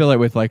 I would fill it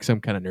with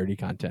some kind of nerdy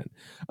content.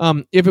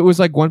 If it was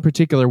one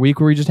particular week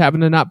where we just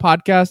happen to not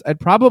podcast, I'd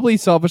probably,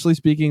 selfishly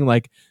speaking,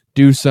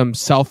 do some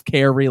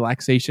self-care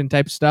relaxation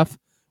type stuff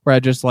where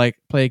I just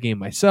play a game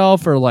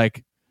myself or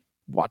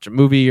watch a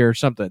movie or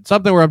something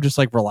where I'm just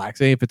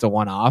relaxing if it's a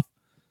one-off.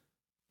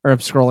 Or I'm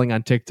scrolling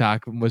on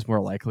TikTok was more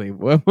likely.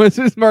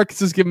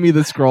 Marcus is giving me the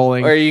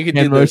scrolling. Or you could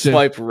do the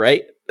swipe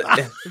right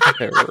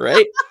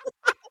Right?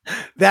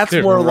 That's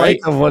Dude, more right.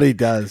 like of what he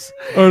does.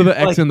 Or the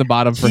X Like, in the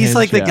bottom for He's hinge,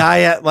 like the yeah. guy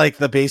at like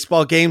the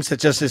baseball games that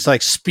just is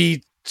like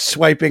speed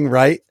swiping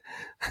right.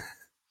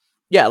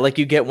 Yeah, like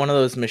you get one of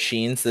those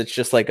machines that's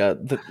just like a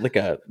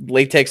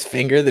latex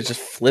finger that just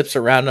flips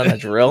around on a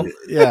drill.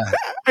 Yeah.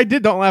 I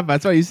don't laugh.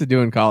 That's what I used to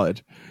do in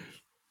college.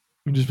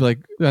 You just be like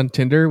on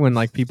Tinder when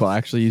like people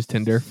actually use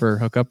Tinder for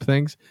hookup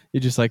things. You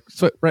just like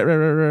swipe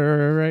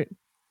right,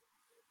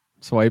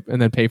 swipe,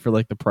 and then pay for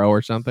like the pro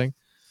or something.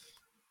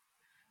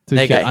 To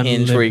They get got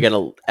Hinge where you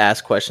unlimited- got to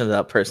ask questions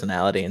about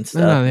personality and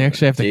stuff. No, they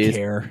actually have to Jeez.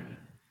 care.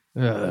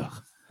 Ugh.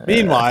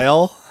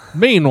 Meanwhile,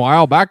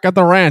 Meanwhile, back at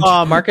the ranch,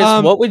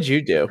 Marcus, what would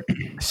you do?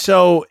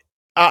 so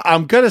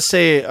I'm going to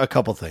say a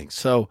couple things.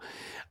 So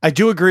I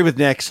do agree with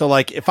Nick. So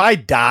like if I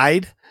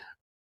died,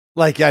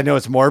 like I know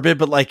it's morbid,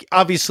 but like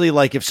obviously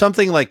like if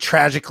something like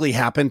tragically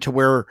happened to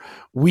where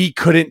we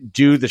couldn't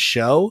do the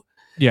show,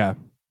 yeah,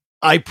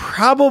 I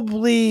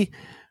probably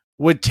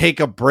would take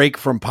a break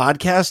from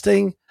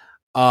podcasting.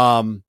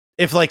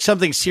 If like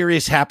something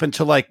serious happened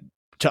to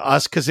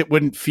us, cause it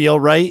wouldn't feel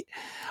right.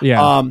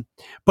 yeah,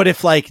 But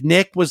if like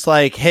Nick was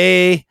like,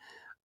 hey,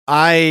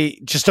 I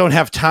just don't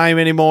have time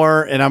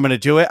anymore and I'm going to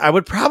do it, I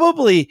would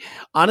probably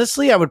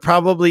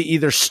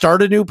either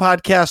start a new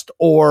podcast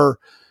or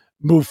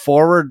move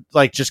forward,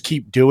 like just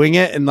keep doing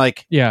it and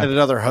like Yeah. get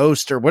another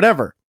host or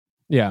whatever.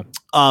 yeah.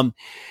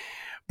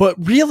 But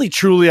really,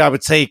 truly, I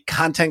would say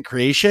content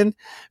creation,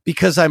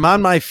 because I'm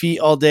on my feet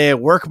all day. I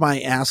work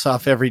my ass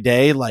off every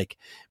day. Like,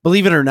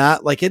 believe it or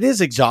not, like it is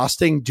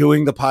exhausting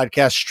doing the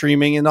podcast,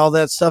 streaming and all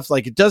that stuff.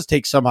 Like it does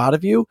take some out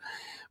of you,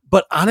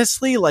 but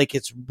honestly, like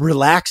it's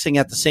relaxing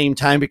at the same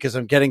time because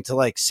I'm getting to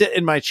like sit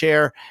in my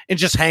chair and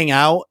just hang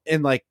out.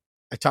 And like,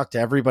 I talk to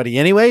everybody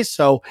anyway.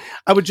 So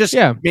I would just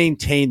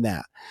maintain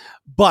that.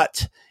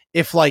 But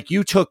if like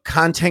you took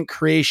content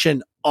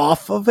creation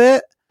off of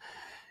it,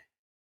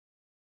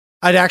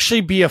 I'd actually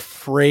be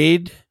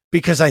afraid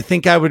because I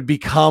think I would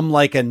become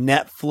like a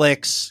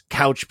Netflix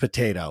couch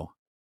potato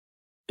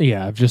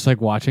Yeah, of just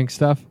like watching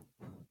stuff.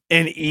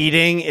 and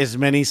eating as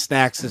many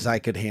snacks as I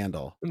could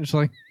handle. I'm just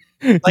like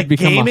Like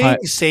become a gaming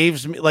hut.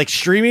 saves me, like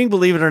streaming,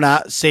 believe it or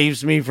not,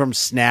 saves me from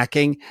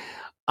snacking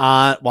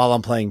while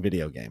I'm playing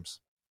video games.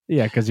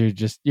 Yeah, because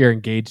you're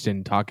engaged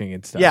in talking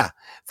and stuff. Yeah.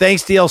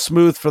 Thanks, DL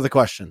Smooth, for the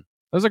question.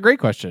 That was a great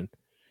question.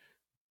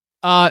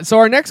 So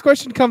our next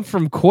question comes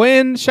from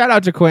Quinn. Shout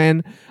out to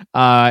Quinn.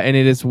 And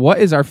it is, what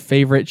is our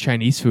favorite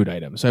Chinese food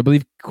item? So I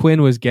believe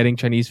Quinn was getting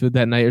Chinese food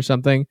that night or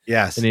something.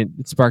 Yes. And it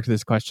sparked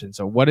this question.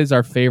 So what is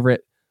our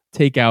favorite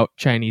takeout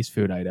Chinese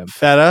food item?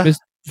 Feta.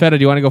 Feta,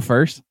 do you want to go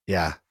first?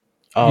 Yeah.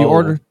 Oh, You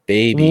order-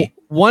 baby.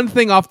 One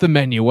thing off the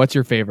menu. What's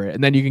your favorite?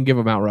 And then you can give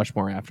a Mount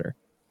Rushmore after.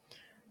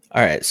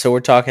 All right, so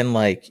we're talking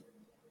like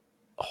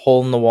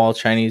hole in the wall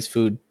Chinese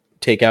food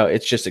takeout.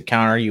 It's just a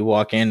counter. You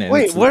walk in and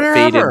Wait, it's whatever.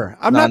 faded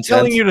I'm not nonsense.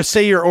 telling you to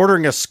say you're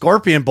ordering a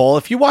scorpion bowl.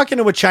 If you walk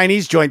into a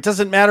Chinese joint,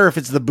 doesn't matter if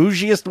it's the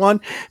bougiest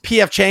one,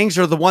 PF Chang's,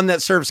 or the one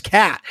that serves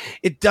cat.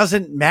 It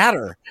doesn't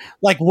matter.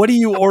 Like, what are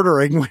you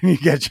ordering when you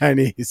get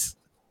Chinese?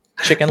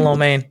 chicken lo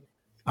mein,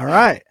 All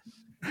right.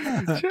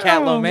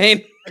 cat lo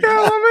mein.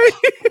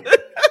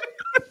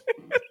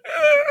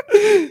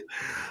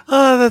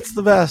 Oh, that's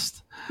the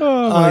best.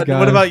 Oh my God.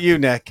 What about you,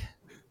 Nick?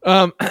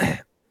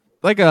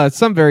 Like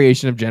some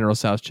variation of General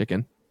Tso's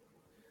chicken,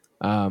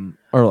 or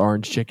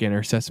orange chicken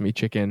or sesame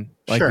chicken,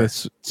 like Sure.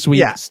 this sweet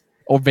Yeah.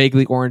 or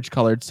vaguely orange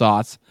colored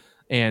sauce,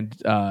 and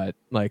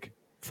like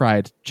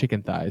fried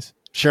chicken thighs.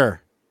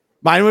 Sure.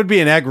 Mine would be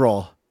an egg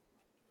roll.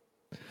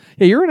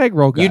 Yeah, you're an egg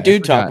roll guy. You I do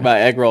forgot. talk about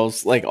egg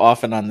rolls like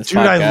often on this Dude,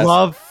 podcast. I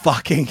love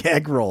fucking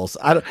egg rolls.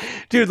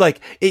 Dude, like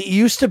it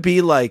used to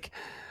be like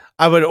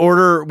we would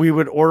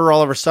order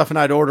all of our stuff and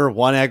I'd order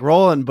one egg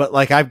roll. But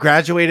like I've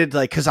graduated,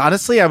 like, cause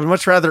honestly, I would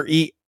much rather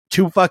eat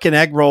 2 fucking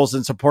egg rolls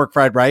and some pork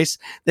fried rice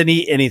than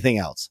eat anything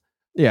else.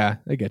 Yeah,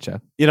 I get you.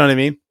 You know what I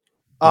mean?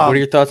 What are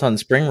your thoughts on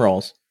spring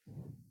rolls?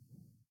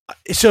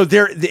 So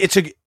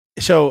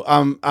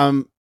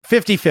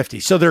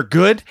 50-50. So they're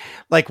good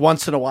like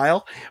once in a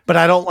while, but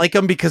I don't like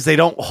them because they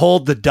don't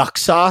hold the duck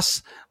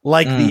sauce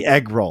like the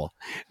egg roll.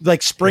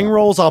 Like spring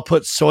rolls, I'll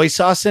put soy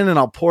sauce in and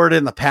I'll pour it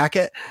in the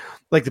packet,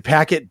 like the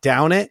packet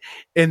down it.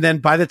 And then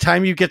by the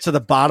time you get to the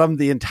bottom,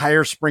 the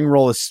entire spring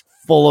roll is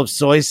full of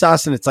soy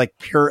sauce and it's like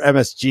pure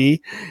MSG.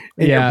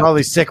 And Yeah. you're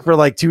probably sick for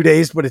like 2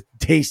 days, but it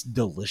tastes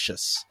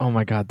delicious. Oh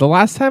my God. The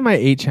last time I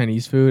ate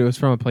Chinese food, it was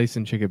from a place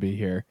in Chicopee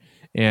here.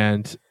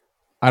 And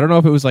I don't know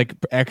if it was like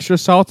extra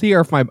salty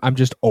or if I'm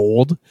just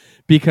old,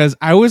 because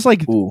I was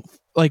like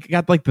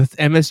got like this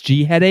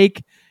MSG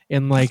headache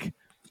and like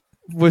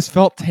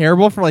felt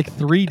terrible for like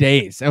 3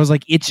 days. I was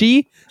like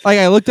itchy. Like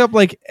I looked up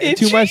like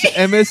too much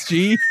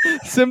MSG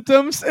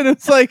symptoms and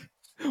it's like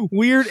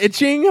weird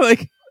itching.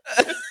 Like,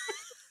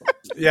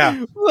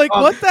 Yeah. like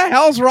what the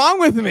hell's wrong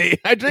with me?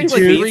 I drink like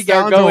Your 3 feet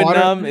start gallons of going water.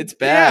 numb. It's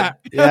bad.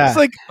 Yeah. I was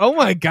like, oh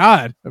my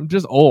God, I'm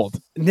just old.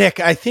 Nick,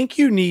 I think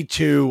you need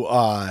to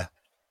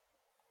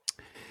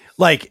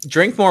Like,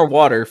 Drink more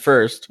water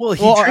first. well, I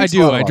drinks a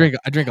do. lot of I water.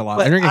 drink a lot.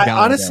 But I drink a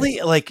gallon. honestly,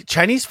 like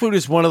Chinese food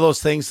is one of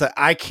those things that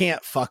I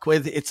can't fuck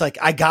with. It's like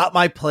I got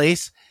my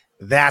place.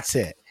 That's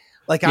it.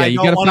 Like yeah, I you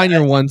don't got to wanna- find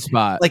your one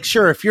spot. Like,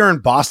 sure, if you're in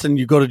Boston,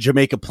 you go to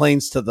Jamaica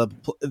Plains to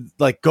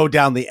go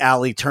down the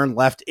alley, turn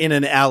left in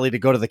an alley to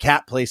go to the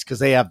cat place because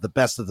they have the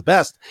best of the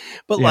best.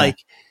 But Yeah.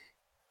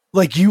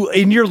 like you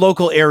in your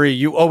local area,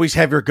 you always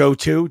have your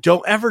go-to.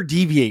 Don't ever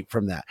deviate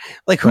from that.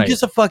 Like, who Right.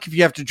 gives a fuck if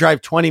you have to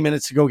drive 20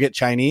 minutes to go get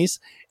Chinese?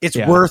 It's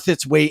Yeah. worth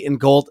its weight in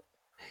gold.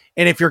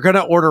 And if you're going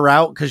to order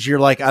out because you're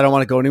like, I don't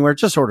want to go anywhere,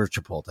 just order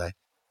Chipotle.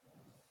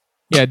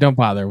 Yeah, don't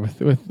bother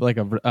with like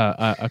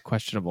a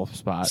questionable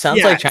spot. Sounds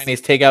Yeah. like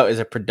Chinese takeout is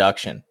a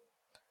production.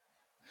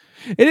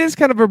 It is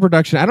kind of a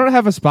production. I don't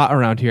have a spot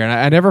around here, and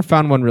I never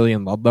found one really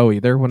in Ludlow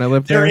either when I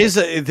lived there.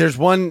 There's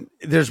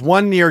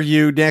one near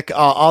you, Nick.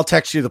 I'll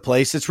text you the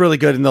place. It's really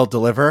good and they'll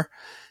deliver.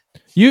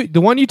 The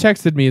one you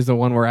texted me is the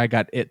one where I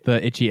got the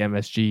itchy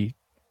MSG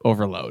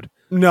overload.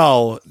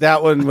 No,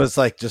 that one was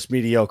like just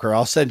mediocre.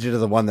 I'll send you to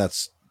the one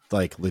that's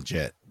like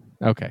legit.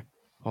 Okay,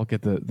 I'll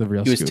get the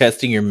real. He was scoop.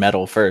 testing your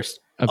metal first.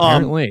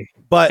 Apparently,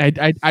 But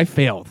I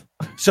failed.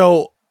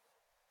 so,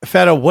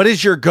 Feta, what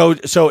is your go?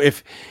 So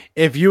if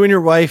you and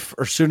your wife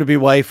or soon to be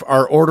wife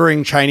are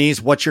ordering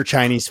Chinese, what's your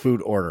Chinese food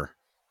order?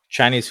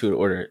 Chinese food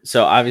order.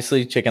 So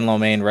obviously chicken lo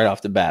mein right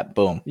off the bat.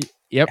 Boom.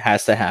 Yep. It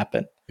has to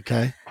happen.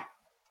 Okay.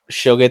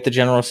 She'll get the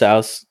General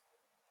Tso's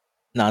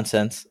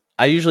nonsense.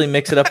 I usually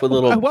mix it up with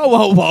little.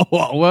 Whoa!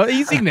 Well,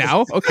 easy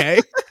now. Okay,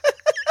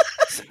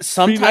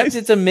 Sometimes nice.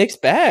 it's a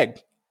mixed bag.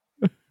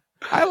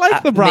 I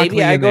like the broccoli.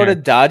 Maybe I in go there.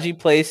 to dodgy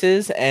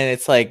places and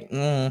it's like, I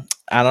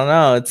don't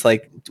know. It's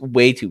like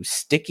way too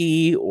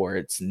sticky or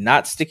it's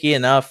not sticky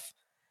enough.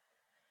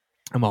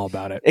 I'm all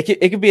about it.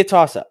 It could be a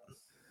toss up.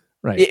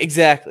 Right. Yeah,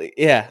 exactly.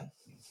 Yeah.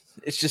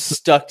 It's just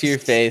stuck to your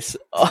face.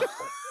 Oh,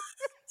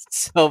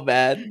 so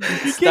bad.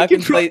 Stuck in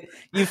control- place.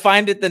 You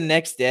find it the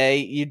next day.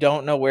 You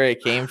don't know where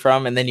it came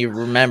from. And then you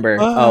remember,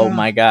 oh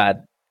my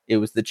God, it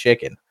was the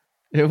chicken.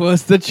 It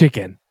was the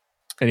chicken.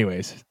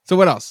 Anyways, so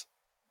what else?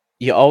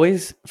 You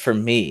always, for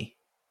me,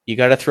 you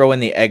got to throw in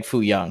the egg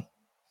foo young.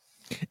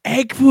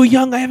 Egg foo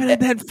young. I haven't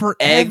had that forever.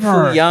 Egg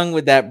foo young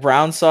with that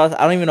brown sauce.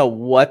 I don't even know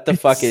what the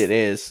fuck it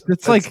is.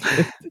 It's like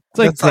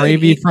that's like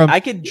gravy from. I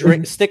could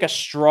stick a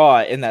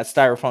straw in that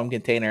styrofoam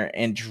container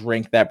and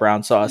drink that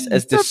brown sauce.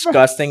 As The br-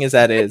 disgusting as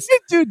that is,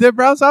 Dude, the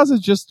brown sauce is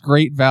just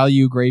great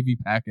value gravy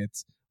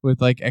packets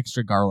with like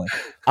extra garlic.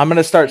 I'm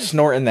gonna start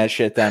snorting that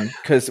shit then.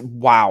 Because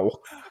wow,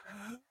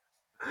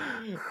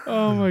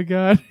 Oh my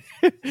god!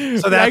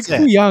 So that's Egg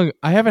foo it. young.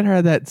 I haven't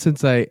heard that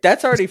since I.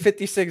 that's already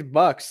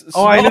 $56.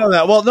 Oh, I know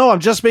that. Well, no, I'm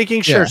just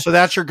making sure. Yeah. So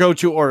that's your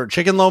go-to order: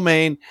 chicken lo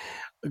mein,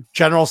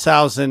 General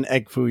Tso's, and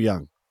egg foo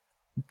young.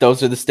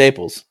 Those are the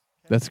staples.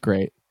 That's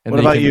great. And What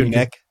then about can- you, can-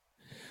 Nick?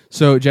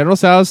 So General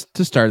Tso's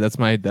to start. That's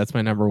my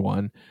number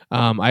one.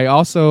 I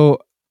also.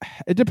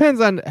 It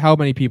depends on how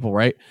many people,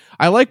 right?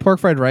 I like pork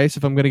fried rice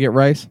if I'm going to get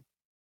rice,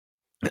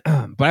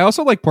 but I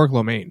also like pork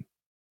lo mein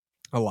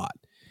a lot,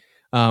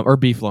 or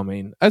beef lo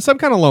mein. Some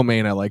kind of lo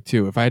mein I like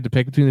too. If I had to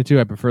pick between the two,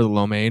 I prefer the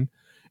lo mein.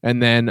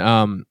 And then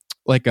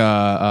like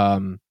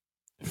a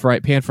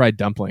pan fried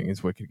dumpling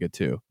is wicked good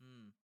too.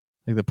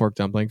 Like the pork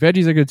dumpling.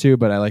 Veggies are good too,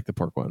 but I like the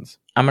pork ones.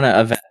 I'm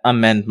gonna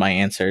amend my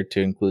answer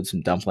to include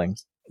some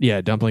dumplings.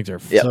 Yeah, dumplings are.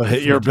 Yep. So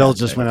your bill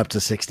just went up to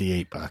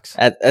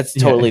 $68. That's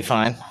Yeah. totally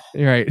fine.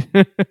 You're right.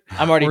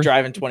 I'm already We're-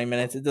 driving 20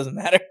 minutes. It doesn't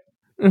matter.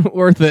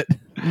 Worth it.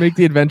 Make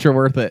the adventure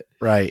worth it.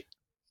 Right.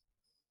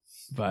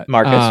 But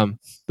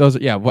Marcus? those.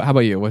 Yeah. How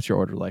about you? What's your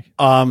order like?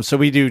 So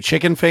we do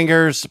chicken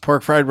fingers,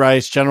 pork fried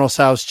rice, General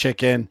Tso's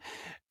chicken,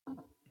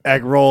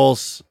 egg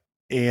rolls,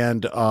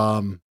 and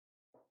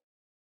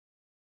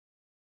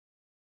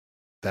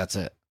that's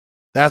it.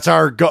 That's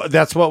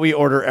that's what we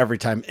order every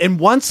time. And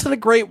once in a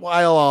great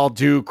while, I'll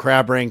do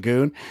crab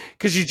rangoon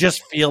because you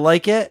just feel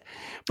like it.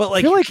 But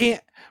like feel you like-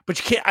 can't. But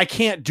you can't. I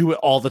can't do it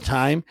all the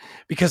time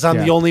because I'm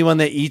Yeah. the only one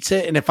that eats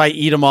it. And if I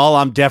eat them all,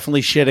 I'm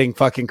definitely shitting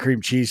fucking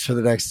cream cheese for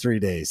the next 3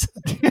 days.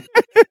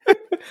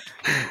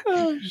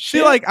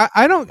 See, like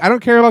I don't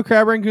care about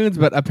crab rangoons,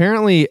 but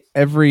apparently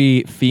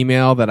every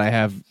female that I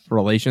have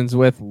relations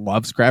with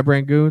loves crab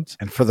rangoons.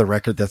 And for the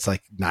record, that's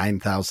like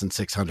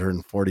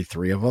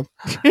 9,643 of them.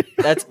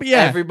 That's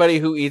Yeah. everybody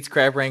who eats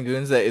crab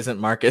rangoons that isn't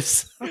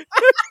Marcus.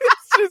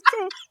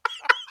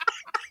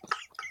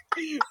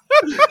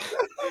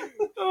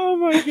 Oh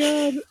my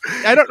god!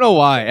 I don't know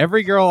why.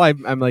 Every girl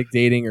I'm like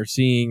dating or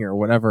seeing or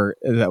whatever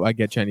that I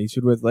get Chinese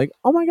food with, like,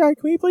 oh my god,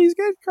 can we please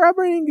get crab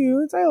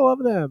rangoons? I love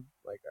them.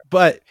 Like,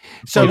 But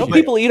so You know,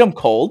 people eat them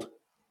cold.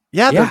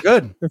 yeah, they're Yeah.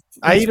 good.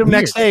 I it's eat them weird.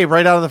 next day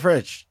right out of the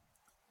fridge.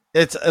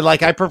 It's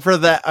like I prefer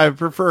that. I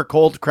prefer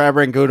cold crab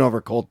rangoon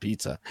over cold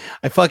pizza.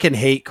 I fucking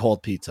hate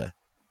cold pizza.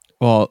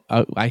 Well,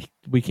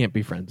 we can't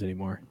be friends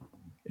anymore.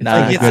 It's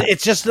Nah, not Like good.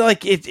 it's just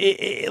like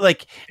it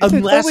like It's a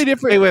unless totally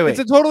different. Wait. It's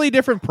a totally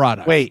different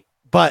product. Wait,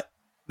 but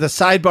the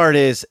sidebar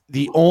is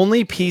the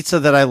only pizza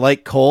that I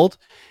like cold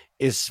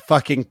is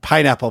fucking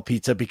pineapple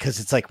pizza because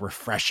it's like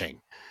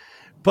refreshing.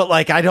 but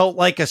like I don't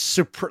like a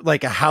super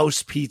like a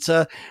house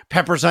pizza,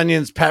 peppers,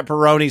 onions,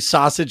 pepperoni,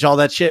 sausage, all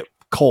that shit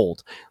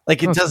cold.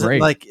 Like it That's doesn't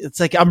great. like it's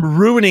like I'm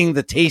ruining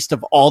the taste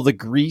of all the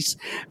grease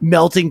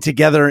melting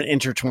together and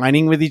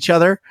intertwining with each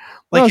other.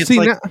 Like Oh, it's see,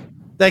 like, now-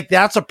 like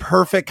that's a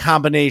perfect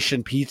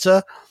combination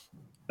pizza.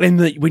 And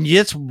when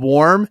it's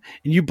warm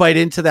and you bite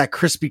into that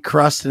crispy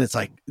crust, and it's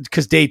like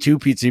because day 2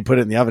 pizza you put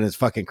it in the oven, it's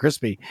fucking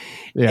crispy.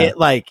 yeah, It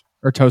like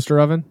or toaster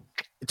oven.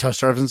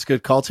 toaster oven's a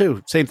good call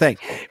too. Same thing.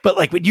 But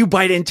like when you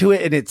bite into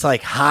it and it's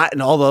like hot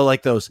and all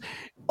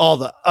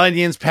the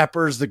onions,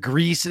 peppers, the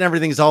grease and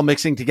everything's all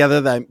mixing together,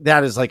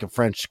 that is like a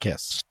French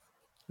kiss.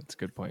 That's a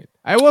good point.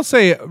 I will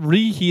say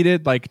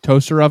reheated like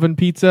toaster oven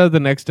pizza the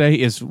next day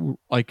is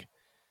like,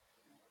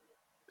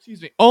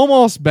 excuse me,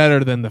 almost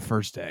better than the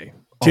first day.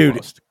 Dude,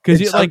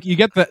 because it's you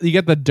get the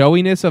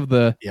doughiness of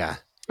the Yeah.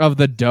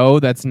 dough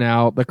that's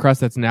now the crust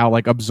that's now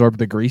like absorbed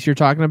the grease you're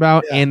talking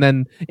about, Yeah. and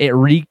then it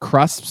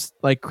recrusps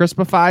like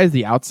crispifies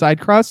the outside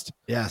crust.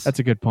 Yes. That's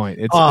a good point.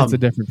 It's a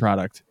different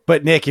product.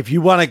 But Nick, if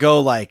you want to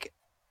go like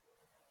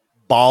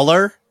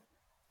baller,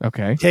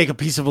 Okay. take a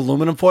piece of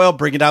aluminum foil,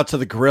 bring it out to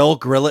the grill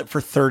it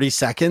for 30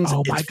 seconds.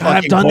 Oh my It's god, I've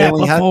fucking done that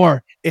boiling hot.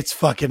 before. It's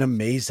fucking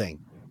amazing.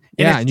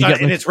 Yeah, and, and you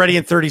get like- it's ready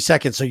in 30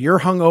 seconds. So you're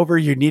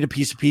hungover, you need a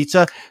piece of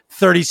pizza.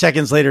 30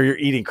 seconds later, you're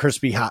eating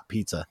crispy hot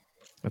pizza.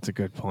 That's a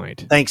good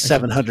point. Thanks,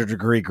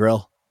 700-degree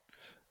grill.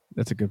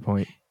 That's a good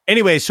point.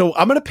 Anyway, so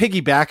I'm going to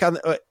piggyback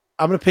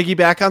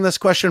on this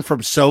question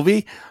from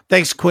Sovi.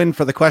 Thanks, Quinn,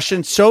 for the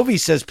question. Sovi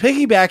says,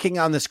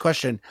 piggybacking on this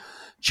question,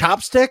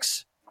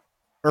 chopsticks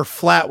or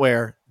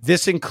flatware?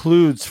 This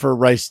includes for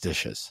rice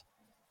dishes.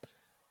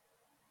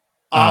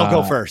 I'll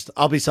go first.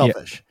 I'll be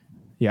selfish.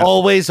 Yeah.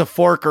 Always a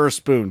fork or a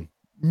spoon.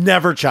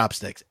 Never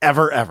chopsticks.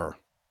 Ever.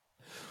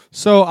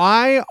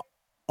 So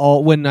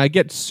when I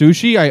get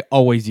sushi, I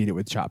always eat it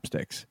with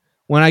chopsticks.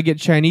 When I get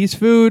Chinese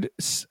food,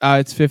 it's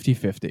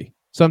 50-50.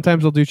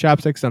 Sometimes I'll do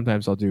chopsticks.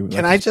 Sometimes I'll do.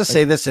 Can I just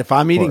say this? If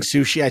I'm eating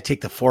fork. sushi, I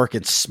take the fork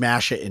and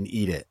smash it and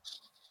eat it.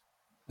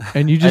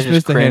 And you just I just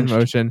missed the hand cringed.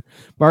 motion.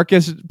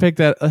 Marcus picked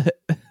that.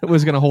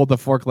 Was going to hold the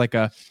fork like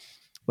a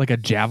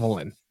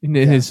javelin in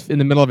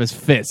the middle of his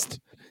fist.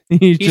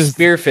 He's He's just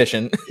spear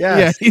fishing.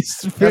 Yes. yeah. He's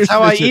That's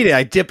how I fishing. eat it.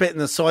 I dip it in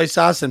the soy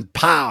sauce and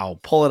pow,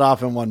 pull it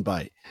off in one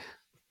bite.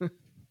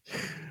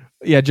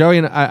 Yeah, Joey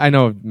and I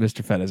know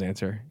Mr. Fetta's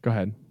answer. Go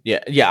ahead.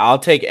 Yeah. I'll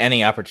take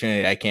any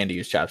opportunity I can to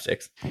use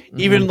chopsticks.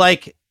 Even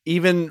like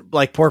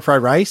pork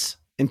fried rice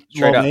and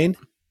Straight lo up. mein.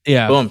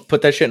 Yeah, Boom.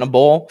 Put that shit in a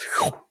bowl.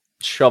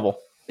 Shovel.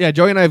 yeah.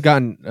 Joey and I have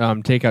gotten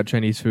takeout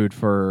Chinese food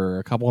for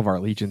a couple of our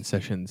Legion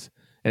sessions,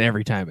 and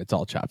every time it's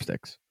all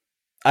chopsticks.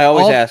 I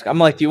always All- ask. I'm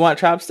like, "Do you want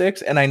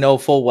chopsticks?" And I know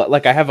full what.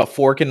 Like I have a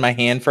fork in my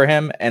hand for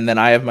him, and then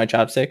I have my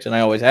chopsticks, and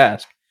I always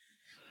ask,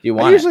 "Do you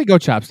I want?" usually go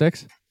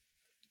chopsticks.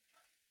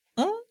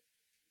 Huh?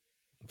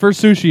 For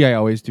sushi, I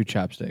always do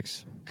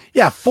chopsticks.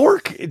 Yeah,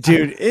 fork,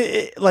 dude.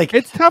 Like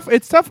It's tough.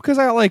 It's tough because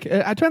it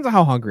depends on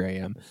how hungry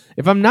I am.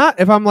 If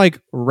I'm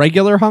like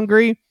regular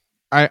hungry,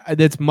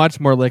 it's much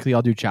more likely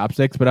I'll do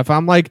chopsticks. But if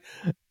I'm like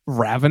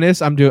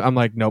ravenous, I'm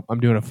like, nope, I'm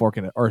doing a fork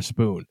or a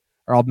spoon,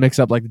 or I'll mix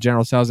up like the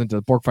General Tso's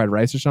into pork fried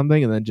rice or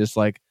something, and then just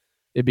like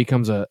it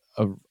becomes a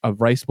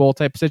rice bowl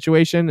type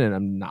situation, and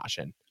I'm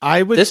noshing.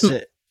 I would This-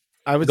 say,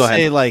 Go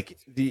ahead. like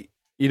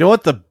you know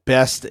what the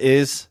best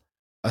is?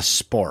 A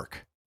spork.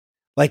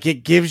 Like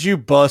it gives you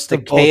bust The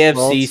of both KFC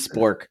worlds.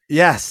 spork.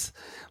 Yes.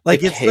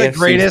 Like The it's the KFC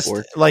greatest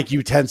spork. like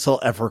utensil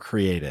ever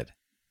created.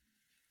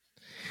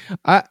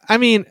 I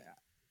mean,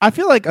 I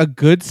feel like a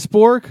good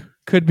spork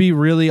could be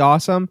really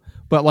awesome,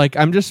 but like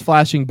I'm just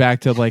flashing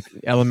back to like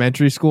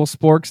elementary school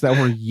sporks that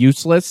were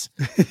useless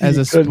as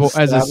a couldn't sport.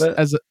 stab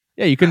it?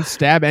 Yeah, you couldn't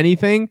stab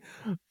anything,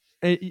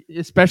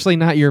 especially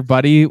not your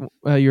buddy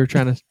you're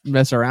trying to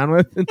mess around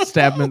with and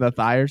stab him in the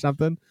thigh or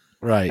something.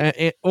 Right. And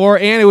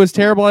it was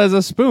terrible as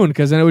a spoon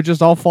because then it would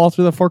just all fall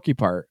through the forky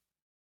part.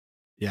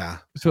 Yeah.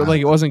 So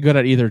like it wasn't good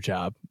at either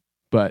job.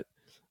 But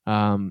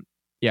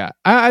yeah,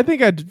 I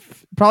think I'd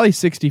probably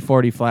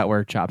 60-40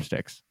 flatware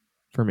chopsticks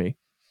for me.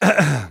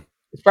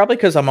 It's probably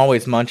because I'm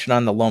always munching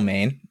on the lo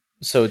mein.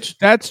 So it's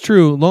That's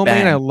true. Lo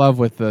mein Bang. I love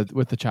with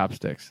the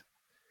chopsticks.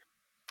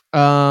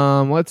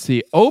 Let's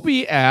see.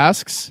 Obi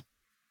asks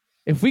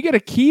if we get a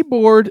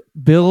keyboard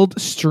build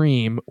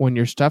stream when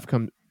your stuff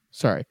comes.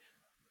 Sorry,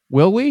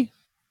 will we?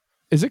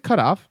 Is it cut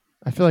off?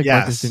 I feel like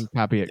Marcus Yes. didn't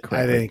copy it I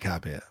correctly. didn't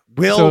copy it.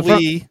 Will So if I-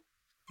 we?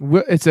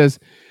 It says,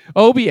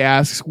 Obi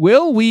asks,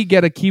 will we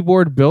get a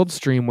keyboard build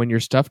stream when your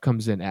stuff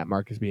comes in at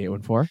Marcus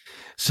B814?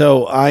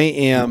 So I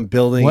am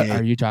building What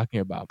are you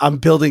talking about? I'm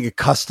building a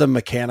custom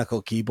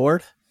mechanical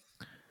keyboard.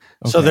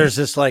 So Okay. there's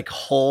this like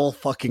whole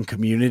fucking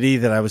community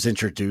that I was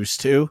introduced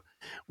to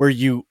where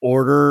you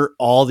order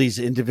all these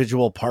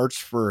individual parts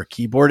for a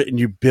keyboard and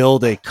you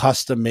build a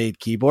custom made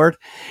keyboard.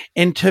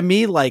 And to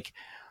me, like,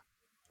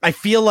 I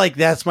feel like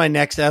that's my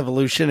next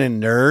evolution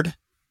in nerd.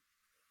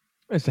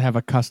 Is to have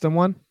a custom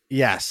one?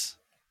 Yes.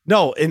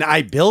 No, and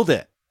I build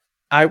it.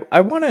 I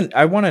want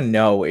to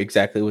know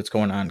exactly what's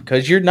going on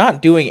because you're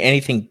not doing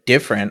anything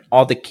different.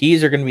 All the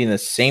keys are going to be in the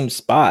same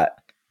spot.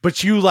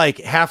 But you like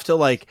have to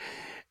like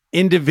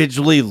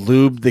individually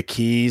lube the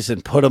keys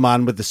and put them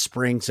on with the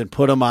springs and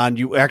put them on.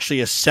 You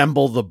actually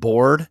assemble the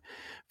board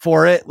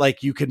for it.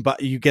 Like you get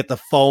the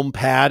foam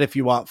pad if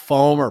you want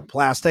foam or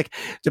plastic.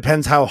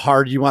 Depends how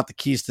hard you want the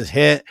keys to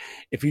hit.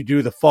 If you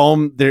do the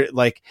foam, they're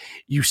like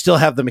you still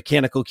have the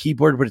mechanical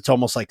keyboard, but it's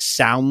almost like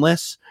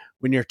soundless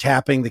when you're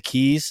tapping the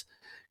keys.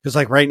 Because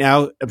like right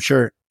now, I'm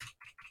sure.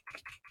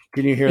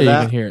 Can you hear Yeah,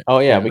 that? you can hear it. Oh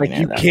yeah, we Like can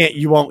hear you that. can't,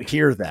 you won't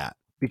hear that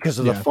because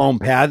of the foam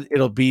pad.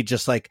 It'll be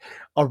just like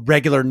a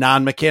regular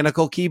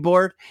non-mechanical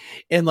keyboard.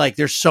 And like,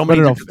 there's so But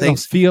many it'll different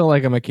things. feel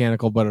like a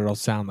mechanical, but it'll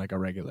sound like a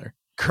regular.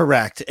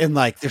 Correct. And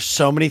like, there's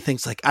so many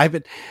things. Like I've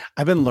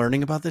been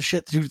learning about this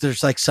shit. Dude,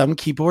 there's like some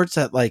keyboards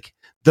that like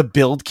the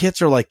build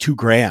kits are like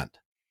 $2,000.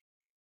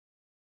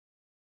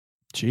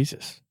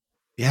 Jesus.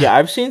 Yeah,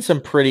 I've seen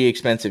some pretty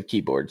expensive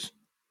keyboards.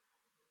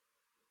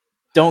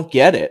 Don't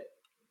get it,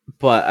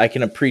 but I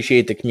can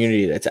appreciate the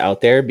community that's out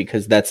there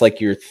because that's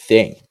like your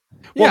thing.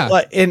 Yeah.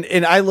 Well, and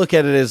I look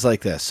at it as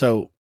like this.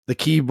 So the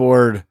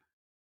keyboard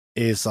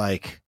is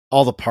like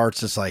all the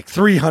parts is like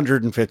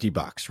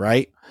 $350,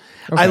 right?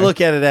 I Okay.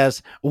 look at it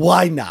as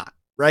why not,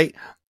 right?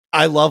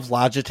 I love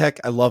Logitech.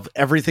 I love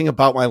everything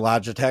about my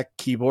Logitech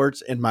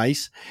keyboards and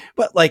mice.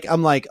 But like,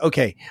 I'm like,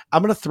 okay,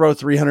 I'm going to throw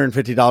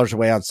 $350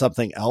 away on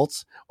something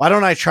else. Why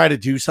don't I try to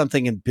do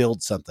something and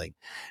build something?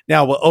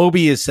 Now, what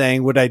Obi is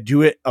saying, would I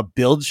do it a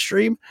build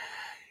stream?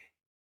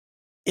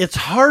 It's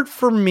hard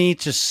for me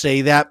to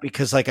say that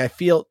because like, I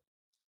feel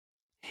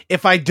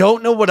if I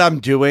don't know what I'm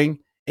doing,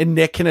 and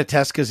Nick can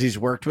attest because he's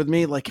worked with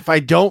me. Like if I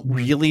don't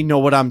really know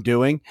what I'm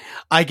doing,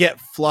 I get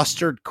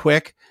flustered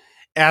quick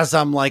as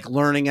I'm like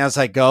learning as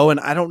I go. And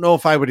I don't know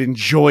if I would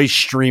enjoy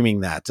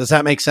streaming that. Does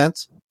that make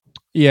sense?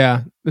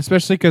 Yeah,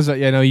 especially because I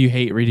know you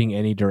hate reading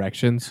any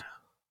directions.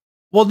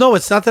 Well, no,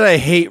 it's not that I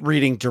hate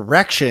reading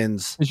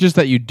directions. It's just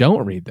that you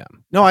don't read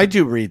them. No, I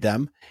do read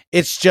them.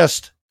 It's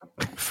just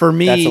for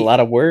me. That's a lot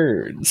of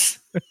words.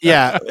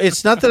 Yeah.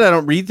 It's not that I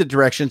don't read the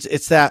directions.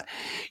 It's that,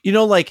 you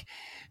know, like,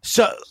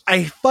 so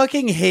I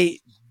fucking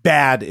hate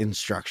bad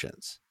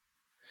instructions.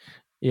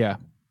 Yeah.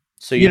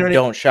 So you You know what I-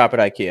 don't shop at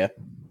IKEA.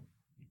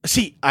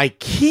 See,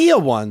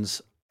 IKEA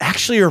ones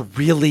actually are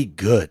really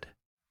good.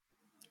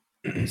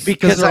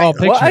 Because they're all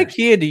What pictures.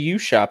 IKEA do you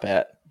shop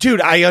at? dude,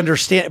 I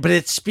understand, but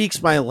it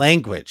speaks my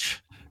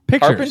language.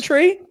 Pictures.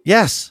 Carpentry?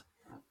 Yes.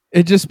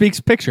 It just speaks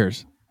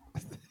pictures.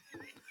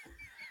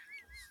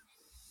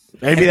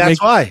 Maybe that's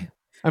Make- why.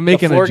 I'm The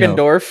making a joke.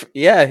 Florgendorf.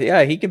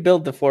 Yeah, he can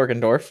build the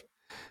Florgendorf.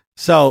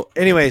 So,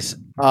 anyways,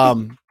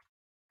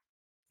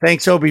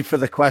 thanks, Obi, for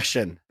the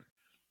question.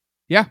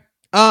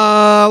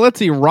 Let's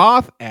see.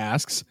 Roth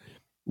asks,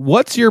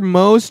 "What's your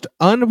most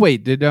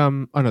wait? Did Oh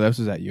no, this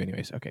was at you,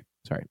 anyways. Okay,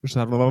 sorry.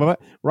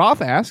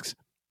 Roth asks,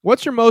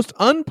 "What's your most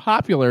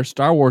unpopular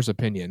Star Wars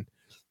opinion?"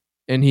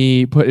 And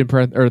he put in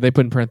they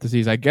put in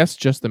parentheses, I guess,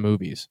 just the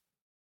movies.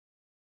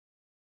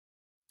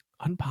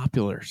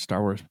 Unpopular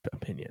Star Wars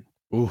opinion.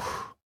 Ooh.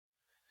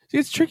 See,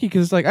 it's tricky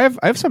because like I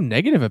have some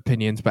negative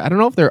opinions, but I don't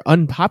know if they're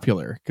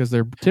unpopular because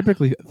they're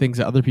typically things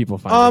that other people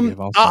find negative.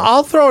 Also,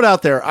 I'll throw it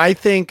out there. I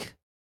think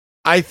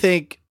I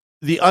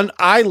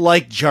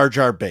like Jar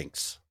Jar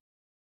Binks.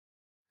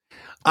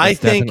 I It's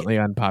think definitely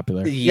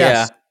unpopular. Yeah.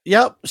 yes.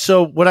 Yep.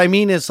 So what I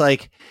mean is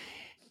like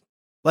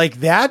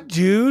that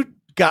dude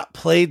got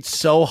played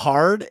so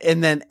hard,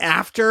 and then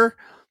after,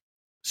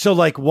 so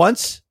like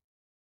once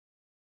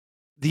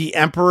the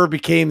Emperor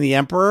became the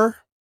Emperor,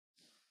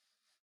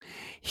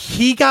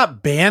 he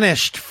got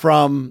banished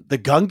from the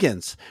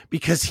Gungans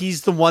because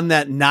he's the one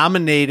that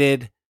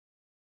nominated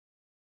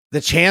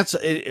the chance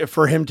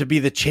for him to be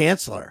the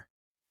Chancellor.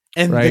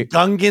 And Right. the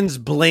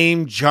Gungans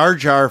blame Jar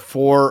Jar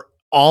for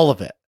all of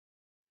it.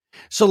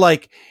 So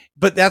like,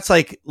 but that's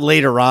like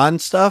later on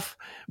stuff.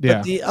 Yeah.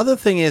 But the other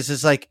thing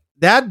is like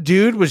that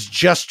dude was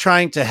just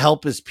trying to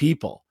help his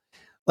people.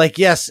 Like,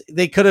 yes,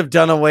 they could have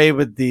done away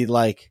with the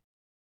like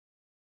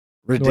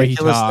The way he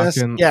ridiculousness.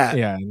 talked and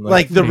yeah. and,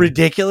 Like the he-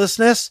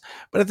 ridiculousness.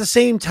 But at the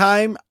same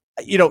time,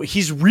 you know,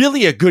 he's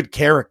really a good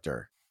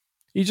character.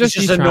 he's He's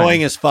just just annoying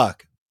trying. as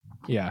fuck.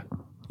 Yeah,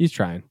 he's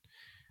trying.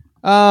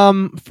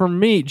 For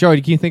me,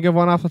 Joey, can you think of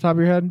one off the top of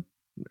your head,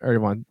 or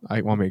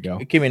I want me to go?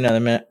 Give me another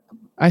minute.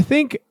 I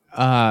think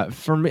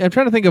for me, I'm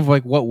trying to think of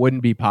like what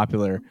wouldn't be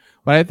popular,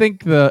 but I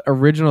think the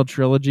original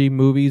trilogy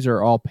movies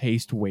are all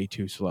paced way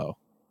too slow.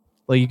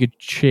 Like you could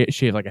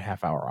shave like a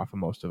half hour off of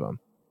most of them.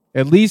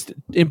 At least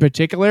in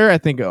particular, I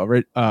think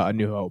A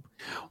New Hope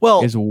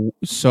Well, is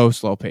so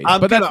slow paced.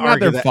 I'm But that's gonna not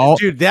argue their that. fault.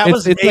 Dude, that It's-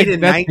 was it's made like in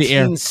that's the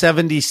era.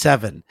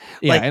 1977.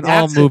 Yeah, like, and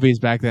all that's a- movies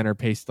back then are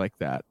paced like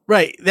that.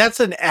 Right. That's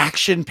an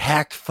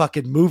action-packed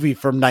fucking movie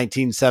from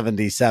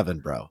 1977,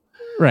 bro.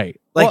 Right.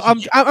 Like, Well,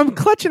 I'm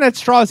clutching at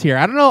straws here.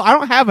 I don't know. I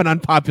don't have an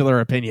unpopular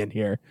opinion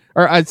here,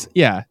 or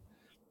yeah,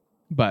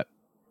 but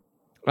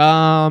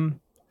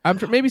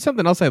maybe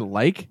something else I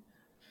like.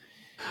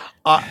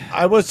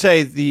 I would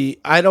say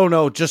I don't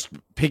know, just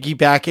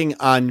piggybacking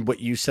on what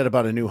you said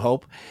about A New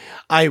Hope.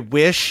 I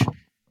wish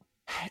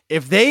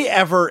if they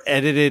ever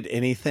edited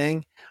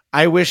anything,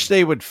 I wish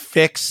they would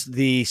fix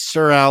the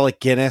Sir Alec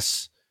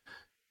Guinness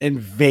and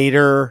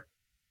Vader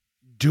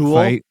duel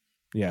Fight.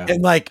 Yeah.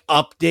 and like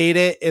update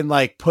it and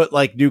like put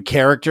like new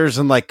characters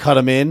and like cut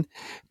them in,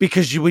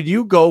 because when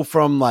you go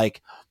from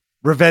like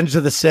Revenge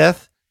of the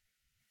Sith,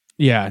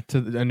 Yeah. To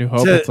A New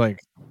Hope, To- it's like,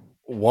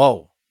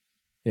 whoa.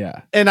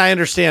 yeah. And I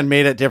understand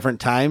made at different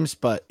times,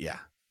 but yeah.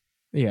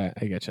 Yeah,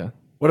 I getcha.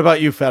 What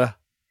about you, Feta?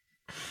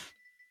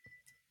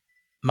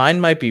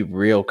 Mine might be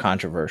real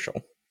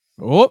controversial.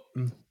 Oh,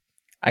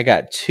 I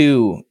got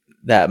two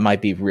that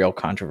might be real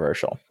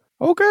controversial.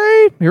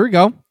 okay. Here we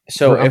go.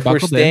 So I'm if we're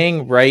buckled in.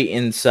 staying right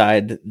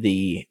inside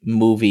the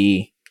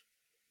movie,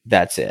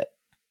 that's it.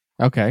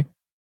 Okay.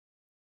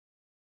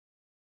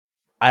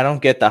 I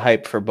don't get the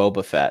hype for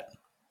Boba Fett.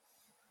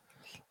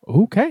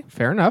 Okay.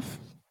 Fair enough.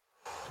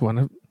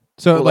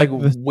 So, Like,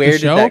 the where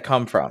did show? that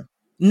come from?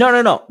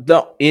 No.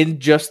 In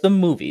just the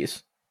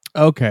movies,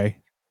 Okay.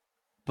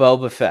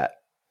 Boba Fett.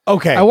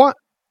 Okay. I want.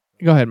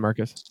 Go ahead,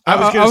 Marcus. I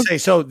was going to say,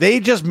 so they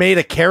just made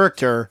a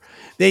character.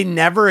 They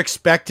never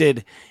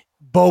expected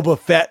Boba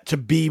Fett to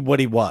be what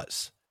he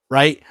was,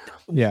 right?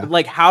 Yeah.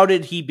 Like, how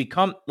did he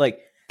become like?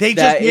 They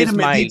That just made is him.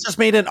 my- They just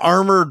made an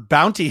armored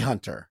bounty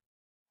hunter.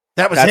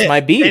 That was That's it. my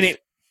beef. And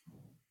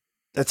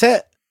that's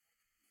it.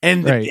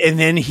 And Right. and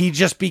then he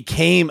just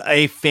became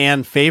a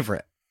fan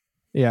favorite.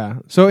 Yeah.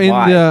 So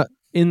Why?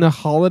 in the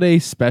holiday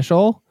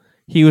special,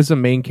 he was a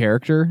main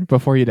character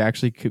before he'd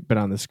actually been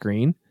on the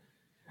screen.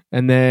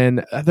 And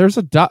then there's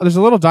a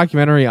little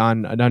documentary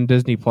on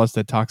Disney Plus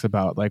that talks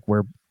about like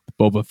where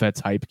Boba Fett's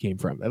hype came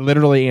from. It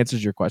literally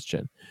answers your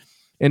question.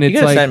 And You it's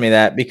gotta like send me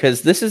that,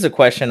 because this is a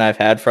question I've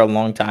had for a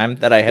long time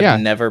that I have Yeah.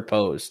 never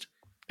posed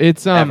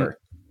it's ever.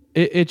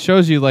 it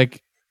shows you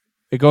like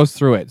it goes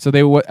through it. So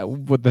they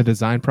with the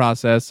design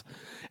process,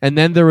 and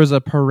then there was a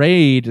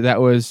parade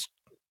that was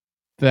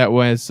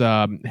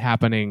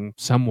happening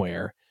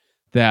somewhere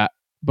that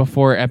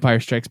before Empire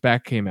Strikes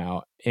Back came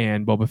out,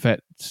 and Boba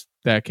Fett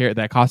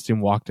that costume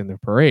walked in the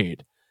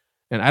parade,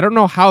 and I don't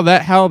know how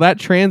that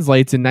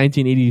translates in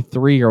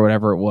 1983 or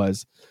whatever it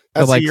was.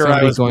 That's like the year I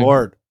somebody was going-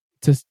 bored.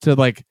 to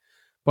like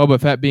Boba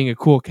Fett being a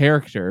cool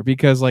character,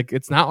 because like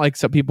it's not like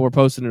some people were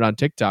posting it on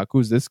TikTok.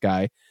 Who's this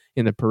guy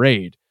in the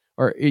parade?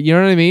 Or you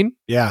know what I mean?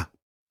 Yeah.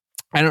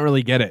 I don't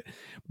really get it,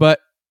 but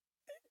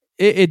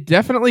it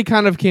definitely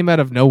kind of came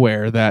out of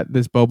nowhere that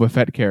this Boba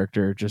Fett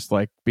character just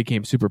like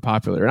became super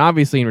popular. And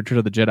obviously in Return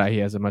of the Jedi, he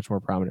has a much more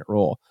prominent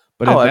role.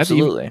 But Oh, that's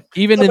absolutely.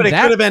 even No, in but it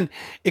that,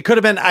 could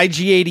have been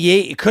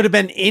IG-88. It could have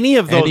been any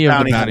of those any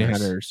of the bounty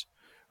hunters.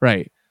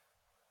 right?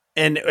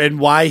 And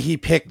why he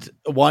picked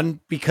one,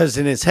 because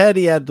in his head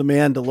he had the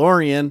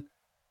Mandalorian,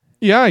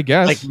 Yeah, I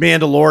guess like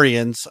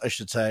Mandalorians, I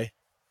should say.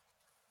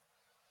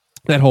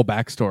 that whole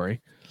backstory.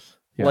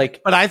 Yeah.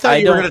 Like, But I thought I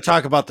you were don't- going to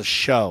talk about the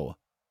show.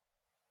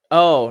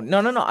 oh no.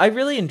 I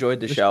really enjoyed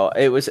the show.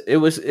 It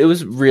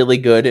was really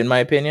good in my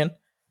opinion.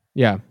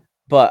 Yeah,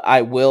 But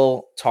I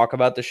will talk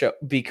about the show,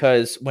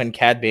 because when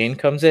Cad Bane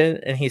comes in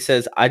and he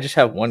says, "I just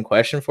have one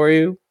question for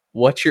you.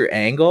 What's your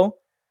angle?"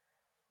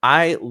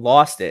 I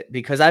lost it,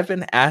 because I've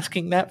been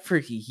asking that for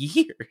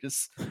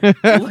years.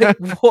 Like,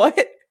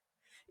 what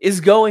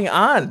is going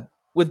on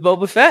with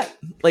Boba Fett?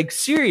 Like,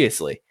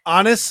 seriously.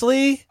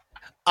 Honestly,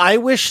 I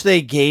wish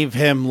they gave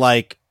him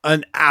like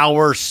an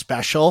hour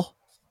special.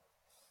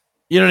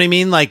 You know what I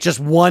mean? Like just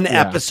one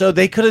Yeah. episode.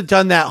 They could have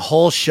done that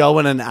whole show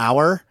in an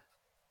hour,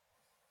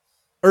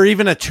 or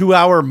even a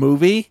 2-hour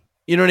movie.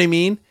 You know what I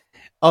mean?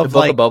 The Of Book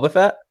like of Boba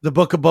Fett? the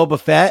Book of Boba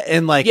Fett,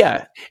 and like,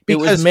 Yeah. It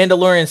was because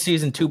Mandalorian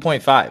season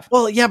 2.5.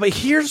 well, yeah, but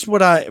here's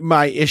what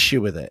my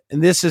issue with it,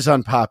 and this is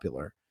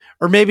unpopular,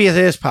 or maybe it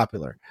is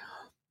popular.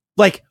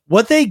 Like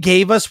what they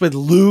gave us with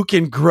Luke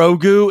and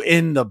Grogu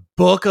in the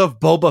Book of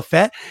Boba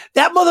Fett,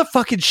 that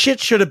motherfucking shit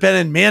should have been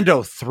in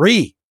Mando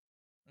 3.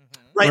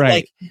 Right?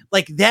 Right.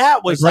 Like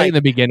that was right like in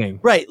the beginning.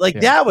 right, like Yeah.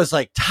 that was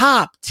like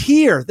top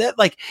tier. That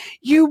like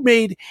you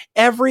made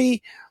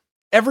every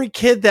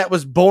kid that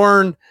was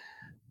born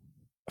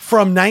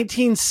from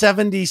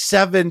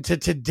 1977 to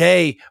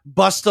today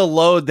bust a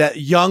load that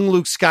young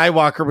Luke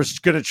Skywalker was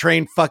going to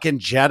train fucking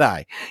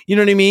Jedi. You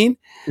know what I mean?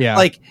 Yeah,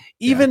 Like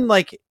even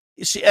like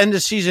end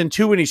of season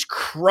 2 when he's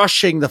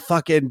crushing the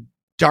fucking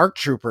dark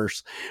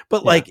troopers.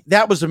 But like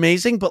that was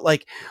amazing. But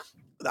like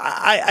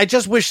I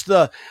just wish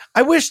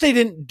I wish they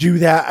didn't do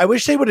that. I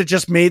wish they would have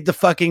just made the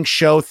fucking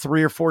show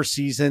 3 or 4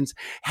 seasons,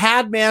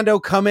 had Mando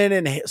come in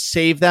and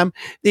save them.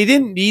 They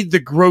didn't need the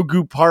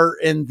Grogu part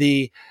and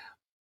the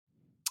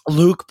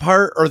Luke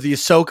part or the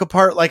Ahsoka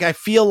part. Like I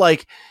feel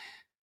like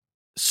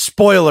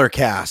spoiler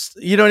cast.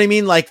 You know what I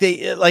mean? Like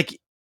they like,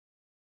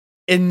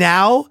 and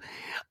now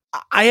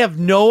I have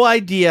no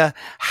idea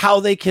how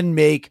they can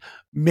make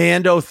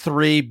Mando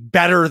 3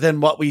 better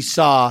than what we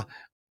saw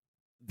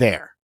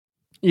there.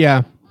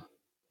 yeah,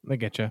 I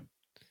get you.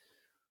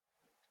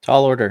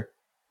 Tall order.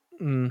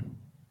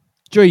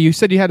 Joey, you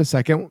said you had a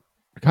second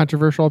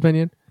controversial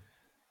opinion.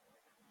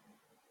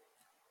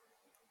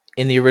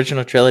 In the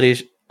original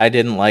trilogy, I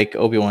didn't like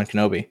Obi-Wan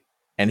Kenobi,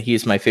 and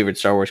he's my favorite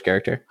Star Wars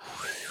character.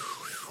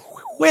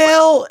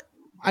 Well,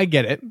 I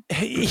get it.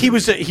 he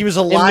was It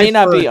alive. may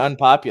not for, be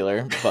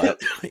unpopular, but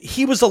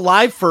he was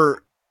alive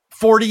for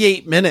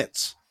 48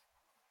 minutes.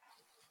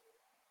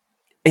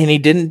 And he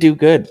didn't do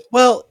good.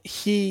 Well,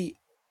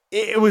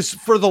 it was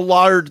for the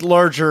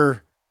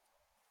larger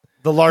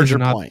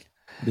point.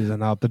 These are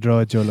not the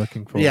droids you're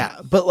looking for. Yeah,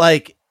 but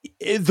like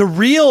the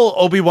real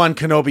Obi-Wan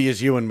Kenobi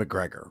is Ewan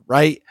McGregor,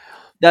 right?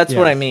 That's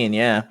what Yeah. I mean,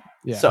 yeah.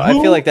 Yeah. So I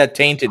feel like that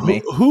tainted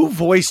me. Who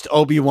voiced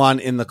Obi-Wan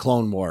in the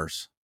Clone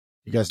Wars?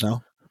 You guys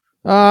know?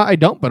 I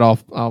don't, but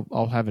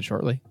I'll have it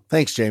shortly.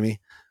 Thanks, Jamie.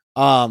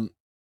 But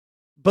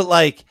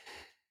like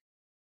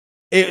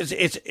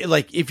it's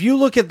like if you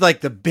look at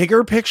like the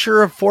bigger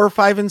picture of 4,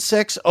 5, and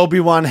 6,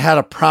 Obi-Wan had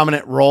a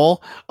prominent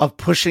role of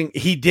pushing.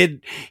 He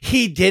did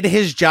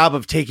his job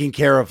of taking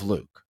care of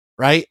Luke,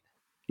 right?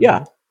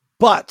 Yeah.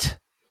 But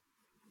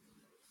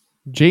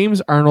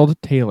James Arnold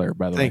Taylor,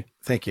 by the way.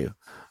 thank you.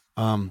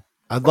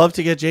 I'd love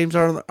to get James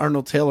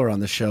Arnold Taylor on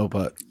the show,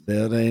 but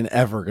that ain't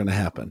ever going to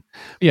happen.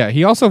 Yeah,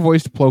 he also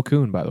voiced Plo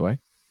Koon, by the way.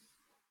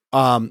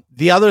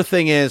 The other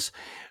thing is,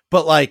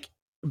 but like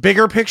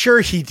bigger picture,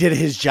 he did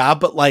his job,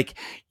 but like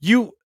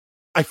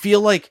I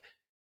feel like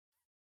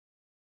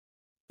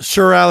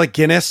Sir Alec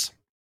Guinness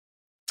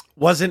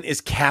wasn't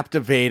as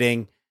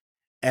captivating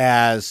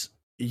as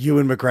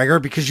Ewan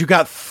McGregor because you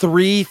got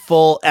 3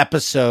 full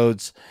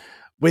episodes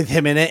with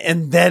him in it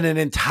and then an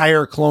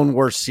entire Clone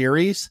Wars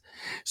series.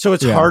 So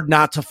it's hard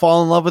not to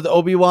fall in love with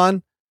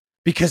Obi-Wan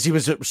because he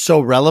was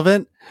so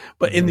relevant.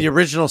 But in the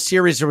original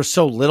series, there was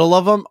so little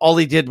of him. All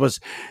he did was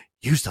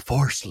use the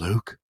Force,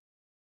 Luke.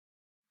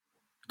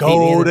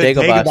 Go to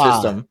Dagobah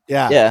system.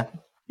 Yeah. Yeah.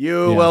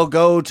 You will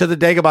go to the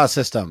Dagobah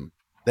system.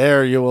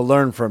 There you will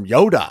learn from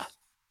Yoda,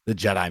 the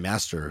Jedi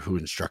Master who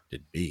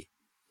instructed me.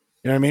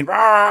 You know what I mean?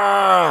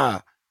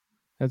 Rah!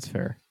 That's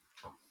fair.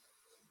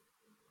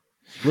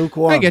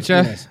 Lukewarm. I get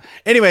you.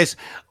 Anyways,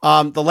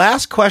 the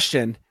last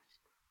question.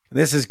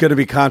 This is going to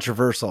be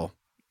controversial.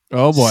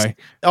 Oh boy.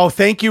 Oh,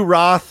 thank you,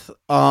 Roth,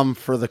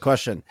 for the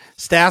question.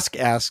 Stask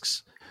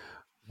asks,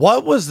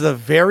 what was the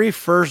very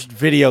first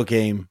video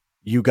game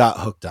you got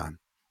hooked on?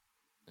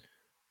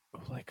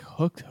 Like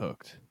hooked.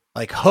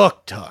 Like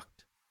hooked.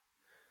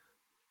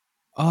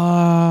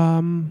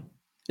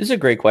 This is a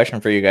great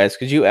question for you guys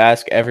because you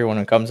ask everyone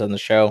who comes on the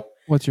show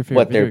What's your favorite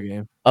what video their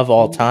game? of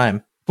all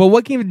time. But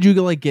what game did you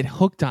like get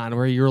hooked on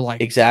where you're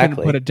like Exactly.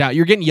 couldn't put it down?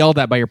 You're getting yelled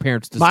at by your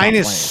parents to Mine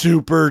stop is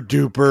super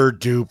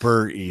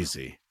duper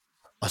easy.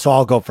 So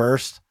I'll go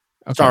first.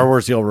 Okay. Star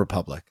Wars: The Old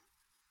Republic.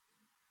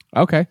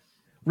 Okay.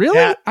 Really?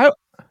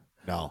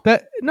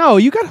 That- No.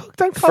 You got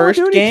hooked on Call First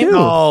of Duty game? too.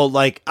 No,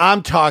 like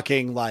I'm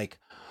talking like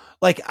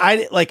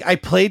I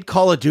played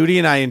Call of Duty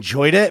and I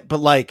enjoyed it, but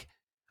like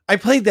I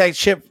played that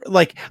shit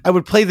like I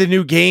would play the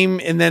new game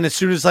and then as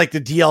soon as like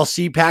the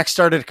DLC pack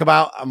started to come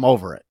out, I'm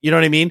over it. You know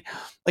what I mean?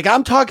 Like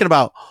I'm talking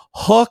about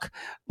hook,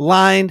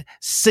 line,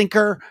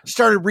 sinker,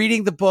 started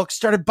reading the books,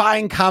 started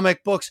buying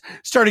comic books,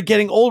 started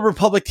getting Old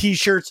Republic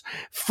t-shirts,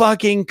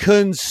 fucking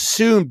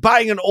consumed,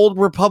 buying an Old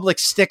Republic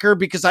sticker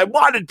because I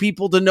wanted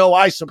people to know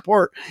I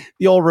support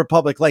the Old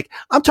Republic. Like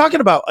I'm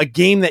talking about a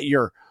game that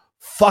you're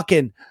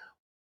fucking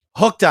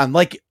hooked on.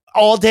 Like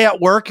all day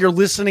at work, you're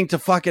listening to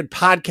fucking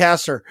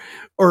podcasts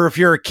or if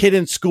you're a kid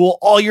in school,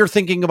 all you're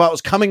thinking about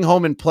was coming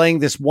home and playing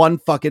this one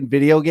fucking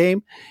video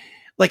game.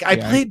 Like I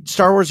played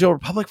Star Wars: The Old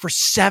Republic for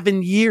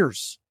 7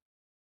 years.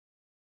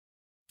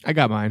 I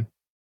got mine.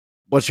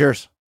 What's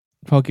yours?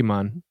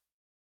 Pokemon.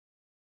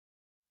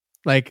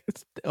 Like,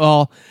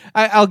 well,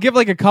 I'll give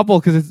like a couple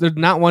because there's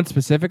not one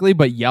specifically,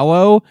 but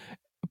Yellow,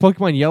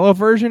 Pokemon Yellow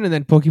version, and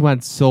then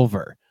Pokemon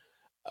Silver.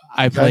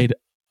 I played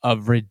a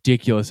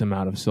ridiculous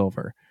amount of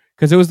Silver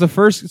because it was the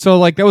first. So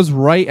like that was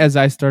right as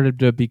I started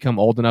to become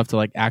old enough to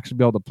like actually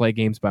be able to play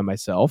games by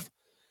myself.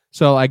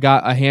 So I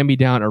got a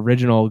hand-me-down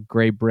original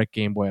gray brick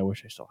Game Boy. I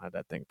wish I still had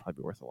that thing. It'd probably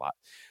be worth a lot.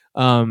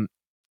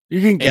 You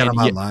can get them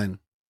online.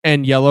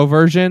 And Yellow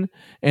version,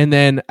 and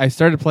then I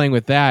started playing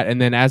with that. And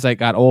then as I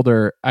got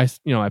older,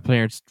 my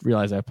parents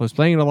realized I was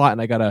playing it a lot,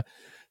 and I got a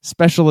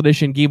special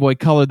edition Game Boy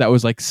Color that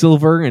was like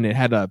silver, and it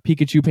had a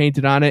Pikachu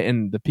painted on it,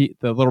 and the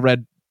little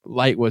red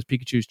light was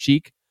Pikachu's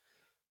cheek.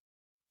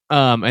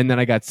 And then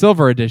I got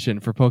Silver Edition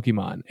for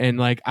Pokemon, and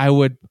like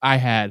I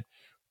had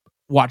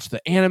watched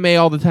the anime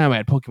all the time. I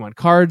had Pokemon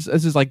cards.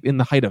 This is like in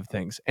the height of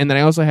things. And then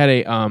I also had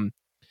a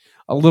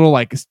little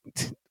like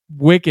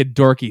wicked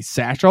dorky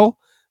satchel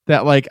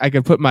that like I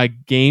could put my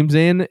games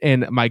in,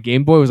 and my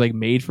Game Boy was like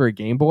made for a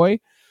Game Boy.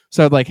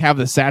 So I'd like have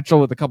the satchel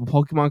with a couple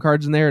Pokemon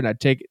cards in there, and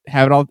I'd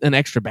have it all in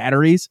extra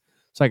batteries,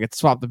 so I could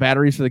swap the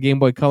batteries for the Game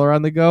Boy Color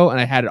on the go. And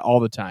I had it all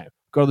the time.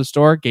 Go to the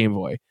store, Game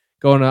Boy.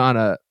 Going on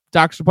a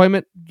doctor's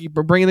appointment,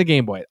 bringing the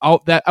Game Boy.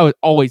 I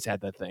always had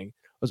that thing.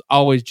 I was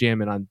always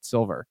jamming on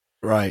Silver.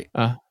 Right.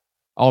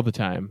 All the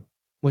time.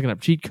 Looking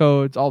up cheat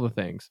codes, all the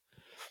things.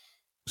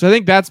 So I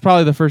think that's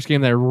probably the first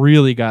game that I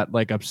really got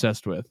like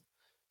obsessed with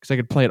because I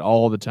could play it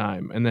all the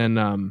time. And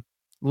then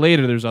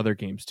later there's other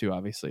games too,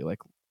 obviously, like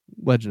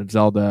Legend of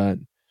Zelda.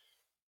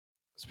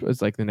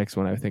 It's like the next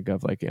one I think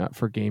of, like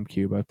for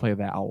GameCube. I play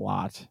that a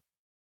lot.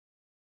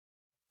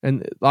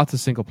 And lots of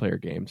single player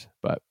games.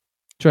 But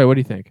Troy, what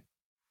do you think?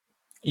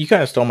 You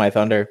kind of stole my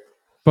thunder.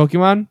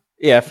 Pokemon?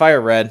 Yeah,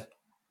 Fire Red.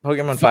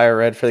 Pokemon Fire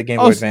Red for the Game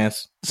Oh, Boy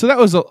Advance. So that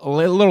was a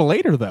little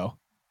later, though.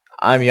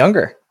 I'm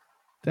younger.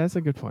 That's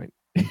a good point.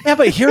 Yeah,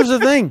 but here's the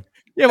thing.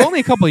 Yeah, but only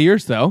a couple of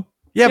years, though.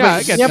 Yeah,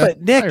 I get that.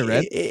 but Nick, Fire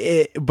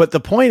Red. but the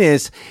point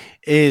is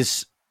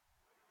it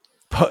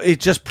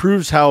just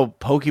proves how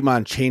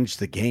Pokemon changed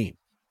the game.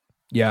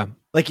 Yeah.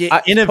 Like it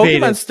Pokemon's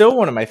innovative. still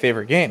one of my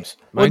favorite games.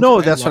 Well, Mine's- no,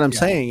 I that's what love- I'm yeah.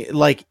 saying.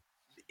 Like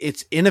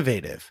it's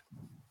innovative.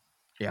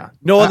 Yeah.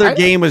 No other I-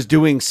 game was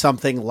doing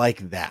something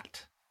like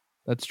that.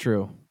 That's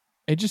true.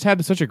 It just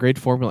had such a great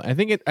formula. I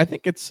think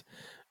it's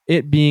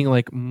it being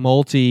like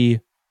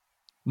multimedia,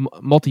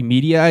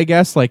 I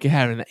guess. Like it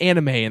had an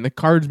anime and the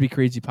cards be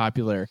crazy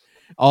popular.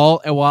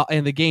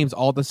 And the games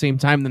all at the same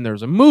time. Then there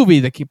was a movie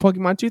that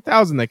Pokemon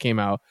 2000 that came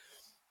out.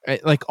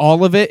 Like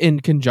all of it in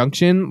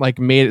conjunction, like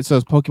made it so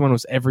Pokemon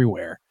was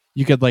everywhere.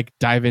 You could like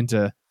dive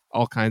into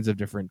all kinds of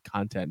different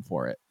content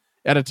for it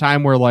at a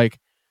time where like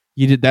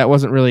that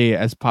wasn't really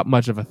as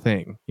much of a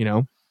thing, you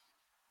know.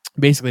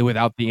 Basically,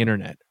 without the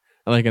internet,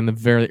 like in the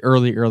very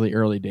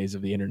early days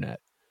of the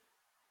internet,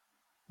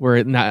 where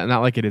it not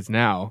like it is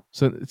now.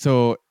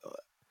 So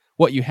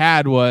what you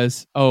had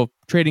was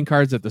trading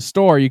cards at the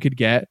store. You could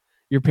get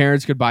your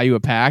parents could buy you a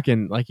pack,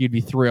 and like you'd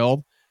be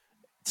thrilled.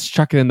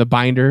 Chuck it in the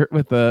binder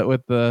with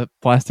the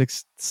plastic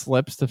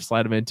slips to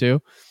slide them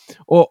into,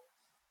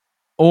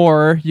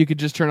 or you could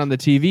just turn on the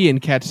TV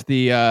and catch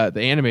the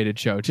animated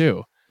show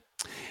too.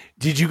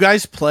 Did you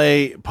guys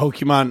play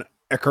Pokemon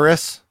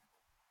Icarus?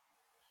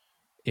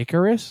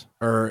 Icarus?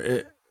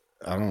 I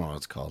don't know what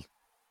it's called.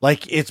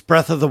 Like it's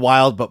Breath of the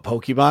Wild, but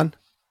Pokemon.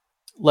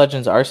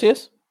 Legends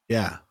Arceus?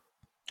 Yeah.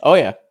 Oh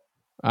yeah.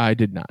 I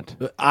did not.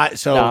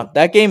 No,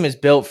 that game is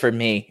built for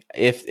me.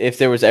 If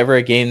there was ever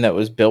a game that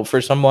was built for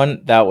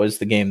someone, that was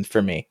the game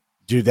for me.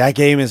 Dude, that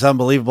game is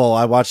unbelievable.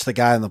 I watched the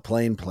guy on the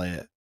plane play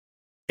it.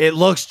 It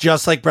looks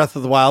just like Breath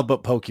of the Wild,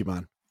 but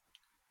Pokemon.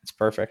 It's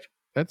perfect.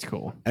 That's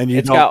cool. And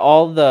It's got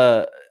all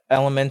the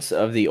elements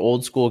of the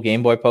old school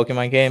Game Boy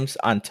Pokemon games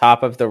on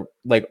top of the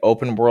like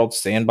open world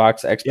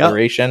sandbox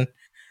exploration,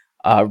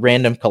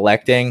 random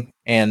collecting,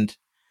 and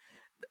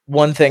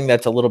one thing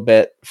that's a little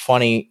bit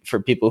funny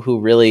for people who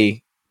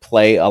really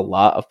play a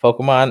lot of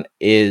Pokemon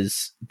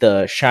is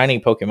the shiny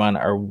Pokemon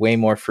are way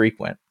more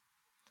frequent.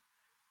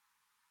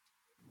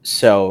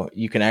 So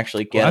you can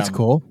actually get That's them.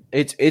 cool.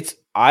 It's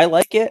I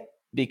like it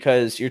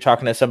because you're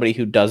talking to somebody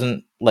who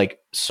doesn't like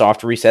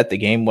soft reset the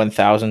game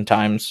 1,000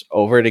 times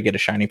over to get a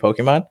shiny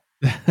Pokemon.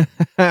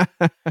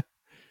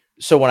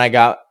 So when I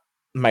got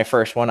my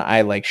first one,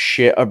 I like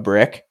shit a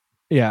brick.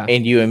 Yeah.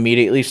 And you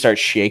immediately start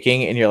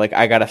shaking and you're like,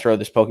 I gotta throw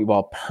this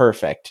Pokeball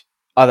perfect.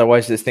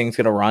 Otherwise this thing's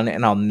gonna run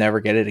and I'll never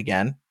get it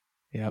again.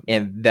 Yep.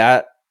 And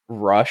that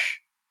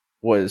rush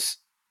was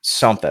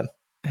something.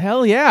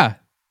 Hell yeah.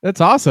 That's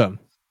awesome.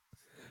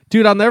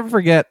 Dude, I'll never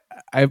forget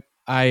I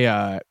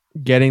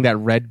getting that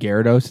red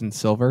Gyarados in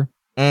silver.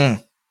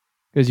 Mm.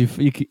 Because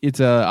it's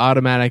a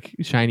automatic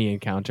shiny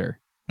encounter.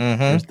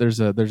 Mm-hmm. There's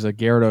a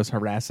Gyarados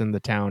harassing the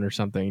town or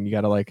something. And you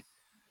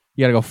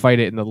gotta go fight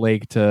it in the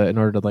lake in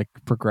order to like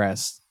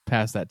progress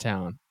past that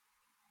town.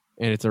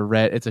 And it's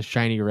a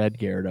shiny red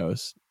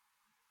Gyarados.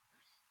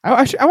 I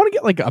want to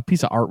get like a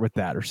piece of art with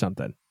that or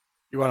something.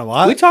 You want to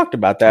watch? We talked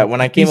about that when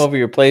I came over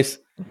your place.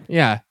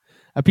 Yeah,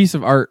 a piece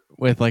of art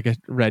with like a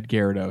red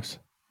Gyarados.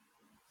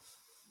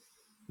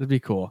 That'd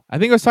be cool. I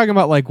think I was talking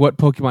about like what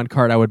Pokemon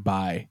card I would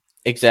buy.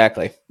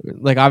 Exactly.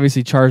 Like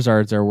obviously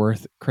Charizards are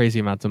worth crazy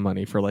amounts of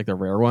money for like the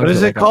rare ones. What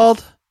is it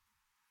called?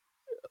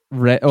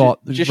 Red. Well,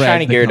 Just red,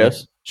 shiny the color.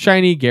 Gyarados.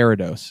 Shiny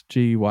Gyarados.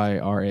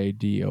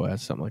 Gyrados,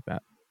 something like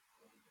that.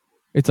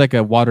 It's like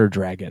a water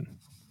dragon.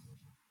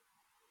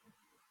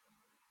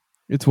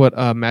 It's what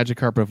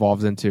Magikarp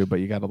evolves into, but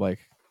you gotta like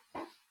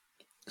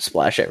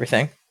Splash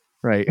everything.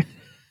 right.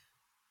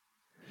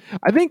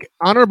 I think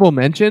honorable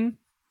mention.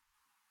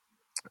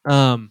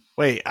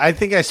 Wait, I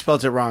think I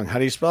spelled it wrong. How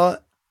do you spell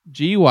it?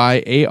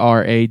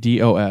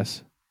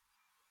 Gyarados.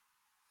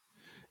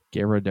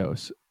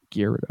 Gyarados.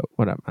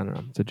 What I don't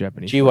know. It's a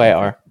Japanese.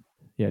 GYR.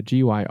 Yeah,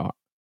 Gyarados.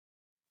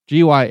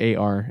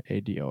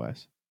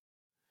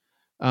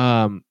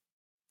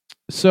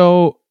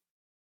 So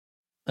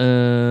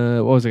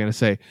what was I gonna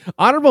say?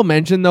 Honorable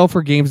mention though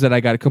for games that I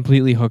got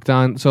completely hooked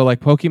on. So like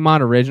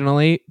Pokemon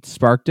originally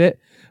sparked it,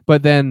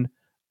 but then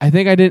I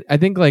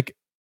think like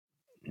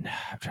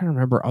I'm trying to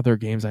remember other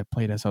games I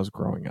played as I was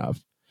growing up.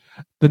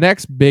 The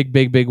next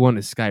big one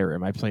is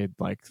Skyrim. I played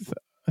like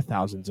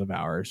thousands of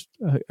hours,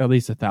 at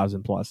least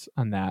 1,000 plus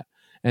on that.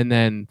 And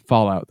then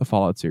the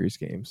Fallout series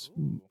games,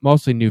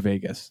 mostly New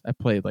Vegas. I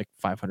played like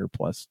 500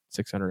 plus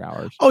 600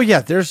 hours. Oh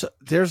yeah, there's a lot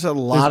There's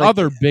of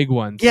other big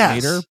ones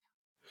Yes. later.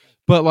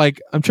 But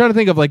like I'm trying to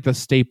think of like the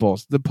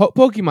staples. The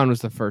Pokemon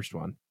was the first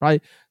one,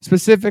 right?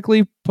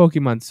 Specifically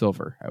Pokemon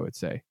Silver, I would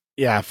say.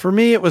 Yeah, for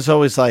me it was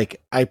always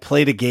like I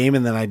played a game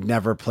and then I'd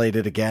never played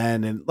it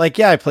again. And like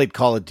I played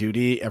Call of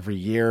Duty every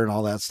year and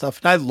all that stuff,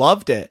 and I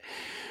loved it.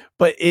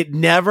 But it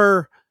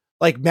never,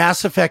 like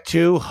Mass Effect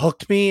 2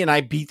 hooked me and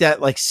I beat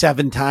that like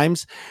 7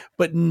 times,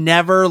 but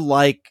never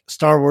like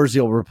Star Wars The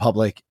Old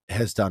Republic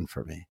has done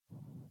for me.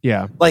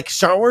 Yeah. Like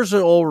Star Wars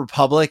The Old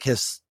Republic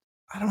has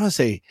I don't want to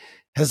say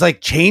has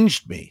like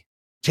changed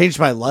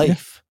my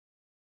life.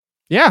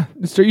 Yeah.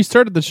 So you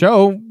started the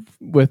show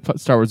with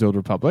Star Wars: The Old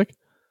Republic.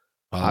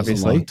 Wow, that was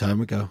Obviously. a long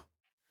time ago.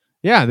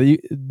 Yeah.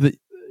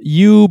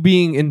 You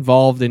being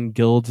involved in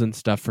guilds and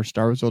stuff for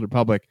Star Wars: The Old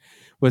Republic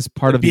was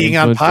part of Being the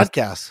on influence.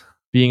 podcasts.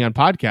 Being on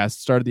podcasts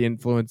started the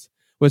influence,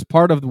 was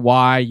part of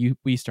why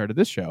we started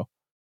this show.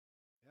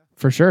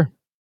 For sure.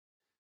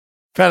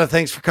 Feta,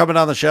 thanks for coming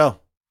on the show.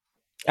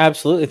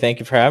 Absolutely. Thank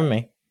you for having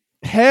me.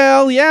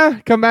 Hell yeah.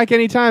 Come back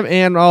anytime.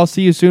 And I'll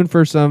see you soon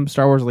for some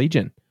Star Wars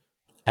Legion.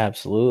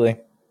 Absolutely.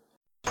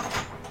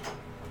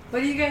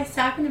 What are you guys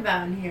talking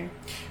about in here?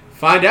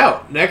 Find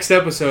out next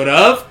episode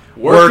of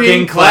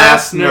Working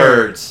Class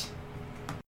Nerds.